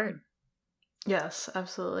in return. Yes,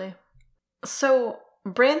 absolutely. So,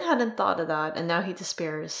 Bran hadn't thought of that, and now he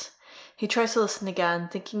despairs. He tries to listen again,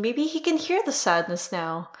 thinking maybe he can hear the sadness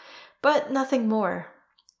now, but nothing more.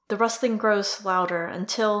 The rustling grows louder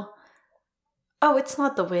until... Oh, it's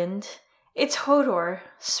not the wind. It's Hodor,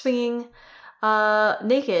 swinging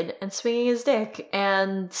naked and swinging his dick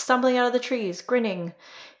and stumbling out of the trees, grinning.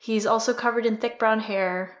 He's also covered in thick brown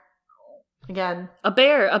hair. Again. A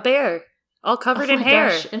bear, all covered in hair.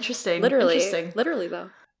 Gosh, interesting. Literally though.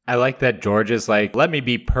 I like that George is like, let me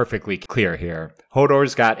be perfectly clear here.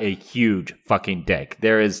 Hodor's got a huge fucking dick.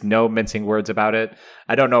 There is no mincing words about it.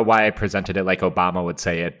 I don't know why I presented it like Obama would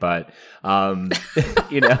say it, but,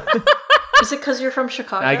 you know. Is it because you're from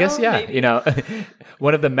Chicago? I guess, yeah. Maybe. You know,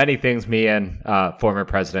 one of the many things me and former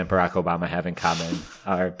President Barack Obama have in common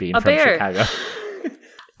are being from bear. Chicago.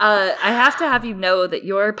 I have to have you know that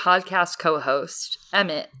your podcast co-host,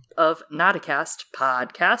 Emmett of Notacast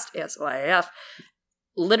Podcast, SYF,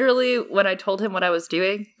 literally, when I told him what I was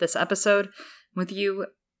doing this episode with you,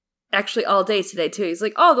 actually all day today too, he's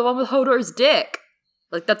like, oh, the one with Hodor's dick.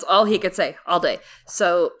 Like, that's all he could say all day.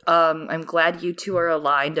 So I'm glad you two are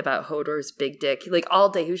aligned about Hodor's big dick. Like, all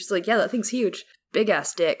day, he was just like, yeah, that thing's huge.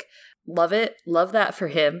 Big-ass dick. Love it. Love that for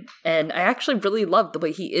him. And I actually really love the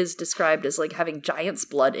way he is described as, like, having giant's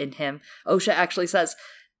blood in him. Osha actually says,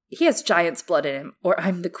 he has giant's blood in him, or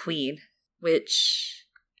I'm the queen. Which...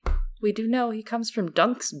 we do know he comes from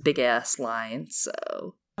Dunk's big-ass line,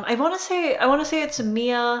 so... I want to say it's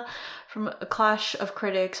Mia from A Clash of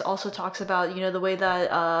Critics also talks about, you know, the way that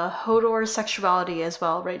Hodor's sexuality as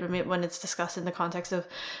well, right, when it's discussed in the context of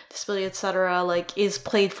disability, etc., like, is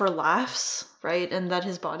played for laughs, right, and that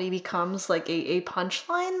his body becomes, like, a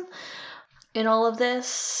punchline in all of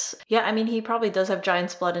this. Yeah, I mean, he probably does have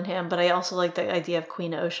giant's blood in him, but I also like the idea of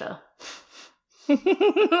Queen Osha.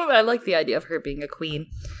 I like the idea of her being a queen.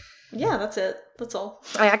 Yeah, that's it. That's all.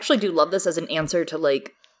 I actually do love this as an answer to,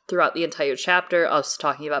 like, throughout the entire chapter, us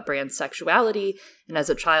talking about Bran's sexuality, and as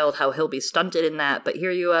a child, how he'll be stunted in that. But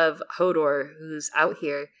here you have Hodor, who's out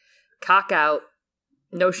here, cock out,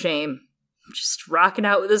 no shame, just rocking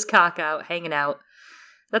out with his cock out, hanging out.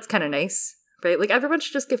 That's kind of nice, right? Like, everyone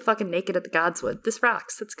should just get fucking naked at the Godswood. This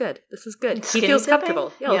rocks. That's good. This is good. Skinny he feels dipping?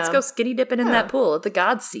 comfortable. Yeah, let's go skinny dipping in that pool. Let the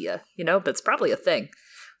gods see ya, you know? But it's probably a thing.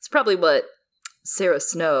 It's probably what Sarah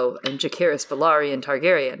Snow and Jacaerys Velaryon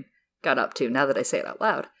Targaryen got up to, now that I say it out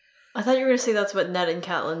loud. I thought you were going to say that's what Ned and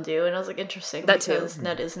Catelyn do, and I was like, interesting, that because too.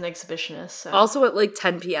 Ned is an exhibitionist. So. Also at, like,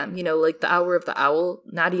 10 p.m., you know, like, the hour of the owl,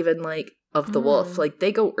 not even, like, of the wolf. Like,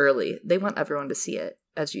 they go early. They want everyone to see it,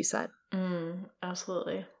 as you said.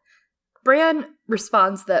 Absolutely. Bran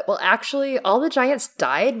responds that, well, actually, all the giants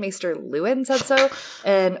died. Maester Luwin said so.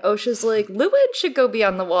 And Osha's like, Luwin should go be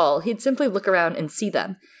on the wall. He'd simply look around and see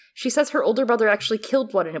them. She says her older brother actually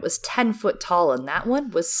killed one, and it was 10 foot tall, and that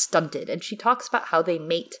one was stunted. And she talks about how they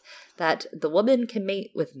mate, that the woman can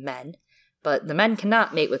mate with men, but the men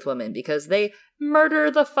cannot mate with women because they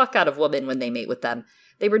murder the fuck out of women when they mate with them.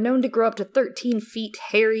 They were known to grow up to 13 feet,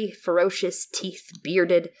 hairy, ferocious, teeth,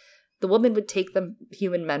 bearded. The woman would take them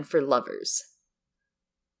human men for lovers.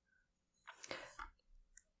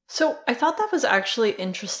 So I thought that was actually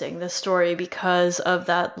interesting, this story, because of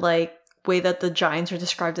that, like, way that the giants are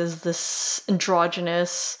described as this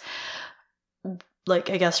androgynous,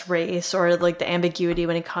 like, I guess, race, or like the ambiguity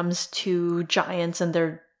when it comes to giants and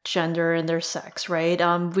their gender and their sex, right?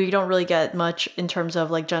 We don't really get much in terms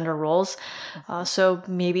of, like, gender roles, so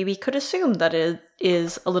maybe we could assume that it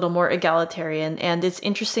is a little more egalitarian. And it's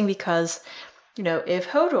interesting because, you know, if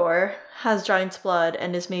Hodor has giant's blood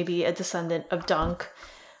and is maybe a descendant of Dunk,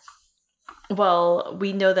 well,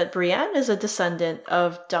 we know that Brienne is a descendant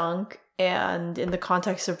of Dunk, and in the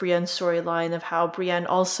context of Brienne's storyline of how Brienne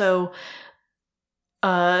also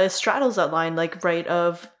straddles that line, like, right,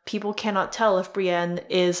 of people cannot tell if Brienne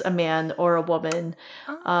is a man or a woman,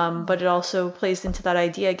 but it also plays into that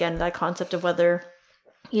idea again, that concept of whether,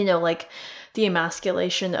 you know, like, the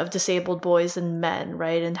emasculation of disabled boys and men,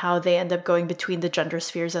 right, and how they end up going between the gender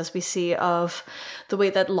spheres, as we see of the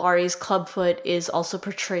way that Laurie's clubfoot is also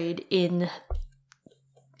portrayed in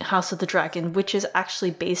House of the Dragon, which is actually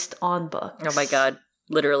based on books. Oh my god,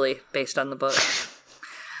 literally based on the book.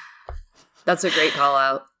 That's a great call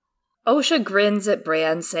out. Osha grins at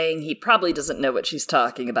Bran, saying he probably doesn't know what she's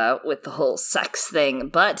talking about with the whole sex thing,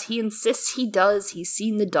 but he insists he does. He's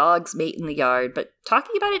seen the dogs mate in the yard, but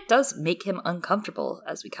talking about it does make him uncomfortable,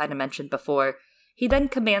 as we kind of mentioned before. He then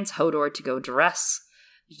commands Hodor to go dress,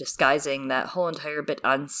 disguising that whole entire bit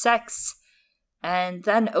on sex, and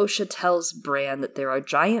then Osha tells Bran that there are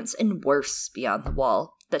giants and worse beyond the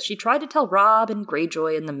wall, that she tried to tell Robb and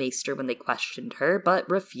Greyjoy and the Maester when they questioned her, but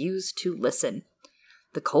refused to listen.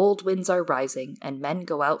 The cold winds are rising, and men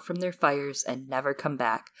go out from their fires and never come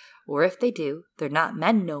back. Or if they do, they're not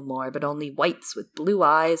men no more, but only wights with blue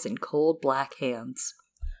eyes and cold black hands.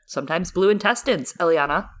 Sometimes blue intestines,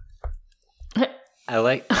 Eliana. I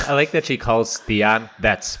like that she calls Theon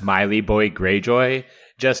that smiley boy Greyjoy.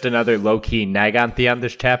 Just another low-key nag on Theon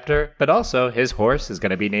this chapter, but also his horse is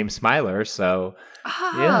going to be named Smiler, so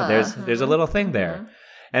yeah, there's a little thing there.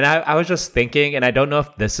 And I was just thinking, and I don't know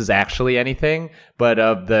if this is actually anything, but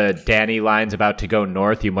of the Dany lines about to go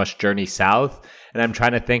north, you must journey south. And I'm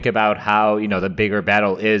trying to think about how, the bigger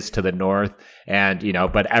battle is to the north, and,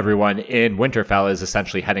 but everyone in Winterfell is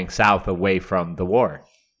essentially heading south away from the war.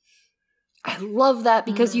 I love that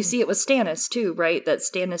because you see it with Stannis too, right? That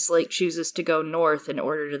Stannis chooses to go north in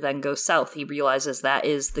order to then go south. He realizes that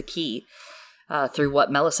is the key through what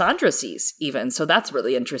Melisandre sees, even. So that's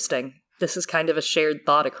really interesting. This is kind of a shared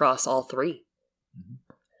thought across all three.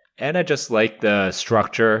 And I just like the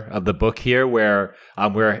structure of the book here where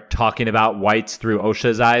we're talking about whites through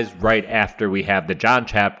Osha's eyes right after we have the Jon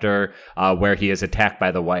chapter where he is attacked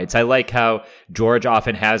by the whites. I like how George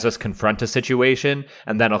often has us confront a situation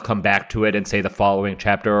and then I'll come back to it and say the following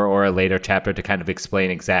chapter or a later chapter to kind of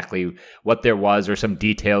explain exactly what there was or some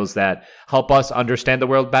details that help us understand the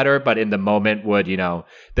world better. But in the moment would,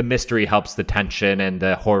 the mystery helps the tension and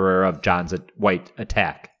the horror of Jon's white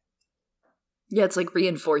attack. Yeah, it's like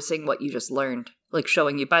reinforcing what you just learned. Like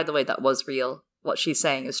showing you, by the way, that was real. What she's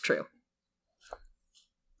saying is true.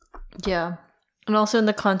 Yeah. And also in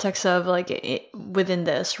the context of, within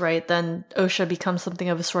this, right, then Osha becomes something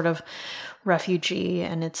of a sort of refugee,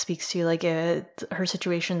 and it speaks to, her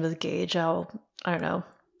situation with Gage. I don't know.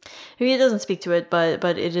 Maybe it doesn't speak to it, but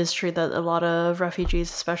it is true that a lot of refugees,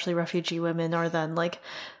 especially refugee women, are then,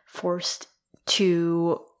 forced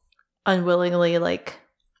to unwillingly,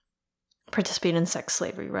 participate in sex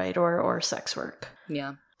slavery, right? Or sex work.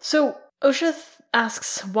 Yeah. So Osha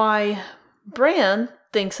asks why Bran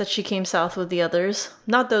thinks that she came south with the others,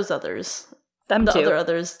 not those others. Them the too. Other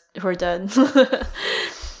others who are dead.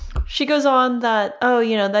 She goes on that,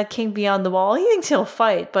 that king beyond the wall, he thinks he'll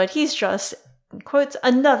fight, but he's just, quotes,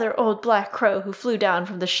 another old black crow who flew down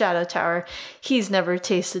from the Shadow Tower. He's never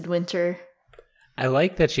tasted winter. I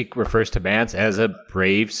like that she refers to Mance as a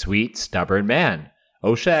brave, sweet, stubborn man.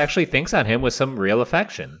 Osha actually thinks on him with some real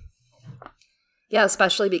affection. Yeah,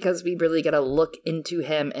 especially because we really get a look into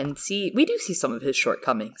him and we do see some of his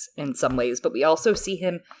shortcomings in some ways, but we also see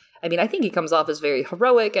him, I think he comes off as very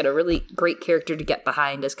heroic and a really great character to get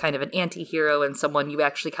behind as kind of an anti-hero and someone you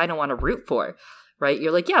actually kind of want to root for, right?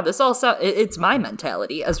 You're like, yeah, this all it's my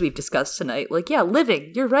mentality, as we've discussed tonight.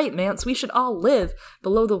 Living, you're right, Mance, we should all live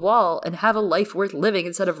below the wall and have a life worth living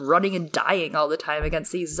instead of running and dying all the time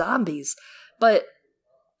against these zombies. But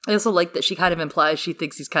I also like that she kind of implies she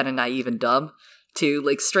thinks he's kind of naive and dumb, too.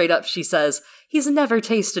 Straight up, she says, he's never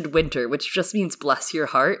tasted winter, which just means bless your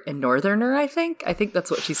heart in Northerner, I think. I think that's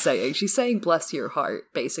what she's saying. She's saying bless your heart,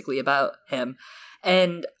 basically, about him.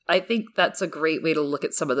 And I think that's a great way to look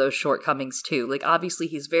at some of those shortcomings, too. Obviously,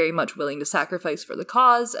 he's very much willing to sacrifice for the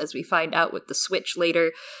cause, as we find out with the Switch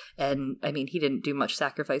later. And, he didn't do much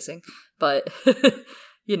sacrificing. But,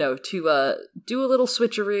 to do a little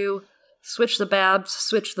switcheroo, switch the Babs,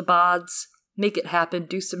 switch the Bods, make it happen,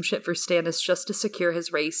 do some shit for Stannis just to secure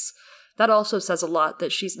his race. That also says a lot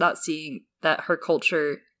that she's not seeing that her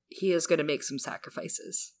culture, he is going to make some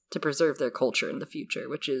sacrifices to preserve their culture in the future,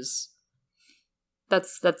 which is,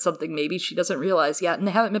 that's something maybe she doesn't realize yet, and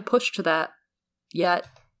they haven't been pushed to that yet,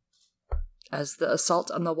 as the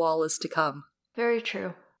assault on the wall is to come. Very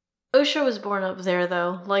true. Osha was born up there,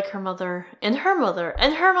 though, like her mother, and her mother,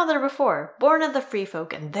 and her mother before, born of the free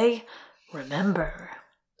folk, and they remember.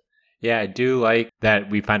 Yeah, I do like that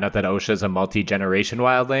we find out that Osha is a multi-generation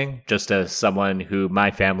wildling, just as someone who my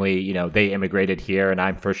family, they immigrated here and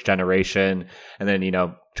I'm first generation. And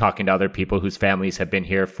then, talking to other people whose families have been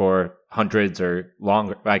here for hundreds or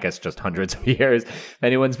longer, I guess just hundreds of years. If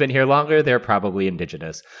anyone's been here longer, they're probably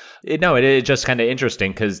indigenous. It is just kind of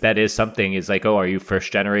interesting because that is something is like, oh, are you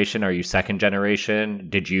first generation? Are you second generation?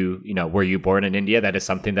 Did you, were you born in India? That is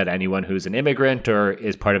something that anyone who's an immigrant or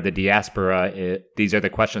is part of the diaspora, these are the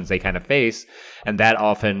questions they kind of face. And that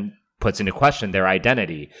often puts into question their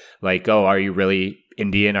identity. Like, oh, are you really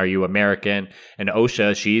Indian? Are you American? And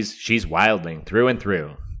Osha, she's wildling through and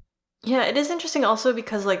through. Yeah, it is interesting also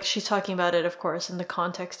because like she's talking about it, of course, in the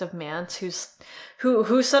context of Mance,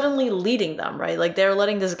 who's suddenly leading them, right? Like they're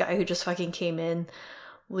letting this guy who just fucking came in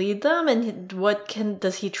lead them, and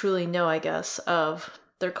does he truly know, I guess, of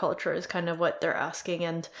their culture is kind of what they're asking.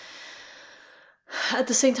 And at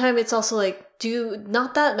the same time, it's also like,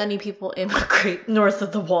 not that many people immigrate north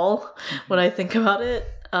of the wall when I think about it.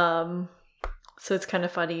 So it's kind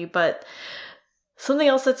of funny, but something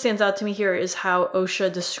else that stands out to me here is how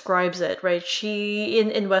Osha describes it, right? She,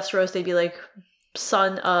 in Westeros, they'd be like,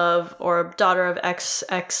 son of or daughter of X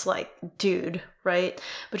like dude, right?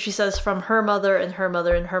 But she says from her mother and her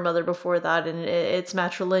mother and her mother before that, and it's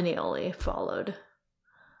matrilineally followed.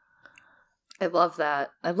 I love that.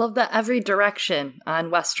 I love that every direction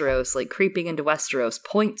on Westeros, like creeping into Westeros,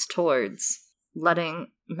 points towards letting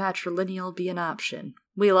matrilineal be an option.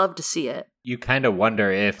 We love to see it. You kind of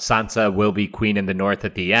wonder if Sansa will be queen in the north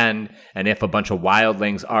at the end, and if a bunch of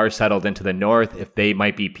wildlings are settled into the north, if they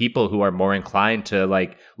might be people who are more inclined to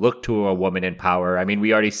like look to a woman in power. I mean,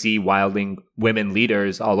 we already see wildling women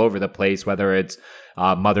leaders all over the place, whether it's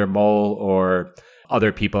Mother Mole or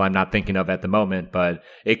other people I'm not thinking of at the moment, but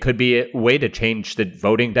it could be a way to change the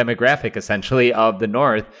voting demographic, essentially, of the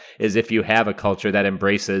North, is if you have a culture that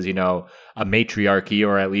embraces, you know, a matriarchy,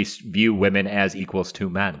 or at least view women as equals to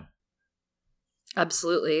men.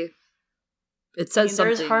 Absolutely. It says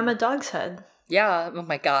something. There's Harma Dogshead. Yeah, oh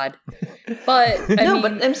my god. But, but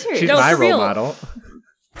I'm serious. She's my role model.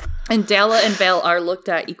 And Dalla and Val are looked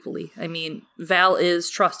at equally. I mean, Val is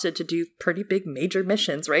trusted to do pretty big major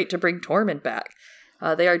missions, right, to bring Tormund back.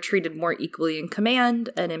 They are treated more equally in command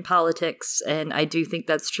and in politics, and I do think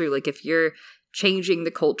that's true. Like, if you're changing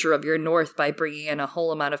the culture of your north by bringing in a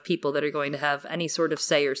whole amount of people that are going to have any sort of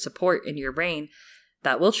say or support in your reign,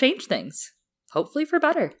 that will change things. Hopefully for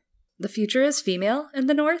better. The future is female in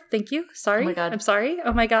the north. Thank you. Sorry. Oh my God. I'm sorry.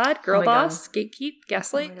 Oh my god. Girl boss. God. Gatekeep.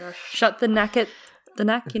 Gaslight. Oh shut the neck at the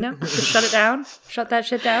neck, you know? Just shut it down. Shut that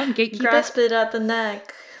shit down. Gatekeep Grasp it at the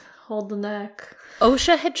neck. Hold the neck.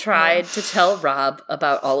 Osha had tried to tell Robb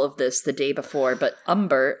about all of this the day before, but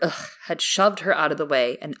Umber had shoved her out of the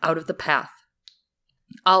way and out of the path.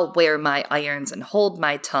 I'll wear my irons and hold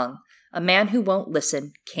my tongue. A man who won't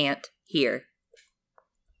listen can't hear.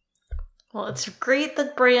 Well, it's great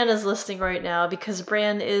that Bran is listening right now, because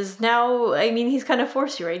Bran is now, I mean, he's kind of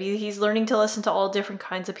forced you, right? He's learning to listen to all different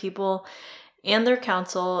kinds of people and their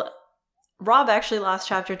counsel. Robb actually last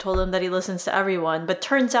chapter told him that he listens to everyone, but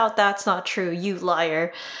turns out that's not true, you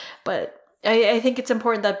liar. But I think it's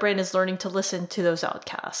important that Bran is learning to listen to those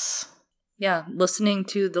outcasts. Yeah, listening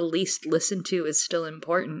to the least listened to is still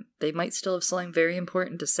important. They might still have something very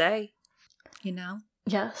important to say, you know?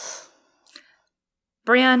 Yes.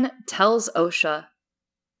 Bran tells Osha,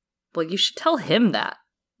 well, you should tell him that.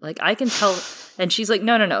 Like, I can tell. And she's like,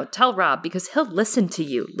 no, tell Robb, because he'll listen to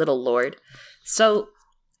you, little lord. So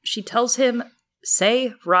she tells him,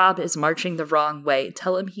 say Robb is marching the wrong way.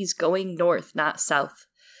 Tell him he's going north, not south.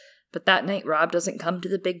 But that night, Robb doesn't come to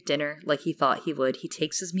the big dinner like he thought he would. He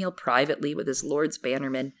takes his meal privately with his lord's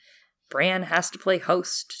bannermen. Bran has to play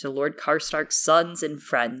host to Lord Karstark's sons and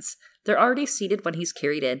friends. They're already seated when he's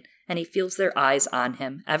carried in, and he feels their eyes on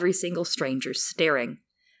him, every single stranger staring.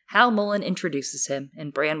 Hal Mullen introduces him,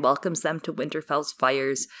 and Bran welcomes them to Winterfell's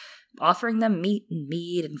fires, offering them meat and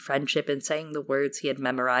mead and friendship and saying the words he had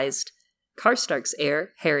memorized. Karstark's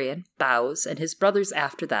heir, Harrion, bows, and his brothers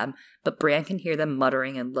after them, but Bran can hear them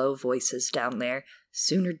muttering in low voices down there,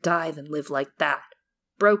 sooner die than live like that.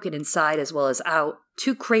 Broken inside as well as out,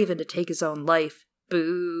 too craven to take his own life.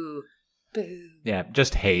 Boo. Boo. Yeah,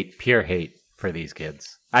 just hate, pure hate for these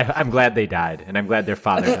kids. I'm glad they died, and I'm glad their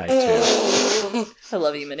father died too. I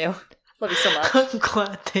love you, Manu. Love you so much. I'm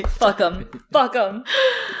glad they Fuck them. Fuck them.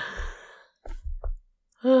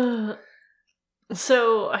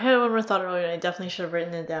 So I had one more thought earlier, and I definitely should have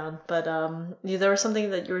written it down. But there was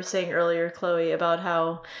something that you were saying earlier, Chloe, about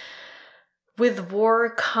how with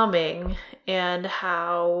war coming and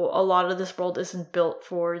how a lot of this world isn't built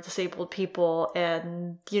for disabled people,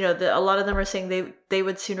 and a lot of them are saying they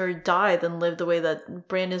would sooner die than live the way that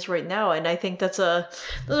Bran is right now. And I think those are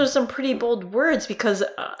some pretty bold words, because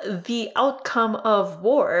the outcome of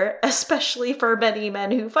war, especially for many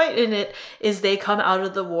men who fight in it, is they come out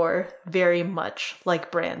of the war very much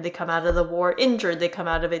like Bran. They come out of the war injured. They come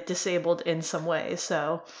out of it disabled in some way.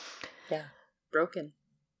 So yeah, broken.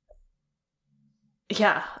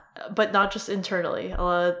 Yeah, but not just internally.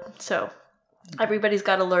 So everybody's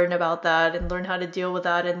got to learn about that and learn how to deal with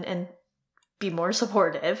that and be more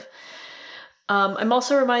supportive. I'm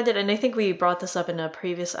also reminded, and I think we brought this up in a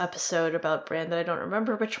previous episode about Bran that I don't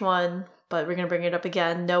remember which one, but we're going to bring it up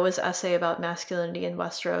again. Noah's essay about masculinity in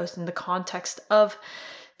Westeros in the context of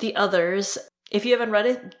the others. If you haven't read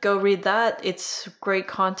it, go read that. It's great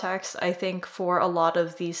context, I think, for a lot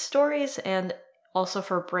of these stories and also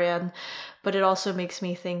for Bran. But it also makes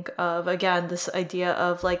me think of, again, this idea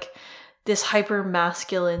of like this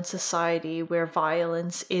hyper-masculine society where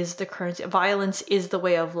violence is the currency. Violence is the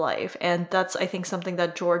way of life. And that's, I think, something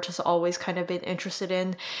that George has always kind of been interested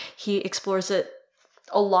in. He explores it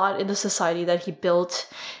a lot in the society that he built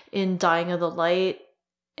in Dying of the Light.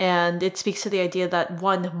 And it speaks to the idea that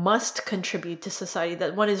one must contribute to society,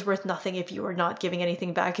 that one is worth nothing if you are not giving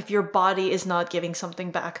anything back, if your body is not giving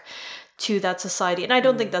something back to that society. And I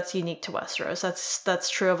don't think that's unique to Westeros. That's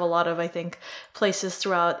true of a lot of, I think, places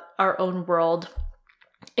throughout our own world.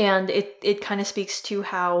 And it kind of speaks to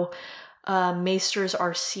how maesters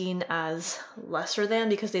are seen as lesser than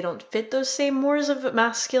because they don't fit those same mores of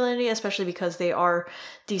masculinity, especially because they are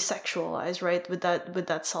desexualized, right? With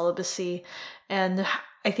that celibacy. And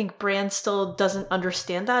I think Bran still doesn't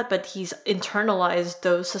understand that, but he's internalized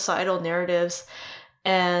those societal narratives,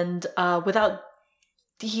 and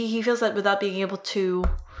he feels that without being able to,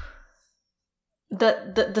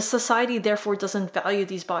 that the society therefore doesn't value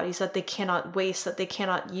these bodies, that they cannot waste, that they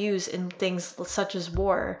cannot use in things such as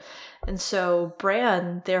war. And so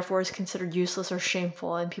Bran therefore is considered useless or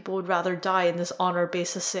shameful, and people would rather die in this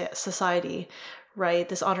honor-based society, right?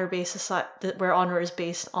 This honor-based society where honor is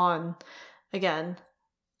based on, again,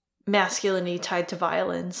 masculinity tied to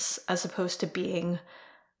violence as opposed to being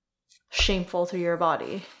shameful through your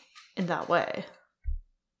body in that way.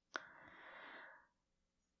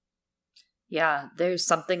 Yeah, there's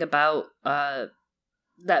something about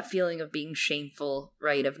that feeling of being shameful,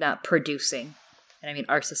 right, of not producing. And I mean,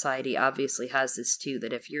 our society obviously has this too,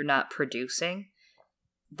 that if you're not producing,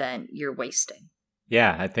 then you're wasting.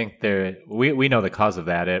 Yeah, I think we know the cause of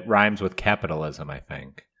that. It rhymes with capitalism, I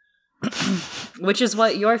think. Which is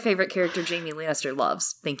what your favorite character, Jaime Lannister,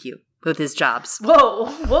 loves. Thank you. With his jobs.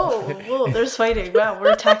 Whoa, there's fighting. Wow,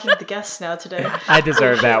 we're attacking the guests now today. I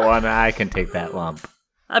deserve that one. I can take that lump.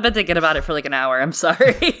 I've been thinking about it for like an hour. I'm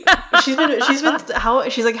sorry.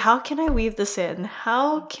 she's like, how can I weave this in?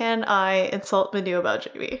 How can I insult Manu about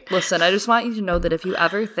Jaime? Listen, I just want you to know that if you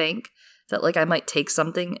ever think that like I might take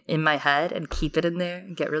something in my head and keep it in there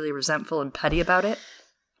and get really resentful and petty about it,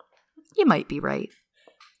 you might be right.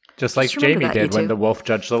 Just like Jaime did when the wolf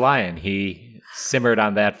judged the lion. He simmered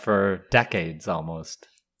on that for decades almost.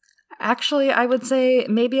 Actually, I would say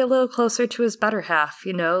maybe a little closer to his better half,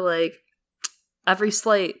 you know, like every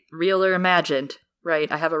slight, real or imagined,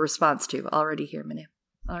 right? I have a response to. Already here, Manu.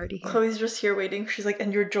 Already here. Chloe's just here waiting. She's like,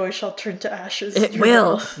 and your joy shall turn to ashes. It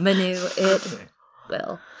will, Manu. It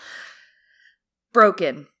will.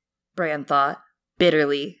 Broken, Bran thought,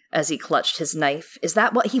 bitterly, as he clutched his knife. Is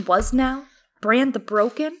that what he was now? Bran the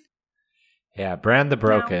Broken? Yeah, Bran the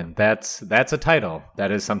Broken. No. That's a title.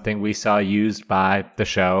 That is something we saw used by the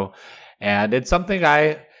show. And it's something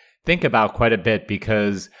I think about quite a bit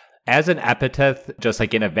because as an epithet, just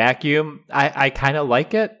like in a vacuum, I kind of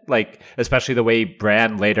like it. Like, especially the way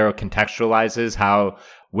Bran later contextualizes how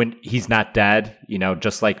when he's not dead, you know,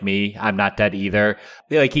 just like me, I'm not dead either.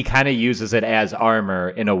 Like, he kind of uses it as armor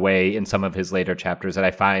in a way in some of his later chapters that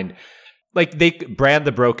I find... Like, Bran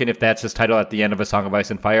the Broken, if that's his title at the end of A Song of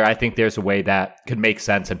Ice and Fire, I think there's a way that could make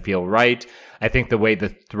sense and feel right. I think the way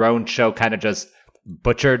the Throne show kind of just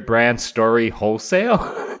butchered Bran's story wholesale,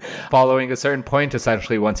 following a certain point,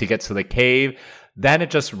 essentially once he gets to the cave, then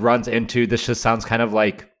it just runs into, this just sounds kind of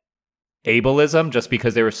like ableism, just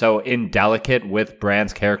because they were so indelicate with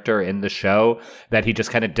Bran's character in the show that he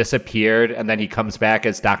just kind of disappeared, and then he comes back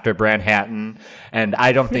as Dr. Bran Hatton, and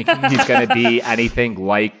I don't think he's going to be anything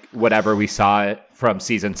like whatever we saw from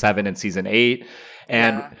season 7 and season 8.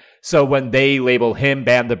 And so when they label him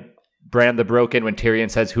Bran the Broken, when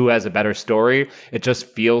Tyrion says who has a better story, it just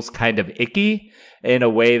feels kind of icky in a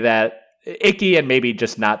way that icky and maybe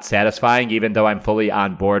just not satisfying, even though I'm fully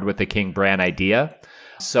on board with the King Bran idea.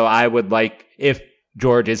 So I would like, if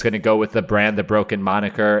George is going to go with the Bran the Broken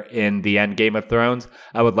moniker in the end Game of Thrones,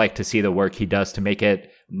 I would like to see the work he does to make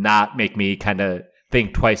it not make me kind of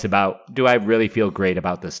think twice about, do I really feel great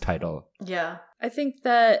about this title? Yeah. I think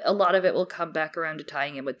that a lot of it will come back around to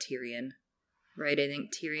tying in with Tyrion, right? I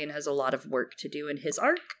think Tyrion has a lot of work to do in his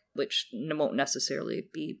arc, which won't necessarily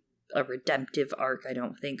be a redemptive arc, I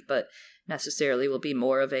don't think, but necessarily will be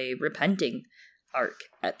more of a repenting arc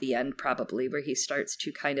at the end, probably, where he starts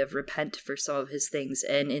to kind of repent for some of his things.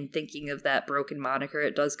 And in thinking of that broken moniker,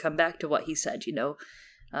 it does come back to what he said, you know,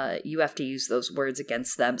 you have to use those words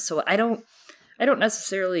against them. So I don't I don't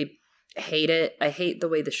necessarily hate it. I hate the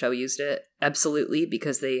way the show used it, absolutely,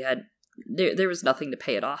 because there was nothing to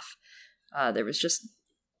pay it off. There was just,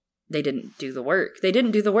 they didn't do the work.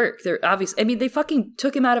 They're obvious. I mean, they fucking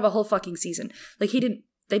took him out of a whole fucking season. Like, they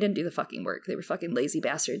didn't do the fucking work. They were fucking lazy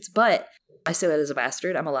bastards. But I say that as a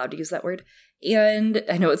bastard. I'm allowed to use that word. And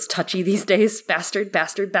I know it's touchy these days. Bastard.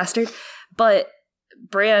 But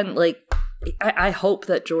Bran, like, I hope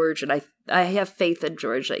that George, and I have faith in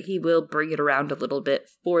George, that he will bring it around a little bit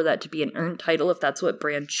for that to be an earned title if that's what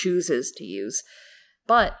Bran chooses to use.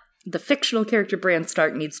 But the fictional character Bran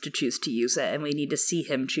Stark needs to choose to use it, and we need to see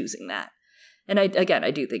him choosing that. And I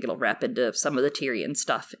do think it'll wrap into some of the Tyrion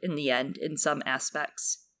stuff in the end, in some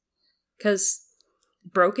aspects. Because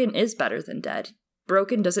broken is better than dead.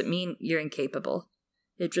 Broken doesn't mean you're incapable.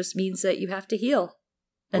 It just means that you have to heal.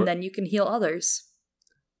 And then you can heal others.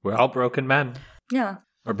 We're all broken men. Yeah.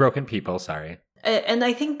 Or broken people, sorry. And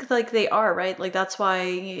I think, like, they are, right? Like, that's why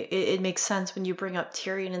it makes sense when you bring up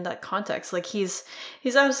Tyrion in that context. Like, he's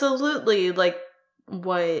absolutely, like,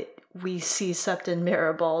 what we see Septon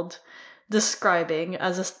Maribald describing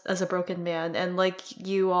as a broken man. And like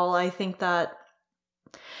you all, I think that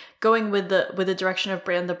going with the direction of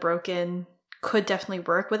Bran the Broken could definitely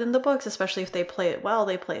work within the books, especially if they play it well,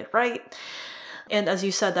 they play it right. And as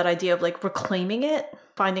you said, that idea of like reclaiming it,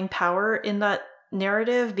 finding power in that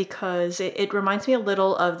narrative, because it reminds me a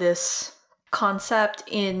little of this concept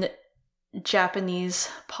in Japanese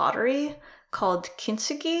pottery called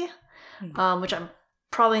kintsugi, which I'm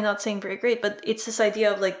probably not saying very great, but it's this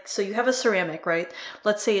idea of like, so you have a ceramic, right?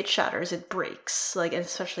 Let's say it shatters, it breaks, like, and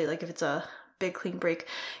especially like if it's a big clean break,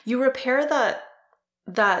 you repair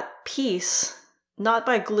that piece not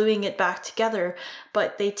by gluing it back together,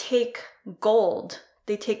 but they take gold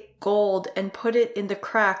and put it in the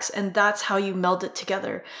cracks, and that's how you meld it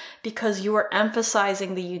together, because you are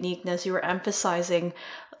emphasizing the uniqueness, you are emphasizing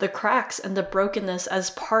the cracks and the brokenness as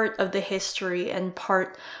part of the history and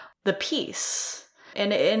part the piece,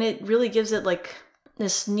 and it really gives it like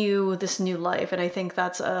this new life. And I think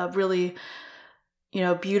that's a really,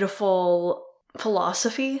 beautiful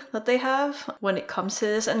philosophy that they have when it comes to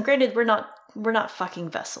this. And granted, we're not fucking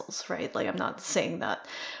vessels, right? Like, I'm not saying that,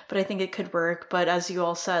 but I think it could work. But as you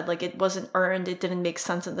all said, like, it wasn't earned. It didn't make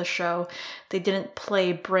sense in the show. They didn't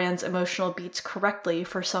play Bran's emotional beats correctly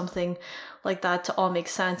for something like that to all make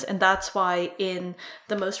sense. And that's why in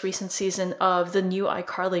the most recent season of the new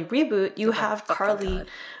iCarly reboot, you have Carly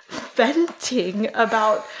venting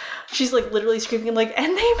about, she's like literally screaming like,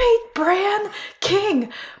 and they made Bran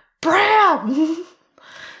king. Bran!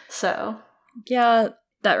 So. Yeah.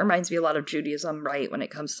 That reminds me a lot of Judaism, right, when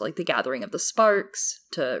it comes to, like, the gathering of the sparks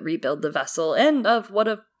to rebuild the vessel, and of what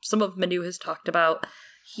some of Manu has talked about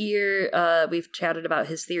here. We've chatted about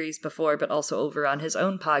his theories before, but also over on his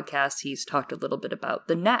own podcast, he's talked a little bit about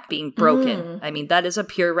the net being broken. I mean, that is a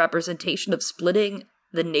pure representation of splitting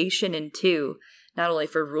the nation in two, not only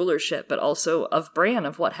for rulership, but also of Bran,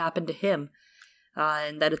 of what happened to him,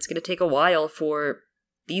 and that it's going to take a while for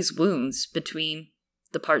these wounds between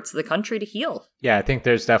the parts of the country to heal. Yeah, I think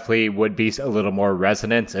there's definitely would be a little more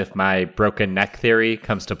resonance if my broken neck theory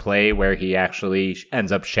comes to play, where he actually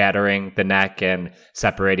ends up shattering the neck and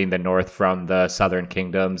separating the north from the southern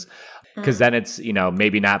kingdoms. Because then it's,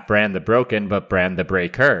 maybe not Bran the Broken, but Bran the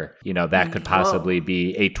Breaker. That could possibly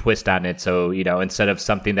be a twist on it. So, instead of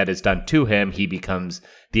something that is done to him, he becomes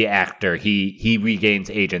the actor. He regains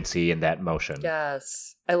agency in that motion.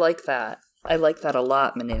 Yes, I like that. I like that a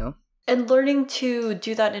lot, Manu. And learning to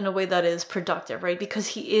do that in a way that is productive, right? Because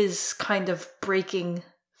he is kind of breaking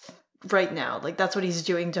right now. Like, that's what he's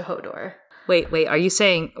doing to Hodor. Wait, are you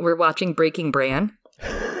saying we're watching Breaking Bran?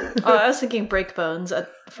 I was thinking Break Bones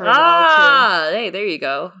for a while, too. Hey, there you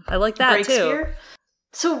go. I like that, too.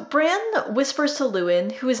 So Bran whispers to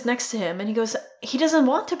Luwin, who is next to him, and he goes, he doesn't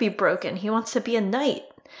want to be broken. He wants to be a knight.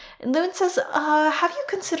 And Luwin says, have you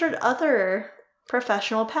considered other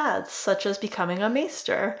professional paths, such as becoming a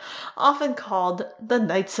maester, often called the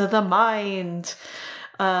Knights of the Mind?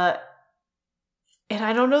 And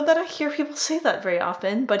I don't know that I hear people say that very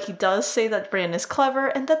often, but he does say that Bran is clever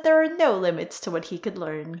and that there are no limits to what he could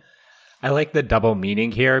learn. I like the double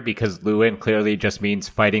meaning here, because Luwin clearly just means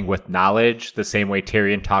fighting with knowledge, the same way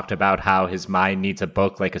Tyrion talked about how his mind needs a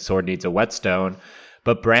book like a sword needs a whetstone.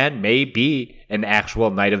 But Bran may be an actual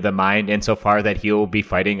Knight of the Mind insofar that he'll be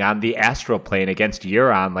fighting on the astral plane against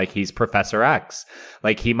Euron like he's Professor X.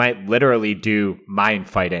 Like, he might literally do mind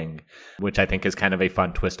fighting, which I think is kind of a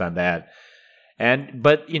fun twist on that.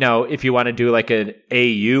 But, if you want to do like an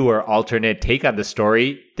AU or alternate take on the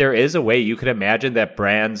story, there is a way you could imagine that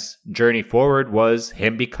Bran's journey forward was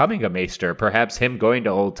him becoming a maester, perhaps him going to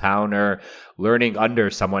Old Town or learning under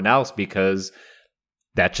someone else, because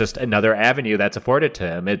that's just another avenue that's afforded to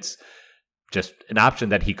him. It's just an option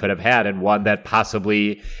that he could have had, and one that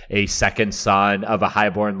possibly a second son of a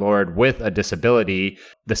highborn lord with a disability,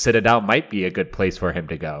 the Citadel might be a good place for him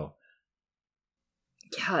to go.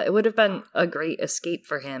 Yeah, it would have been a great escape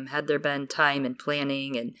for him had there been time and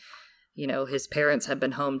planning, and, his parents had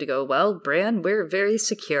been home to go, well, Bran, we're very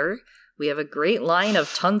secure. We have a great line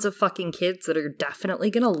of tons of fucking kids that are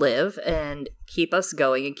definitely going to live and keep us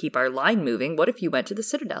going and keep our line moving. What if you went to the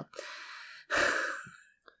Citadel?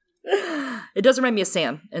 It does remind me of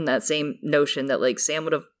Sam in that same notion that, like, Sam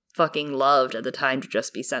would have fucking loved at the time to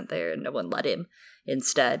just be sent there and no one let him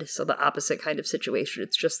instead. So the opposite kind of situation.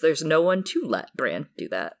 It's just there's no one to let Bran do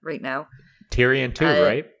that right now. Tyrion too,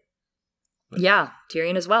 right? Yeah,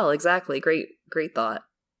 Tyrion as well. Exactly. Great thought.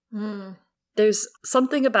 Mm. There's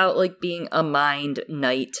something about, like, being a mind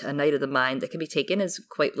knight, a knight of the mind, that can be taken as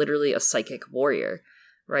quite literally a psychic warrior,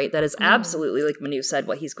 right? That is absolutely, like Manu said,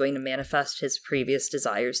 what he's going to manifest his previous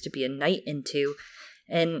desires to be a knight into.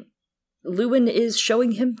 And Luwin is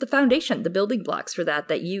showing him the foundation, the building blocks for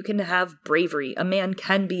that you can have bravery. A man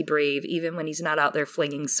can be brave even when he's not out there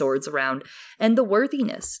flinging swords around, and the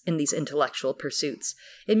worthiness in these intellectual pursuits.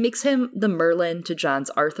 It makes him the Merlin to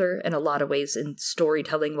Jon's Arthur in a lot of ways, in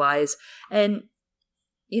storytelling-wise, and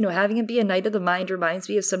having him be a knight of the mind reminds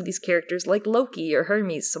me of some of these characters like Loki or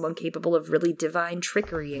Hermes, someone capable of really divine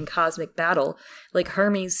trickery and cosmic battle. Like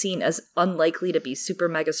Hermes, seen as unlikely to be super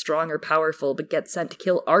mega strong or powerful, but gets sent to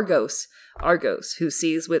kill Argos, who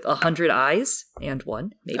sees with 100 eyes, and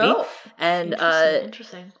one, maybe. Oh, and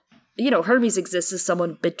interesting. Hermes exists as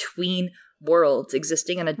someone between worlds,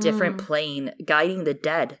 existing on a different plane, guiding the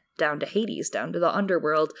dead down to Hades, down to the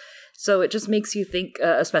underworld. So it just makes you think,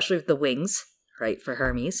 especially with the wings, right, for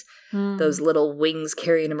Hermes, those little wings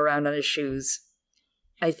carrying him around on his shoes.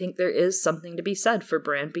 I think there is something to be said for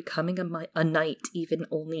Bran becoming a knight, even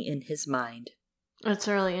only in his mind. It's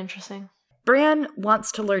really interesting. Bran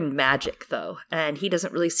wants to learn magic, though, and he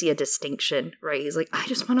doesn't really see a distinction, right? He's like, I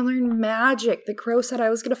just want to learn magic. The crow said I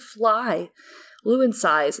was going to fly. Luwin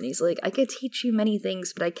sighs, and he's like, I could teach you many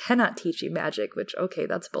things, but I cannot teach you magic, which, okay,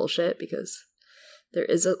 that's bullshit, because there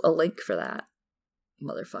is a link for that,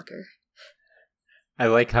 motherfucker. I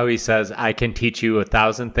like how he says, I can teach you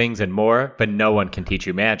 1,000 things and more, but no one can teach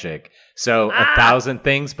you magic. So 1,000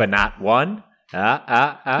 things, but not one? And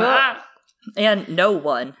no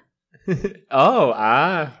one.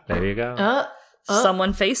 There you go.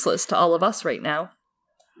 Someone faceless to all of us right now.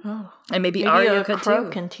 Oh. And maybe Arya could crow too.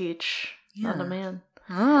 Can teach, not a man.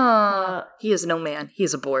 He is no man. He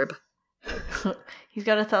is a Borb. He's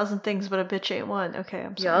got 1,000 things, but a bitch ain't one. Okay,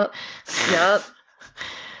 I'm sorry. Yup.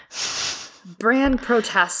 Bran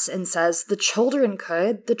protests and says, the children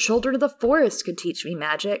of the forest could teach me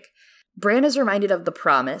magic. Bran is reminded of the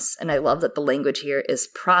promise, and I love that the language here is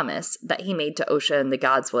promise, that he made to Osha in the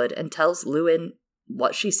Godswood, and tells Luwin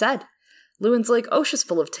what she said. Luwin's like, Osha's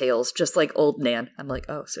full of tales, just like old Nan. I'm like,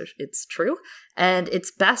 oh, so it's true? And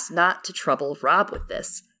it's best not to trouble Robb with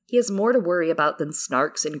this. He has more to worry about than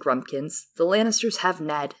Snarks and Grumpkins. The Lannisters have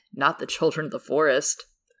Ned, not the children of the forest.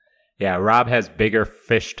 Yeah, Robb has bigger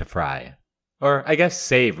fish to fry. Or, I guess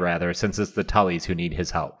save, rather, since it's the Tullys who need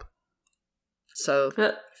his help. So,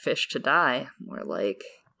 fish to die, more like.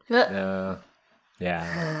 Yeah.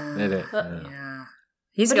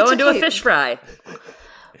 He's going to a fish fry.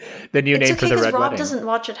 The new name for the Red Robb Wedding. doesn't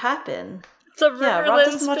watch it happen. Robb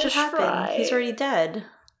doesn't watch it happen. Fry. He's already dead.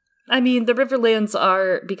 I mean, the Riverlands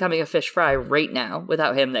are becoming a fish fry right now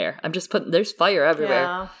without him there. I'm just putting, there's fire everywhere.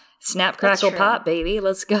 Yeah. Snap, crackle, pop, baby.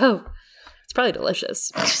 Let's go. It's probably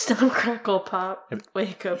delicious. Snap, crackle, pop.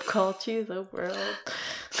 Wake up call to the world.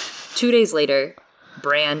 2 days later,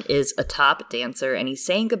 Bran is a top dancer, and he's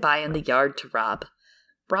saying goodbye in the yard to Robb.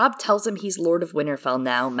 Robb tells him he's Lord of Winterfell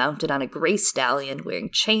now, mounted on a gray stallion, wearing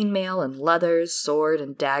chainmail and leathers, sword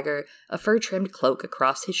and dagger, a fur-trimmed cloak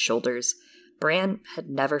across his shoulders. Bran had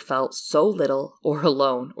never felt so little, or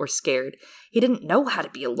alone, or scared. He didn't know how to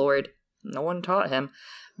be a lord. No one taught him.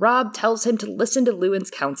 Robb tells him to listen to Luwin's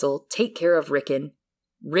counsel, take care of Rickon.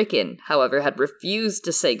 Rickon, however, had refused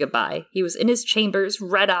to say goodbye. He was in his chambers,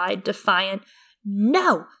 red-eyed, defiant.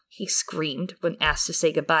 No, he screamed when asked to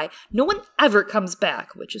say goodbye. No one ever comes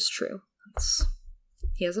back, which is true.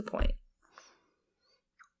 He has a point.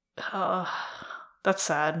 That's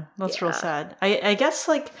sad. That's real sad. I guess,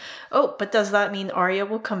 but does that mean Arya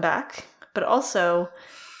will come back? But also,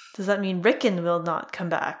 does that mean Rickon will not come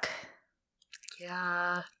back?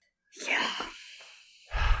 Yeah.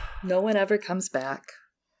 No one ever comes back.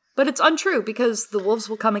 But it's untrue because the wolves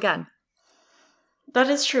will come again. That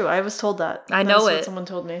is true. I was told that. I know That's it. what someone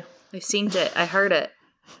told me. I've seen it. I heard it.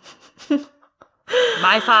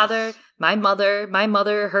 My father, my mother,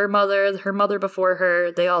 her mother before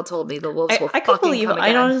her, they all told me the wolves will fucking come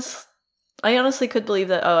again. I honestly could believe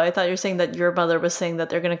that. Oh, I thought you were saying that your mother was saying that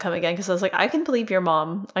they're going to come again, because I was like, I can believe your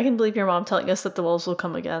mom. I can believe your mom telling us that the wolves will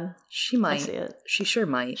come again. She might. I see it. She sure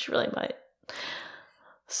might. She really might.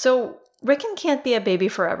 So, Rickon can't be a baby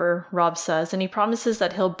forever, Robb says, and he promises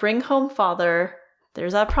that he'll bring home father.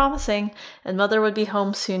 There's that promising. And mother would be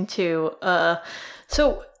home soon too.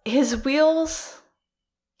 So his wheels...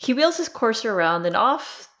 He wheels his courser around and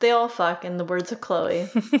off they all fuck, in the words of Chloe.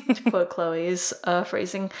 To quote Chloe's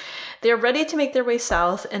phrasing. They're ready to make their way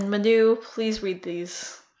south, and Manu, please read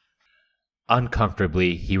these.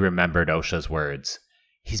 Uncomfortably, he remembered Osha's words.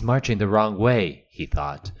 He's marching the wrong way, he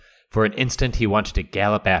thought. For an instant he wanted to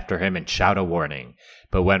gallop after him and shout a warning,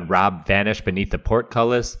 but when Robb vanished beneath the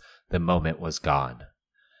portcullis, the moment was gone.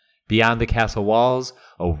 Beyond the castle walls,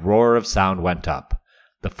 a roar of sound went up.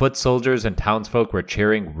 The foot soldiers and townsfolk were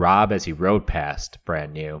cheering Robb as he rode past,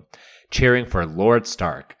 brand new, cheering for Lord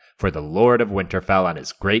Stark, for the Lord of Winterfell on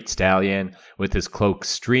his great stallion, with his cloak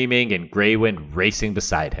streaming and Grey Wind racing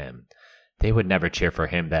beside him. They would never cheer for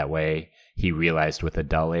him that way, he realized with a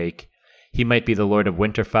dull ache. He might be the Lord of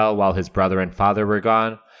Winterfell while his brother and father were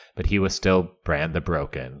gone, but he was still Bran the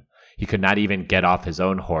Broken. He could not even get off his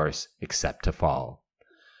own horse, except to fall.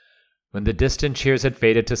 When the distant cheers had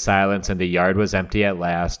faded to silence and the yard was empty at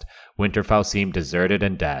last, Winterfell seemed deserted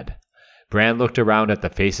and dead. Bran looked around at the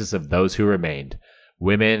faces of those who remained,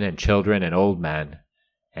 women and children and old men,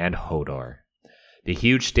 and Hodor. The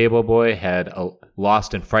huge stable boy had a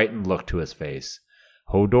lost and frightened look to his face.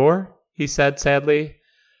 "Hodor?" he said sadly.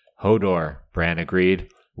 "Hodor," Bran agreed,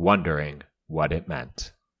 wondering what it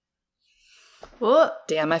meant. What?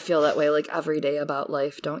 Damn, I feel that way like every day about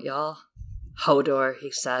life, don't y'all? Hodor,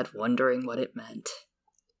 he said, wondering what it meant.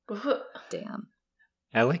 Damn.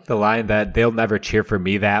 I like the line that they'll never cheer for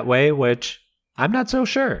me that way, which I'm not so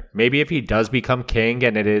sure. Maybe if he does become king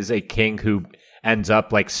and it is a king who ends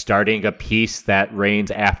up like starting a peace that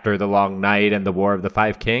reigns after the Long Night and the War of the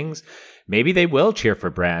Five Kings, maybe they will cheer for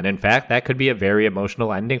Bran. In fact, that could be a very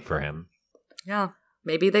emotional ending for him. Yeah,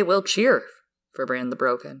 maybe they will cheer for Bran the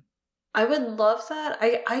Broken. I would love that.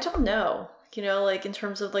 I don't know. You know, like in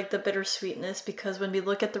terms of like the bittersweetness, because when we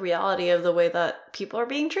look at the reality of the way that people are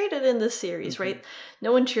being treated in this series, right?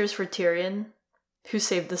 No one cheers for Tyrion, who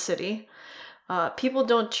saved the city. People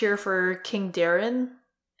don't cheer for King Daeron,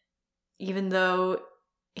 even though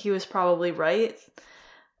he was probably right.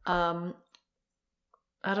 I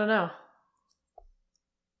don't know.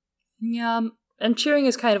 Yeah, and cheering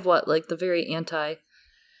is kind of what, like the very anti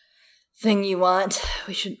thing you want.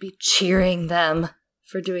 We shouldn't be cheering them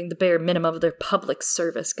for doing the bare minimum of their public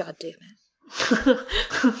service, goddammit.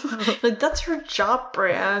 Like, that's your job,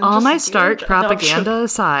 Bran. All my Stark propaganda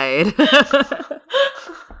aside.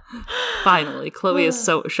 Finally, Chloe is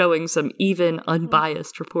showing some even,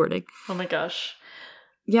 unbiased reporting. Oh my gosh.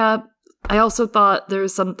 Yeah, I also thought there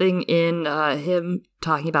was something in him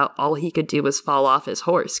talking about all he could do was fall off his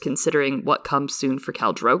horse, considering what comes soon for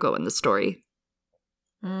Khal Drogo in the story.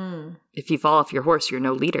 If you fall off your horse, you're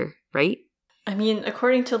no leader, right? I mean,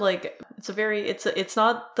 according to like, it's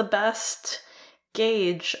not the best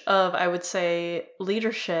gauge of, I would say,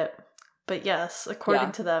 leadership, but yes,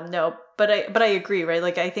 according to them, no. But I agree, right?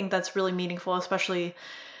 Like, I think that's really meaningful, especially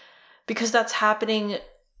because that's happening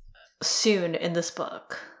soon in this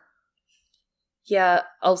book. Yeah.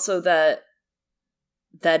 Also, that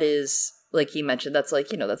is, like he mentioned, that's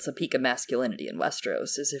like, you know, that's the peak of masculinity in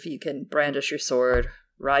Westeros, is if you can brandish your sword,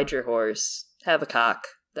 ride your horse, have a cock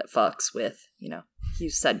that fucks with, you know, you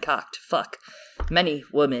said cock to fuck many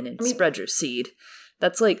women and spread your seed.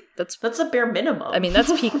 That's a bare minimum. I mean,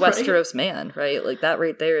 that's peak right? Westeros man, right? Like, that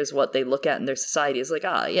right there is what they look at in their society is like,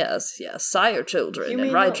 yes, sire children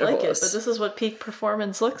and ride your horse. But this is what peak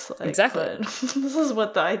performance looks like. Exactly. This is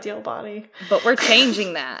what the ideal body. But we're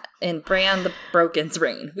changing that in Bran the Broken's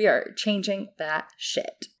reign. We are changing that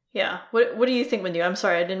shit. Yeah. What do you think, Manu? I'm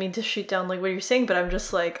sorry, I didn't mean to shoot down like what you're saying, but I'm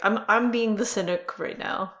just like, I'm being the cynic right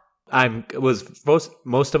now. Was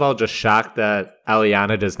most of all just shocked that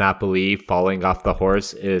Aliana does not believe falling off the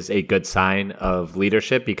horse is a good sign of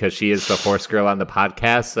leadership, because she is the horse girl on the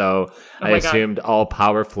podcast. So I assumed all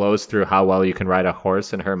power flows through how well you can ride a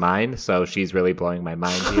horse in her mind. So she's really blowing my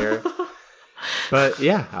mind here. But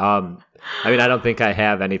yeah, I mean, I don't think I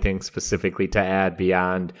have anything specifically to add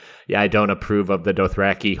beyond, I don't approve of the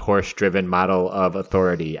Dothraki horse-driven model of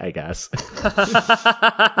authority, I guess.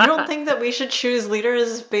 You don't think that we should choose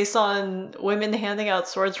leaders based on women handing out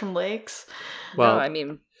swords from lakes? Well, no, I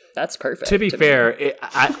mean, that's perfect. To be fair,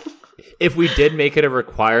 if we did make it a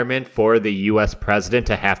requirement for the U.S. president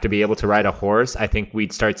to have to be able to ride a horse, I think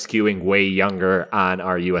we'd start skewing way younger on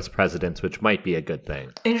our U.S. presidents, which might be a good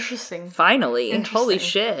thing. Interesting. Finally. Holy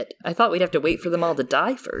shit. I thought we'd have to wait for them all to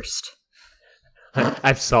die first.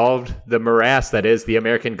 I've solved the morass that is the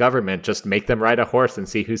American government. Just make them ride a horse and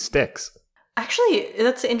see who sticks. Actually,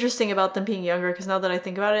 that's interesting about them being younger, because now that I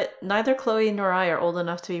think about it, neither Chloe nor I are old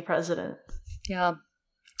enough to be president. Yeah.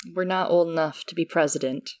 We're not old enough to be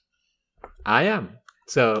president. I am.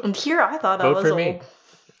 So, and here I thought I was vote for old. me.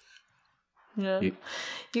 Yeah,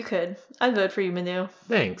 you could. I'd vote for you, Manu.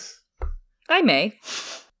 Thanks. I may.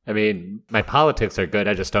 I mean, my politics are good.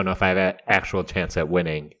 I just don't know if I have an actual chance at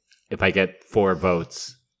winning. If I get 4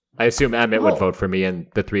 votes, I assume Emmett would vote for me, and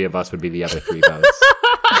the 3 of us would be the other 3 votes.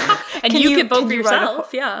 And you could vote for yourself.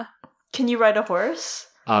 Yeah. Can you ride a horse?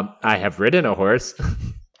 I have ridden a horse.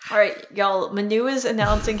 All right, y'all. Manu is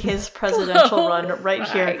announcing his presidential run right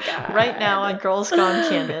here, right now on Girls Gone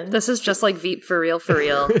Canon. This is just like Veep for real, for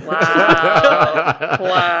real. Wow.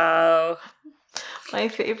 Wow. My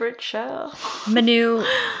favorite show. Manu,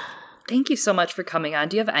 thank you so much for coming on.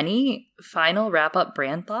 Do you have any final wrap-up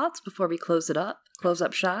brand thoughts before we close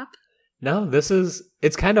up shop? No,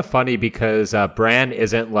 it's kind of funny because Bran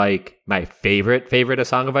isn't like my favorite A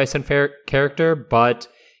Song of Ice and Fire character, but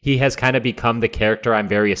he has kind of become the character I'm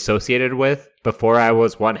very associated with. Before I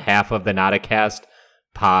was one half of the Notacast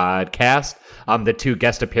podcast, the 2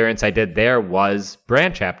 guest appearances I did there was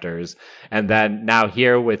Bran chapters. And then now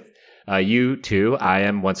here with you 2, I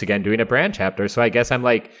am once again doing a Bran chapter. So I guess I'm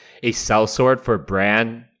like a sellsword for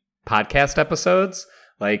Bran podcast episodes.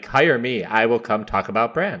 Like, hire me. I will come talk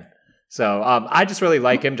about Bran. So I just really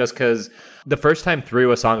like him just because the first time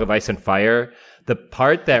through A Song of Ice and Fire, the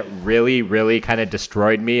part that really, really kind of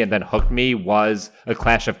destroyed me and then hooked me was A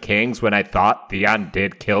Clash of Kings, when I thought Theon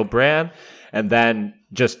did kill Bran. And then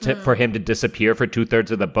just for him to disappear for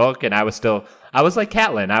 2/3 of the book. And I was like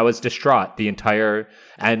Catelyn. I was distraught the entire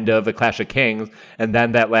end of A Clash of Kings. And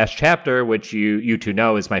then that last chapter, which you 2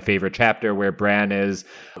 know is my favorite chapter, where Bran is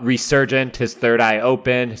resurgent, his third eye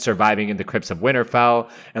open, surviving in the crypts of Winterfell.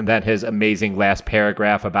 And then his amazing last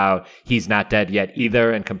paragraph about he's not dead yet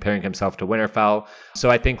either, and comparing himself to Winterfell. So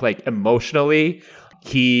I think like emotionally,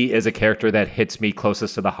 he is a character that hits me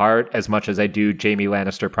closest to the heart as much as I do Jaime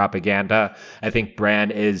Lannister propaganda. I think Bran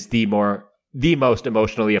is the most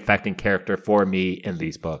emotionally affecting character for me in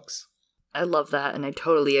these books. I love that, and I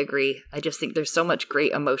totally agree. I just think there's so much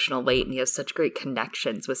great emotional weight, and he has such great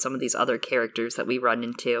connections with some of these other characters that we run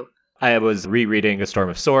into. I was rereading A Storm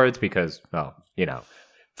of Swords because, well,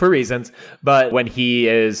 for reasons. But when he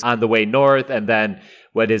is on the way north, and then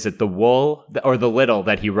what is it, the wool or the little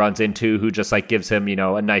that he runs into, who just like gives him,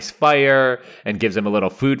 a nice fire and gives him a little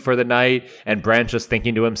food for the night. And Bran's just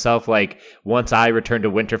thinking to himself, like, once I return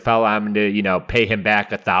to Winterfell, I'm going to, pay him back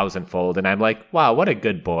 1,000-fold. And I'm like, wow, what a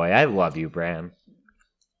good boy. I love you, Bran.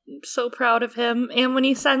 I'm so proud of him. And when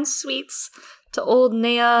he sends sweets to old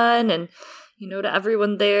Nan and, to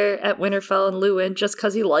everyone there at Winterfell and Luwin, just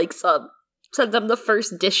because he likes them. Send them the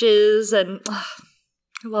first dishes, and I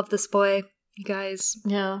love this boy, you guys.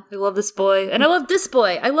 Yeah. I love this boy. And I love this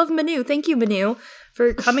boy. I love Manu. Thank you, Manu,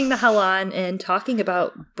 for coming the hell on and talking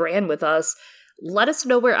about Bran with us. Let us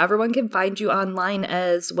know where everyone can find you online,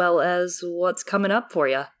 as well as what's coming up for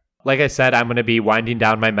you. Like I said, I'm going to be winding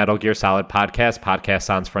down my Metal Gear Solid podcast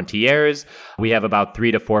Sans Frontiers. We have about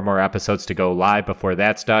 3 to 4 more episodes to go live before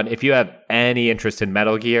that's done. If you have any interest in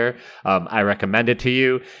Metal Gear, I recommend it to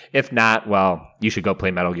you. If not, well, you should go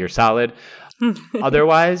play Metal Gear Solid.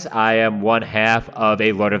 Otherwise, I am one half of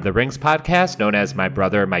a Lord of the Rings podcast known as My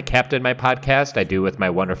Brother, My Captain, My Podcast. I do with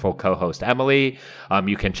my wonderful co-host, Emily.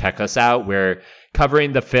 You can check us out. We're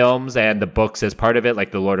covering the films and the books as part of it,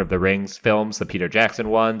 like the Lord of the Rings films, the Peter Jackson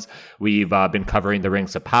ones. We've been covering the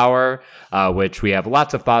Rings of Power, which we have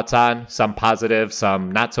lots of thoughts on, some positive,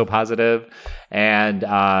 some not so positive. And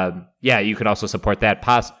you can also support that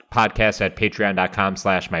podcast at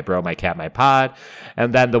patreon.com/mybromycatmypod.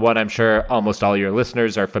 And then the one I'm sure almost all your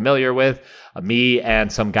listeners are familiar with, me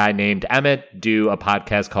and some guy named Emmett do a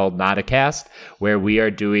podcast called Notacast, where we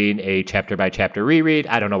are doing a chapter-by-chapter reread.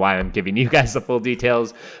 I don't know why I'm giving you guys the full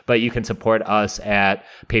details, but you can support us at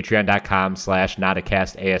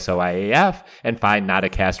patreon.com/Notacast, and find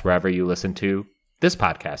Notacast wherever you listen to this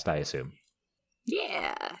podcast, I assume.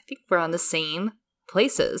 Yeah, I think we're on the same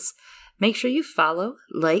places. Make sure you follow,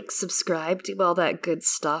 like, subscribe, do all that good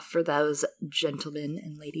stuff for those gentlemen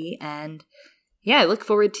and lady. And yeah, I look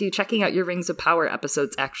forward to checking out your Rings of Power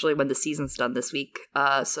episodes actually when the season's done this week,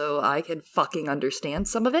 so I can fucking understand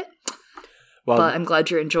some of it. Well, but I'm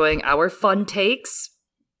glad you're enjoying our fun takes.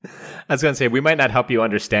 I was going to say, we might not help you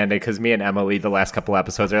understand it because me and Emily, the last couple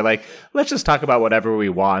episodes, are like, let's just talk about whatever we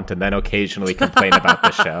want and then occasionally complain about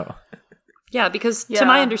the show. Yeah, because to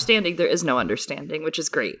my understanding, there is no understanding, which is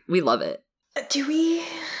great. We love it. Do we?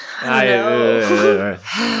 I don't know.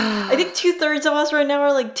 I think 2/3 of us right now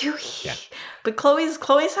are like, do we? Yeah. But Chloe's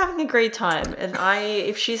having a great time, and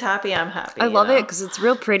if she's happy, I'm happy. I love it because it's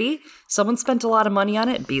real pretty. Someone spent a lot of money on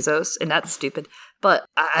it, Bezos, and that's stupid. But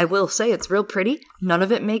I will say it's real pretty. None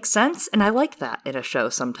of it makes sense, and I like that in a show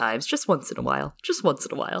sometimes, just once in a while.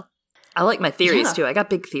 I like my theories, too. I got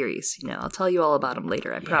big theories. I'll tell you all about them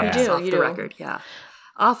later. I promise. Off the record. Yeah.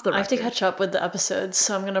 Off the record. I have to catch up with the episodes,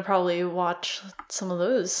 so I'm going to probably watch some of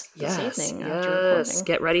those this evening after recording.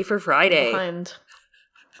 Get ready for Friday.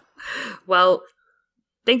 Well,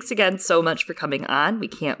 thanks again so much for coming on. We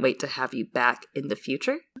can't wait to have you back in the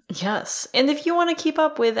future. Yes. And if you want to keep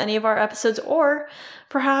up with any of our episodes, or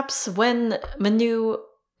perhaps when Manu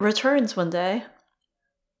returns one day,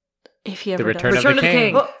 if he ever does. Return of the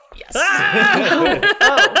King. Oh, yes.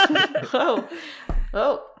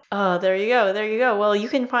 Oh, there you go. Well, you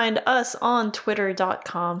can find us on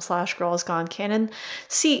twitter.com/girlsgonecanon,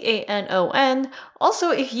 CANON.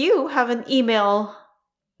 Also, if you have an email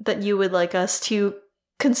that you would like us to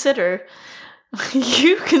consider,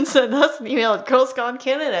 you can send us an email at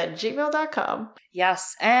girlsgonecanon@gmail.com.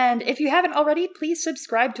 Yes, and if you haven't already, please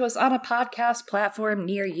subscribe to us on a podcast platform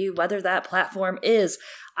near you, whether that platform is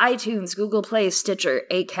iTunes, Google Play, Stitcher,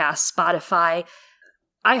 Acast, Spotify,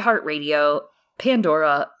 iHeartRadio,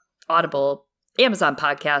 Pandora, Audible, Amazon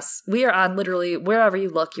Podcasts. We are on literally wherever you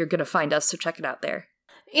look, you're going to find us, so check it out there.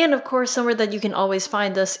 And of course, somewhere that you can always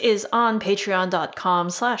find us is on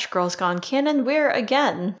patreon.com/girlsgonecanon, where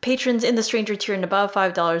again, patrons in the Stranger tier and above,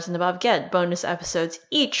 $5 and above, get bonus episodes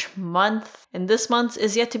each month. And this month's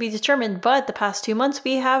is yet to be determined, but the past 2 months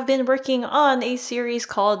we have been working on a series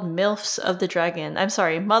called Mothers of the Dragon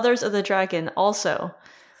also.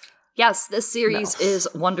 Yes, this series is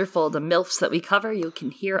wonderful. The MILFs that we cover, you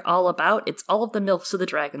can hear all about. It's all of the MILFs of the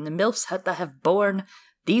dragon. The MILFs that have born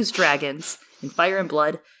these dragons in Fire and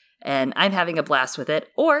Blood, and I'm having a blast with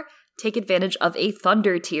it. Or take advantage of a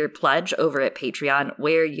Thunder tier pledge over at Patreon,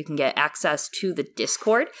 where you can get access to the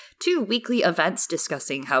Discord, to weekly events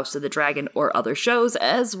discussing House of the Dragon or other shows,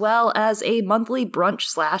 as well as a monthly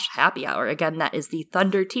brunch/happy hour. Again, that is the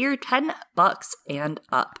Thunder tier, $10 and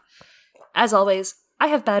up. As always, I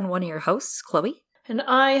have been one of your hosts, Chloe. And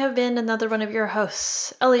I have been another one of your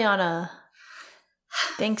hosts, Eliana.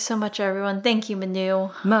 Thanks so much, everyone. Thank you,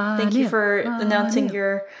 Manu. Thank you for announcing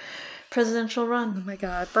your presidential run. Oh my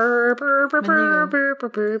god.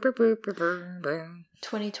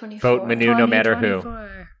 2024. Vote Manu no matter who.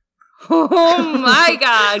 Oh my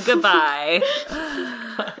god. Goodbye.